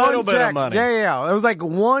gave us a one little check. bit of money. Yeah. It was like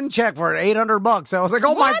one check for $800. I was like,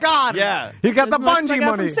 oh my God. Yeah. He got the Bungie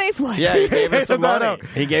money. From Safeway. Yeah, he gave us some money.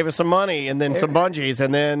 He gave us some money and then some bungees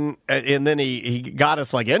and then he got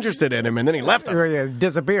us like interested in him and then he left us. Yeah,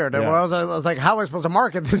 disappeared. And I was like, how am I supposed to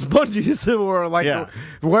market this bungees? We're like,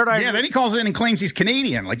 where do I? Yeah, then he calls in and claims he's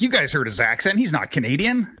Canadian. Like, you guys heard his accent. He's not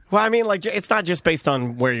Canadian. Well, I mean, like, it's not just based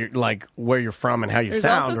on where you're from and how you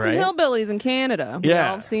sound, right? There's also some hillbillies in Canada.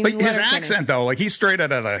 Yeah. But his accent, though, like, he's straight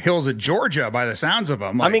out of the hills of Georgia by the sounds of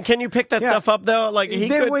him. Like, I mean, can you pick that stuff up, though? Like,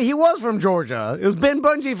 he was from Georgia. It was Ben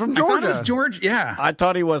Bungie from Georgia. I thought it was Georgia. Yeah. I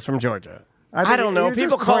thought he was from Georgia. I don't know.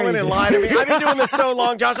 People call in and lie to me. I've been doing this so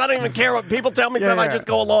long, Josh. I don't even care what people tell me stuff. I just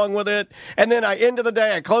go along with it. And then end of the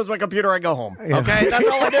day, I close my computer, I go home. Okay? That's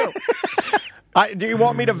all I do. Do you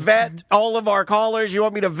want me to vet all of our callers? You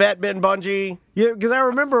want me to vet Ben Bungie? Yeah, because I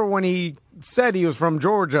remember when he said he was from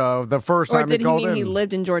Georgia the first time he called in. Or did he mean he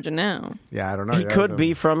lived in Georgia now? Yeah, I don't know. He could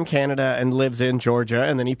be from Canada and lives in Georgia,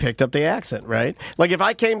 and then he picked up the accent, right? Like, if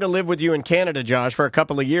I came to live with you in Canada, Josh, for a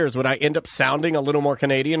couple of years, would I end up sounding a little more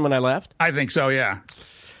Canadian when I left? I think so, yeah.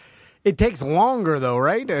 It takes longer, though,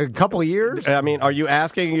 right? A couple of years? I mean, are you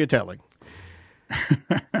asking or are you telling?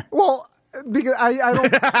 Well, because I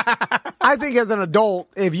don't. I think as an adult,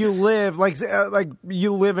 if you live like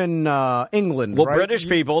you live in England, well, right? British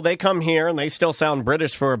people, they come here and they still sound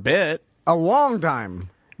British for a bit, a long time.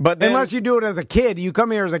 But then, unless you do it as a kid, you come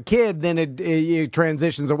here as a kid, then it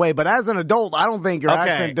transitions away. But as an adult, I don't think your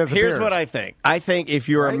accent disappears. Here's what I think. I think if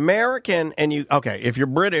you're American and if you're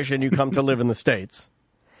British and you come to live in the States,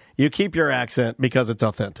 you keep your accent because it's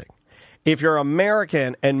authentic. If you're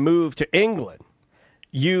American and move to England,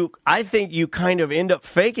 I think you kind of end up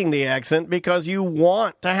faking the accent because you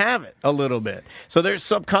want to have it a little bit. So there's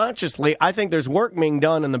subconsciously, I think there's work being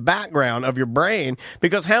done in the background of your brain,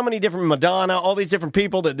 because how many different Madonna, all these different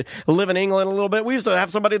people that live in England a little bit. We used to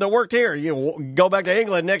have somebody that worked here. You go back to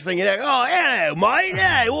England, next thing you know, oh, hello, mate.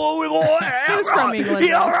 Hey, he was from England.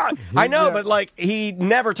 Yeah, right. I know, but like he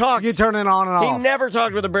never talked. You turn it on and off. He never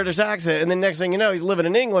talked with a British accent, and then next thing you know, he's living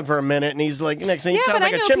in England for a minute, and he's like, next thing you sounds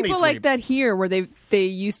like a chimney sweep. Yeah, but I know people like that here, where they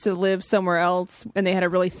used to live somewhere else and they had a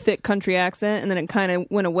really thick country accent, and then it kind of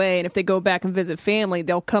went away. And if they go back and visit family,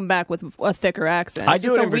 they'll come back with a thicker accent. I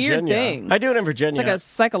do it in Virginia. Thing. I do it in Virginia. It's like a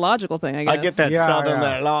psychological thing, I guess. I get that southern,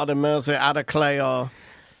 that Lord of Mercy, out of Clay,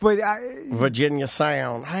 Virginia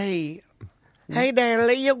sound. Hey,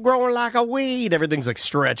 Danny, you're growing like a weed. Everything's like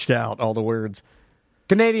stretched out, all the words.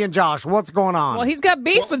 Canadian Josh, what's going on? Well, he's got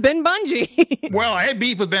beef with Ben Bungie. Well, I had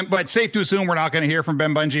beef with Ben, but safe to assume we're not going to hear from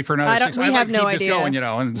Ben Bungie for another 6 months. We have no idea. Going,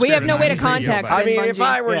 we have no way to contact Ben Bungie. If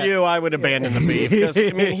I were you, I would abandon the beef, because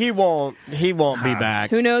he won't be back.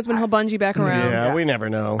 Who knows when he'll Bungie back around? Yeah, we never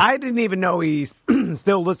know. I didn't even know he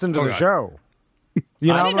still listened to the show. I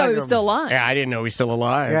didn't know he was still alive. Yeah, I didn't know he was still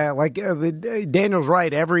alive. Yeah, like Daniel's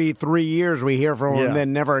right. Every 3 years we hear from him, and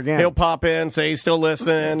then never again. He'll pop in, say he's still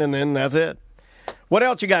listening, and then that's it. What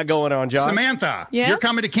else you got going on, John? Samantha, you're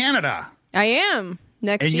coming to Canada. I am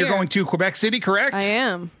next year. And you're going to Quebec City, correct? I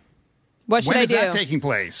am. What should I do? When is that taking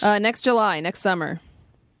place? Next July, next summer.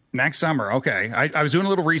 Next summer, okay. I was doing a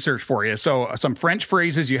little research for you. So some French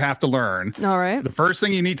phrases you have to learn. All right. The first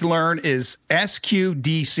thing you need to learn is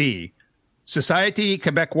SQDC, Société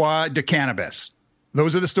Québécoise de Cannabis.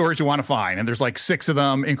 Those are the stores you want to find. And there's like 6 of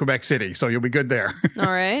them in Quebec City. So you'll be good there. All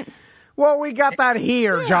right. Well, we got that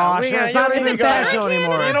here, Josh. It's not even special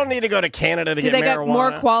anymore. You don't need to go to Canada to get marijuana. Do they got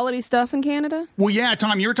more quality stuff in Canada? Well, yeah,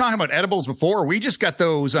 Tom, you were talking about edibles before. We just got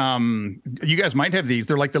those. You guys might have these.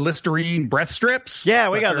 They're like the Listerine breath strips. Yeah,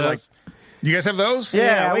 we got those. You guys have those?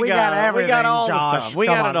 Yeah, we got everything. We got all Josh. the stuff. We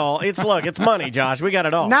got it all. It's money, Josh. We got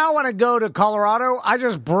it all. Now when I go to Colorado, I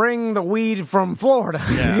just bring the weed from Florida.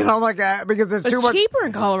 Yeah. You know, like because it's too much cheaper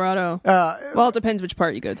in Colorado. Well, it depends which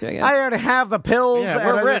part you go to, I guess. I already have the pills. Yeah,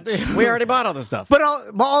 we're rich. We already bought all this stuff. But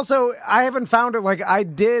also, I haven't found it. Like, I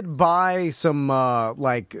did buy some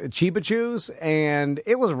like Chiba Chews, and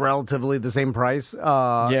it was relatively the same price.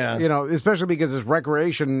 Yeah, you know, especially because it's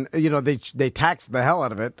recreation. You know, they tax the hell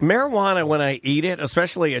out of it. Marijuana, when I eat it,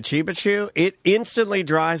 especially a Chiba Chew, it instantly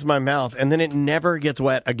dries my mouth, and then it never gets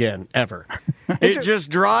wet again, ever. It just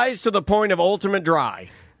dries to the point of ultimate dry.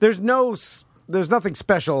 There's nothing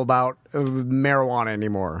special about marijuana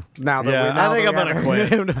anymore. Now that I think I'm gonna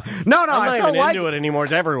quit. No, I'm not even into it anymore.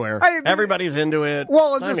 It's everywhere. Everybody's into it.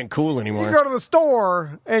 Well, it's not even cool anymore. You go to the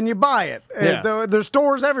store and you buy it. Yeah. There's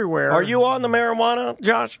stores everywhere. Are you on the marijuana,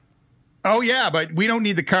 Josh? Oh, yeah, but we don't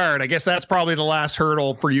need the card. I guess that's probably the last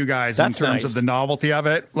hurdle for you guys in terms of the novelty of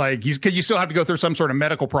it. Like, because you still have to go through some sort of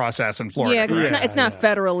medical process in Florida. Yeah, because it's not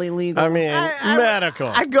federally legal. I mean, medical.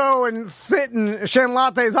 I go and sit in Shen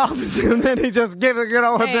Latte's office, and then he just gives it,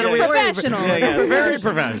 it's professional. Yeah, very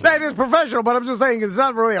professional. That is professional, but I'm just saying it's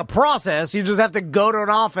not really a process. You just have to go to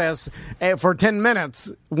an office for 10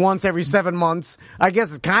 minutes once every 7 months. I guess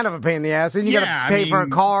it's kind of a pain in the ass, and you got to pay for a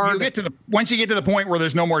card. Once you get to the point where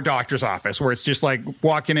there's no more doctor's office, where it's just like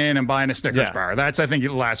walking in and buying a Snickers bar. That's, I think, the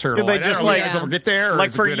last hurdle. They just you guys ever get there, or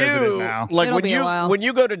like for you, like when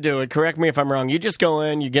you go to do it. Correct me if I'm wrong. You just go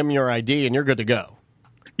in, you give them your ID, and you're good to go.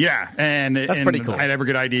 Yeah, and that's pretty cool. I have a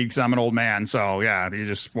good ID because I'm an old man, so yeah, you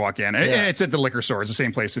just walk in, and it's at the liquor store. It's the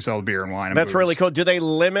same place they sell beer and wine. And that's booze. really cool. Do they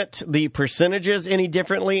limit the percentages any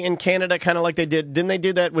differently in Canada? Kind of like they did. Didn't they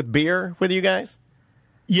do that with beer with you guys?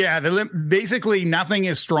 Yeah, basically nothing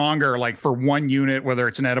is stronger, like for one unit, whether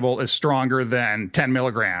it's an edible, is stronger than 10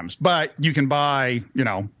 milligrams. But you can buy,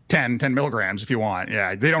 10 milligrams if you want.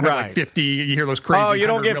 Yeah, they don't have like 50. You hear those crazy. Oh, you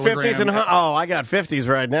don't get 50s and I got 50s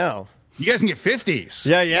right now. You guys can get 50s.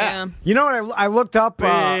 Yeah. You know what I looked up?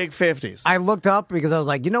 Big 50s. I looked up because I was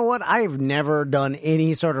like, you know what? I've never done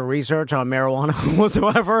any sort of research on marijuana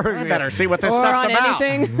whatsoever. I better see what this stuff's about.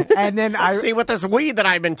 Anything. And then I see what this weed that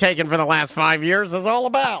I've been taking for the last 5 years is all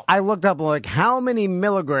about. I looked up like how many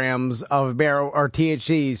milligrams of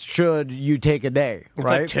THC should you take a day? It's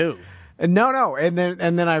right? like 2. No. And then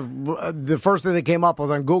the first thing that came up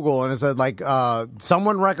was on Google, and it said like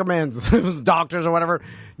someone recommends, it was doctors or whatever,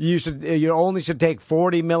 you only should take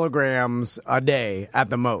 40 milligrams a day at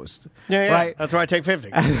the most. Yeah. Right? That's why I take 50.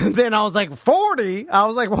 And then I was like 40. I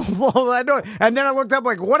was like, well, I don't. And then I looked up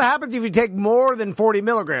like, what happens if you take more than 40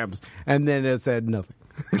 milligrams? And then it said nothing.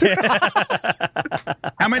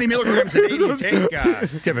 How many milligrams a day do you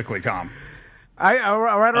take typically, Tom? I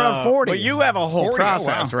right around 40. But you have a whole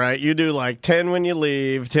process, right? You do like 10 when you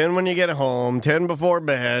leave, 10 when you get home, 10 before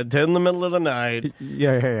bed, 10 in the middle of the night.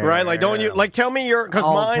 Yeah. Right? Like, don't you, like, tell me because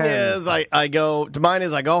mine 10. Is, I go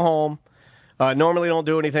home, normally don't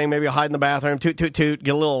do anything, maybe I'll hide in the bathroom, toot, get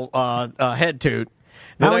a little head toot.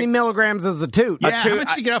 How many milligrams is the toot? Yeah, how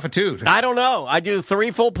much do you get off a toot? I don't know. I do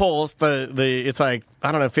 3 full pulls. It's like,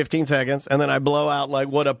 I don't know, 15 seconds, and then I blow out like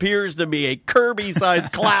what appears to be a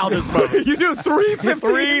Kirby-sized cloud of smoke. You do 3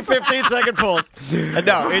 15-second pulls.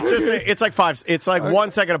 No, it's like 5. It's like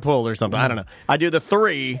 1 second a pull or something. I don't know. I do the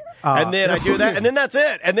 3, and then I do that, and then that's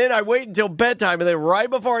it. And then I wait until bedtime, and then right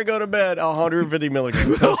before I go to bed, 150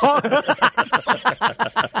 milligrams.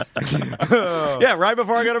 Yeah, right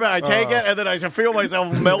before I go to bed, I take it, and then I feel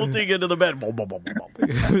myself melting into the bed. 3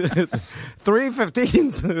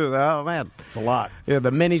 15s. Oh man, it's a lot. Yeah,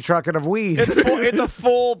 the mini trucking of weed. It's a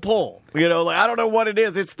full pull. You know, like I don't know what it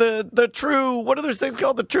is. It's the true. What are those things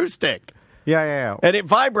called? The true stick. Yeah. And it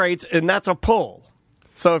vibrates, and that's a pull.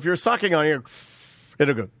 So if you're sucking on it,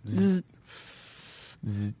 it'll go. Zzz,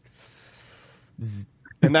 zzz, zzz.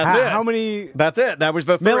 And that's it. How many? That's it. That was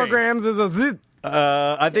the 3. Milligrams is a zit.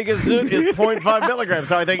 I think a zoot is 0.5 milligrams.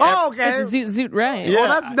 So I think. Okay. It's a zoot, right? Yeah,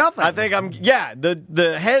 well, that's nothing. I think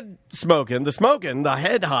the head smoking, the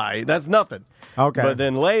head high, that's nothing. Okay. But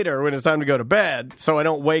then later, when it's time to go to bed, so I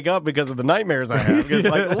don't wake up because of the nightmares I have, because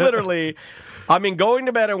like literally, I mean, going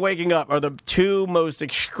to bed and waking up are the 2 most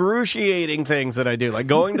excruciating things that I do. Like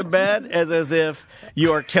going to bed as if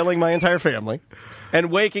you are killing my entire family, and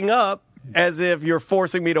waking up as if you're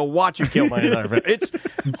forcing me to watch you kill my entire family. It's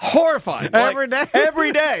horrifying. Every day?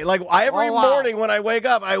 Every day. Like every morning when I wake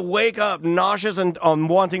up nauseous and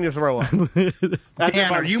wanting to throw up.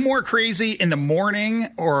 Man, are you more crazy in the morning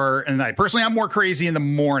or in the night? Personally, I'm more crazy in the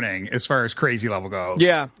morning as far as crazy level goes.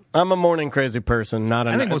 Yeah, I'm a morning crazy person, not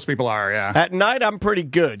a night. I think most people are, yeah. At night, I'm pretty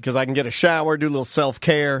good because I can get a shower, do a little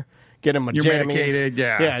self-care, get in my You're jammies. medicated,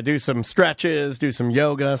 yeah. Yeah, do some stretches, do some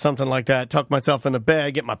yoga, something like that, tuck myself in the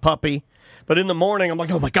bed, get my puppy. But in the morning, I'm like,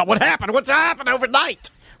 oh, my God, what happened? What's happened overnight?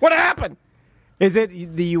 What happened? Is it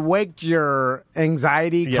you waked your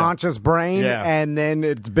anxiety conscious brain and then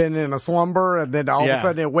it's been in a slumber and then all of a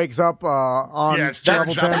sudden it wakes up on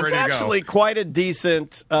travel time? That's actually quite a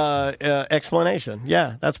decent explanation.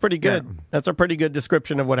 Yeah, that's pretty good. Yeah. That's a pretty good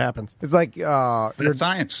description of what happens. It's like your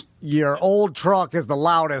science. Your old truck is the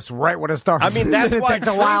loudest right when it starts. I mean, that's why takes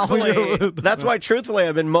a while. That's why, truthfully,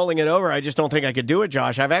 I've been mulling it over. I just don't think I could do it,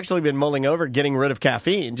 Josh. I've actually been mulling over getting rid of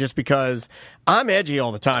caffeine just because I'm edgy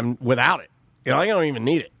all the time without it. You know, I don't even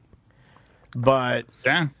need it. But,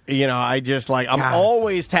 you know, I just like, I'm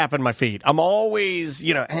always tapping my feet. I'm always,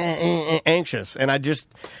 you know, anxious. And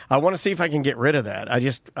I want to see if I can get rid of that.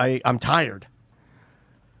 I'm tired.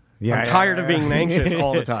 Yeah, I'm tired of being anxious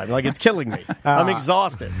all the time. Like, it's killing me. I'm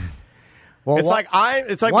exhausted. Well, it's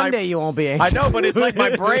like one day you won't be anxious. I know, but it's like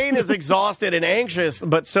my brain is exhausted and anxious,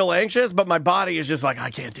 but still anxious. But my body is just like, I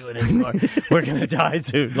can't do it anymore. We're gonna die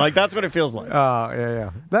soon. Like that's what it feels like. Yeah.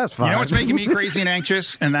 That's fine. You know what's making me crazy and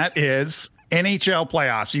anxious, and that is NHL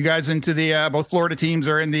playoffs. You guys into the both Florida teams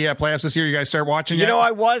are in the playoffs this year. You guys start watching yet? You know, I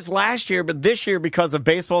was last year, but this year because of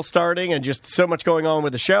baseball starting and just so much going on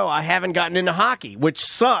with the show, I haven't gotten into hockey, which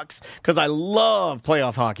sucks because I love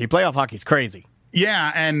playoff hockey. Playoff hockey's crazy.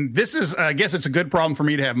 Yeah, and this is, I guess it's a good problem for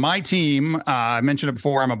me to have. My team, I mentioned it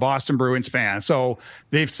before, I'm a Boston Bruins fan. So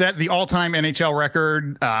they've set the all-time NHL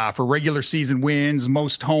record for regular season wins,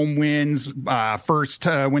 most home wins, first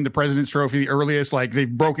win the President's Trophy, the earliest. Like,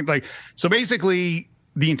 they've broken, like, so basically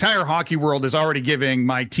the entire hockey world is already giving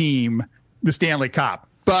my team the Stanley Cup.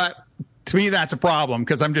 But to me, that's a problem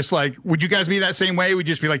because I'm just like, would you guys be that same way? Would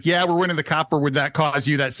you just be like, yeah, we're winning the cup, or would that cause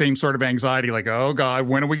you that same sort of anxiety? Like, oh, God,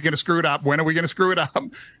 when are we going to screw it up? When are we going to screw it up?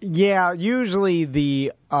 Yeah, usually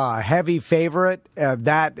the heavy favorite,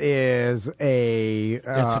 that is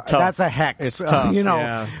that's a hex. It's tough. You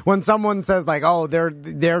know, when someone says like, oh, they're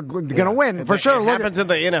going to win for sure. It happens in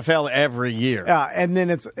the NFL every year. And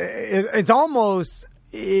then it's almost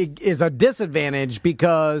is a disadvantage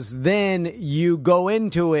because then you go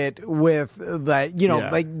into it with that,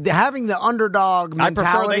 like having the underdog mentality.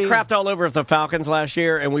 I prefer they crapped all over the Falcons last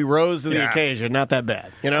year, and we rose to the occasion. Not that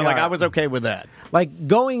bad. I was okay with that. Like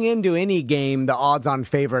going into any game, the odds-on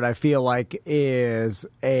favorite, I feel like, is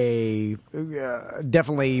a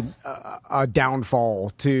definitely a downfall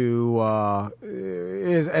to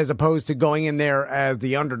as opposed to going in there as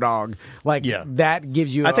the underdog. That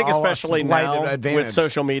gives you, I think, especially now advantage. With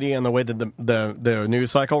social media and the way that the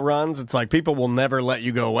news cycle runs, it's like people will never let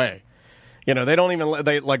you go away. They don't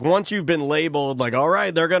even once you've been labeled all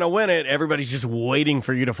right, they're going to win it. Everybody's just waiting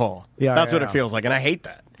for you to fall. That's what it feels like, and I hate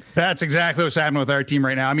that. That's exactly what's happening with our team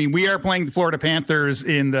right now. I mean, we are playing the Florida Panthers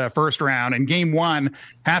in the first round. In game one,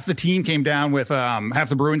 half the team came down with half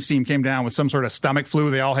the Bruins team came down with some sort of stomach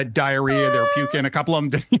flu. They all had diarrhea. They were puking. A couple of them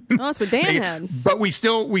didn't. Oh, that's what Dan had. But we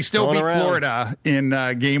still beat Florida in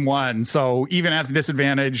game one. So even at the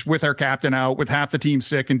disadvantage, with our captain out, with half the team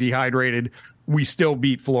sick and dehydrated, we still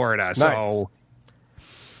beat Florida. Nice. So.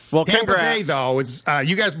 Well, Tampa Bay, though, is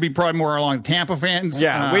you guys would be probably more along Tampa fans.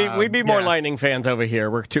 Yeah, we'd be more Lightning fans over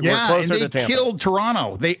here. We're closer and to Tampa. They killed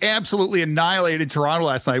Toronto. They absolutely annihilated Toronto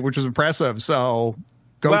last night, which was impressive. So,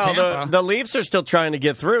 Tampa. The Leafs are still trying to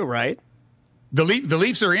get through, right? The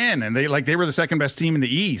Leafs are in, and they were the second best team in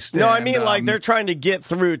the East. No, I mean they're trying to get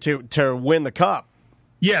through to win the cup.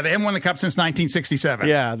 Yeah, they haven't won the cup since 1967.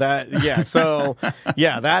 So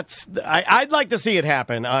that's I'd like to see it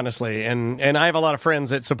happen, honestly, and I have a lot of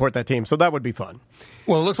friends that support that team, so that would be fun.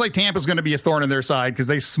 Well, it looks like Tampa's going to be a thorn in their side because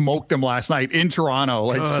they smoked them last night in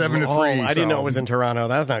Toronto, 7-3. I didn't know it was in Toronto.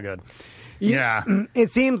 That's not good. Yeah,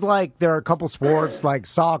 it seems like there are a couple sports like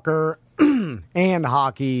soccer and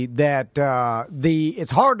hockey that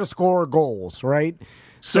it's hard to score goals, right?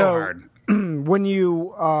 So hard. When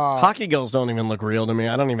you hockey goals don't even look real to me.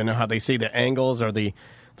 I don't even know how they see the angles or the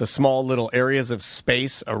small little areas of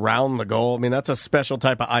space around the goal. I mean, that's a special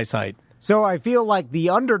type of eyesight. So I feel like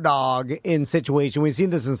the underdog in situation, we've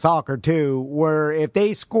seen this in soccer too, where if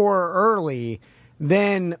they score early,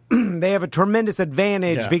 then they have a tremendous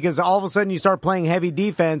advantage because all of a sudden you start playing heavy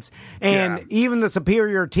defense, and even the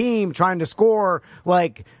superior team trying to score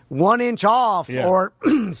 1 inch off or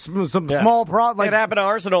some small problem. It happened to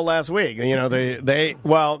Arsenal last week. It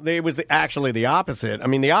was actually the opposite. I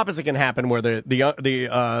mean, the opposite can happen where the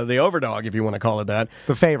overdog, if you want to call it that,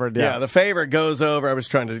 the favorite, the favorite goes over. I was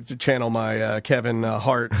trying to channel my Kevin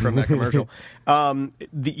Hart from that commercial.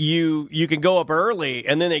 You can go up early,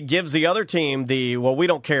 and then it gives the other team we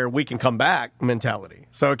don't care, we can come back mentality.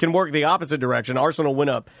 So it can work the opposite direction. Arsenal went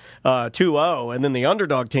up 2-0, and then the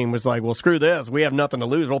underdog team was like, well, screw this. We have nothing to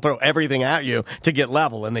lose. We'll throw everything at you to get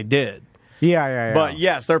level, and they did. Yeah. But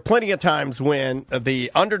yes, there are plenty of times when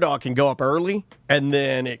the underdog can go up early, and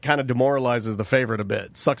then it kind of demoralizes the favorite a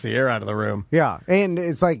bit, sucks the air out of the room. Yeah, and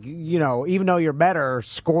it's like, even though you're better,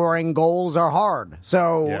 scoring goals are hard.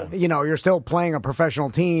 So, you're still playing a professional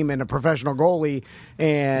team and a professional goalie,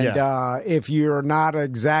 and if you're not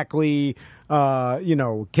exactly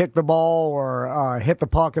kick the ball or hit the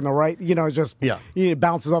puck in the right, it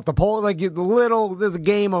bounces off the pole. There's a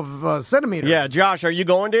game of centimeters. Yeah, Josh, are you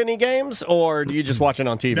going to any games or do you just watch it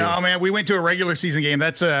on TV? No, man, we went to a regular season game.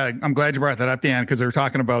 That's I'm glad you brought that up, Dan, because they were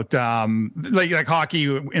talking about like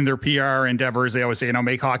hockey in their PR endeavors. They always say,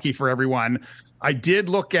 make hockey for everyone. I did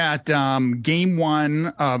look at game 1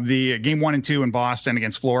 of the game 1 and 2 in Boston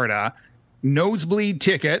against Florida. Nosebleed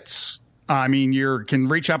tickets. I mean, you can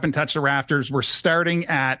reach up and touch the rafters. We're starting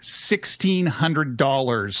at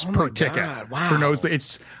 $1,600 per ticket for nosebleed.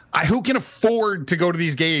 Who can afford to go to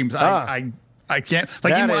these games? I can't.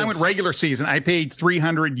 Even when I went regular season, I paid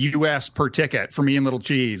 $300 US per ticket for me and Little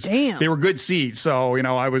Cheese. Damn, they were good seats. So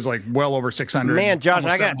I was well over 600. Man, Josh,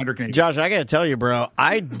 I got to tell you, bro.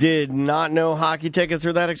 I did not know hockey tickets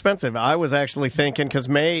are that expensive. I was actually thinking because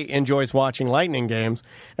May enjoys watching Lightning games,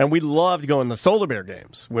 and we loved going to Solar Bear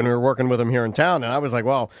games when we were working with him here in town. And I was like,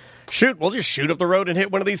 well, we'll just shoot up the road and hit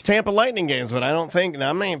one of these Tampa Lightning games. But I don't think I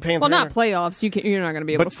ain't paying. Well, not playoffs. You're not going to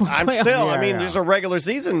be able to. I'm still. There's a regular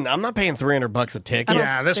season. I'm not paying $300 a ticket.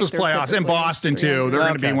 Yeah, this was playoffs in Boston too. They're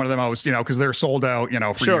going to be one of the most, because they're sold out,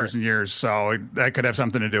 for years and years. So that could have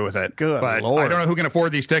something to do with it. Good but Lord. I don't know who can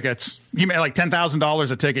afford these tickets. You may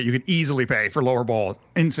 $10,000 a ticket. You could easily pay for lower bowl.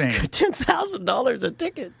 Insane. $10,000 a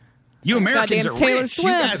ticket. You Americans are Taylor rich. Swift.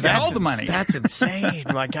 You guys got all the money. That's insane.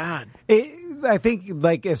 My God. I think,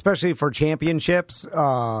 especially for championships,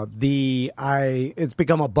 it's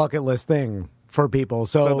become a bucket list thing for people.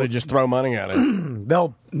 So they just throw money at it.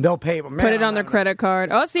 They'll pay. Man, put it on their credit card.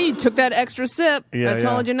 Oh, see, you took that extra sip. I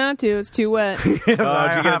told you not to. It's too wet. Did you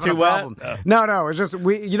get it too wet? No. It's just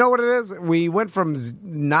you know what it is? We went from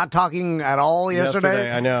not talking at all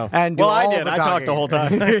yesterday. I know. And I did. I talked the whole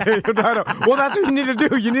time. Well, that's what you need to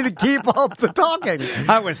do. You need to keep up the talking.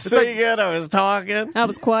 I was singing. I was talking. I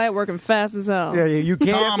was quiet, working fast as hell. Yeah, you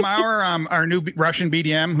can't. Our new Russian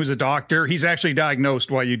BDM, who's a doctor, he's actually diagnosed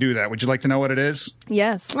while you do that. Would you like to know what it is?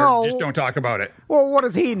 Yes. Or just don't talk about it. Well, what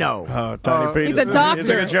does he know? Tiny Pete. He's a doctor. Is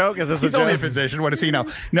it a joke? Is this He's a joke? only a physician. What does he know?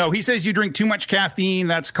 No, he says you drink too much caffeine.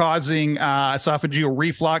 That's causing esophageal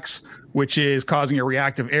reflux, which is causing a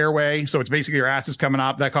reactive airway. So it's basically your ass is coming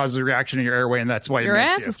up. That causes a reaction in your airway, and that's why your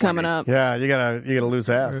ass is coming up. Yeah, you gotta lose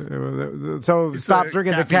ass. So stop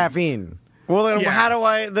drinking the caffeine. Well, then how do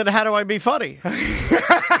I be funny?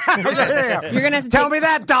 You're gonna have to tell me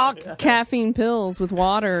that, Doc. Caffeine pills with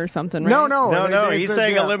water or something, right? No. He's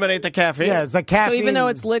saying eliminate the caffeine. Yeah, it's the caffeine. So even though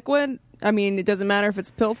it's liquid, I mean, it doesn't matter if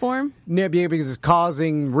it's pill form? Yeah, because it's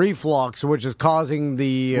causing reflux, which is causing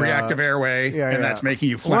the reactive airway, that's making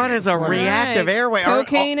you flame. What is a reactive airway?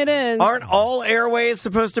 Cocaine it is. Aren't all airways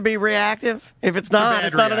supposed to be reactive? If it's not,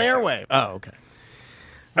 it's not an airway. Oh, okay.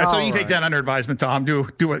 So you take that under advisement, Tom. Do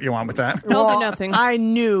what you want with that. I'll do nothing. I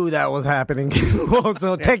knew that was happening.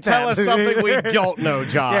 So take that. Tell us something we don't know,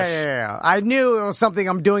 Josh. Yeah. I knew it was something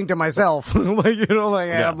I'm doing to myself. I'm like,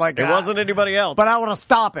 it wasn't anybody else. But I want to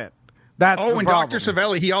stop it. That's and Dr.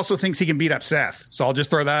 Savelli, he also thinks he can beat up Seth. So I'll just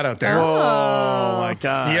throw that out there. Oh my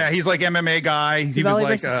God. Yeah, he's like MMA guy. He was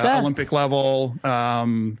like Olympic level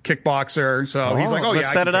kickboxer. So he's like,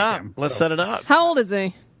 let's set it up. Let's set it up. How old is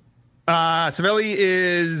he? Savelli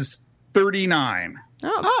is 39.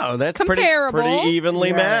 Oh, that's comparable. Pretty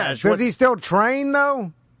evenly matched. Does he still train,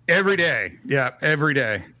 though? Every day. Yeah, every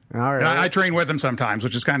day. All right. I train with him sometimes,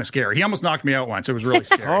 which is kind of scary. He almost knocked me out once. It was really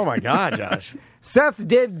scary. Oh, my God, Josh. Seth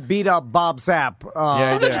did beat up Bob Sapp.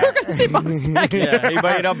 I thought you were going to say Bob Saget. Yeah, he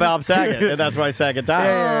beat up Bob Saget, and that's why Saget died.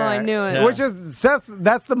 I knew it. Yeah. Which is, Seth,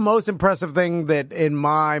 that's the most impressive thing that, in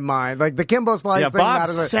my mind, like the Kimbo Slice thing. Bob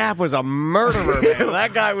Sapp was a murderer, man.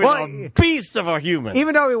 That guy was a beast of a human.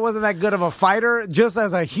 Even though he wasn't that good of a fighter, just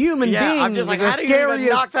as a human being, I'm just like, how do you even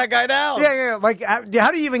knock that guy down? Yeah. Like, how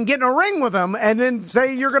do you even get in a ring with him and then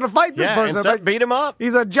say you're going to fight this person? And Seth beat him up.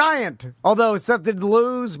 He's a giant. Although Seth did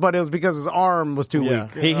lose, but it was because his arm was too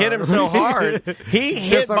weak. He hit him so hard. He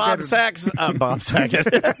hit Bob Saget.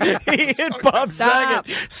 He hit Bob Saget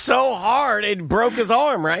so hard it broke his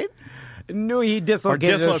arm, right? No, he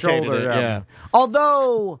dislocated his shoulder. Yeah.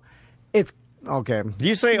 Although it's okay.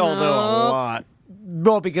 You say although a lot.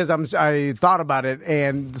 Well, because I thought about it,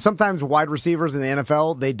 and sometimes wide receivers in the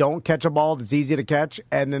NFL, they don't catch a ball that's easy to catch,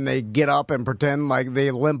 and then they get up and pretend like they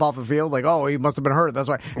limp off the field, like, oh, he must have been hurt, that's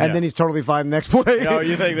why. And then he's totally fine the next play. No,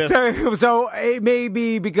 you think this. So it may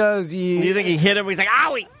be because you think he hit him, he's like,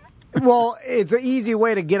 owie! Well, it's an easy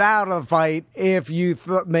way to get out of the fight if you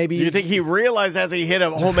maybe... You think he realized as he hit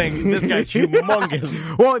him, oh man, this guy's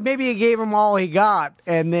humongous. Well, maybe he gave him all he got,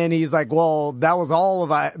 and then he's like, well, that was all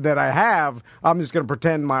that I have. I'm just going to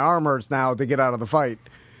pretend my arm hurts now to get out of the fight.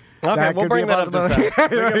 Okay, we'll bring that up to Seth.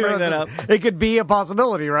 Bring that up. It could be a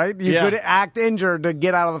possibility, right? You could act injured to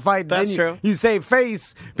get out of the fight. That's true. You save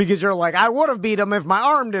face because you're like, I would have beat him if my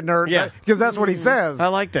arm didn't hurt. Yeah. Because that's what he says. I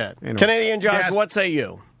like that. Canadian Josh, what say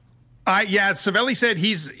you? Savelli said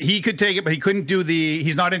he could take it, but he couldn't do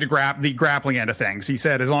he's not into the grappling end of things. He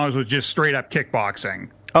said as long as it was just straight up kickboxing.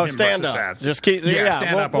 Oh, stand up. Just keep.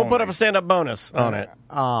 Stand up. We'll put up a stand up bonus on it.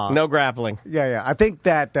 No grappling. Yeah. I think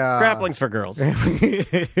that grappling's for girls.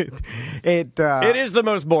 It is the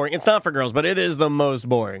most boring. It's not for girls, but it is the most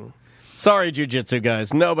boring. Sorry, jiu-jitsu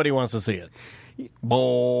guys. Nobody wants to see it.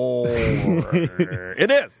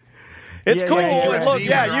 It is. It's cool. Look,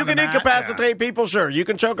 you can incapacitate people. Sure, you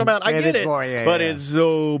can choke them out. I get it, but it's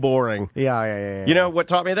so boring. Yeah. You know what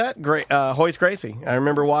taught me that? Hoist Gracie. I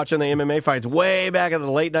remember watching the MMA fights way back in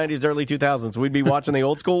the late 90s, early 2000s. We'd be watching the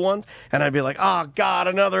old school ones, and I'd be like, oh, God,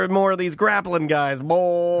 another more of these grappling guys.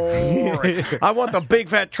 Boring. I want the big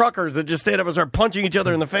fat truckers that just stand up and start punching each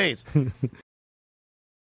other in the face.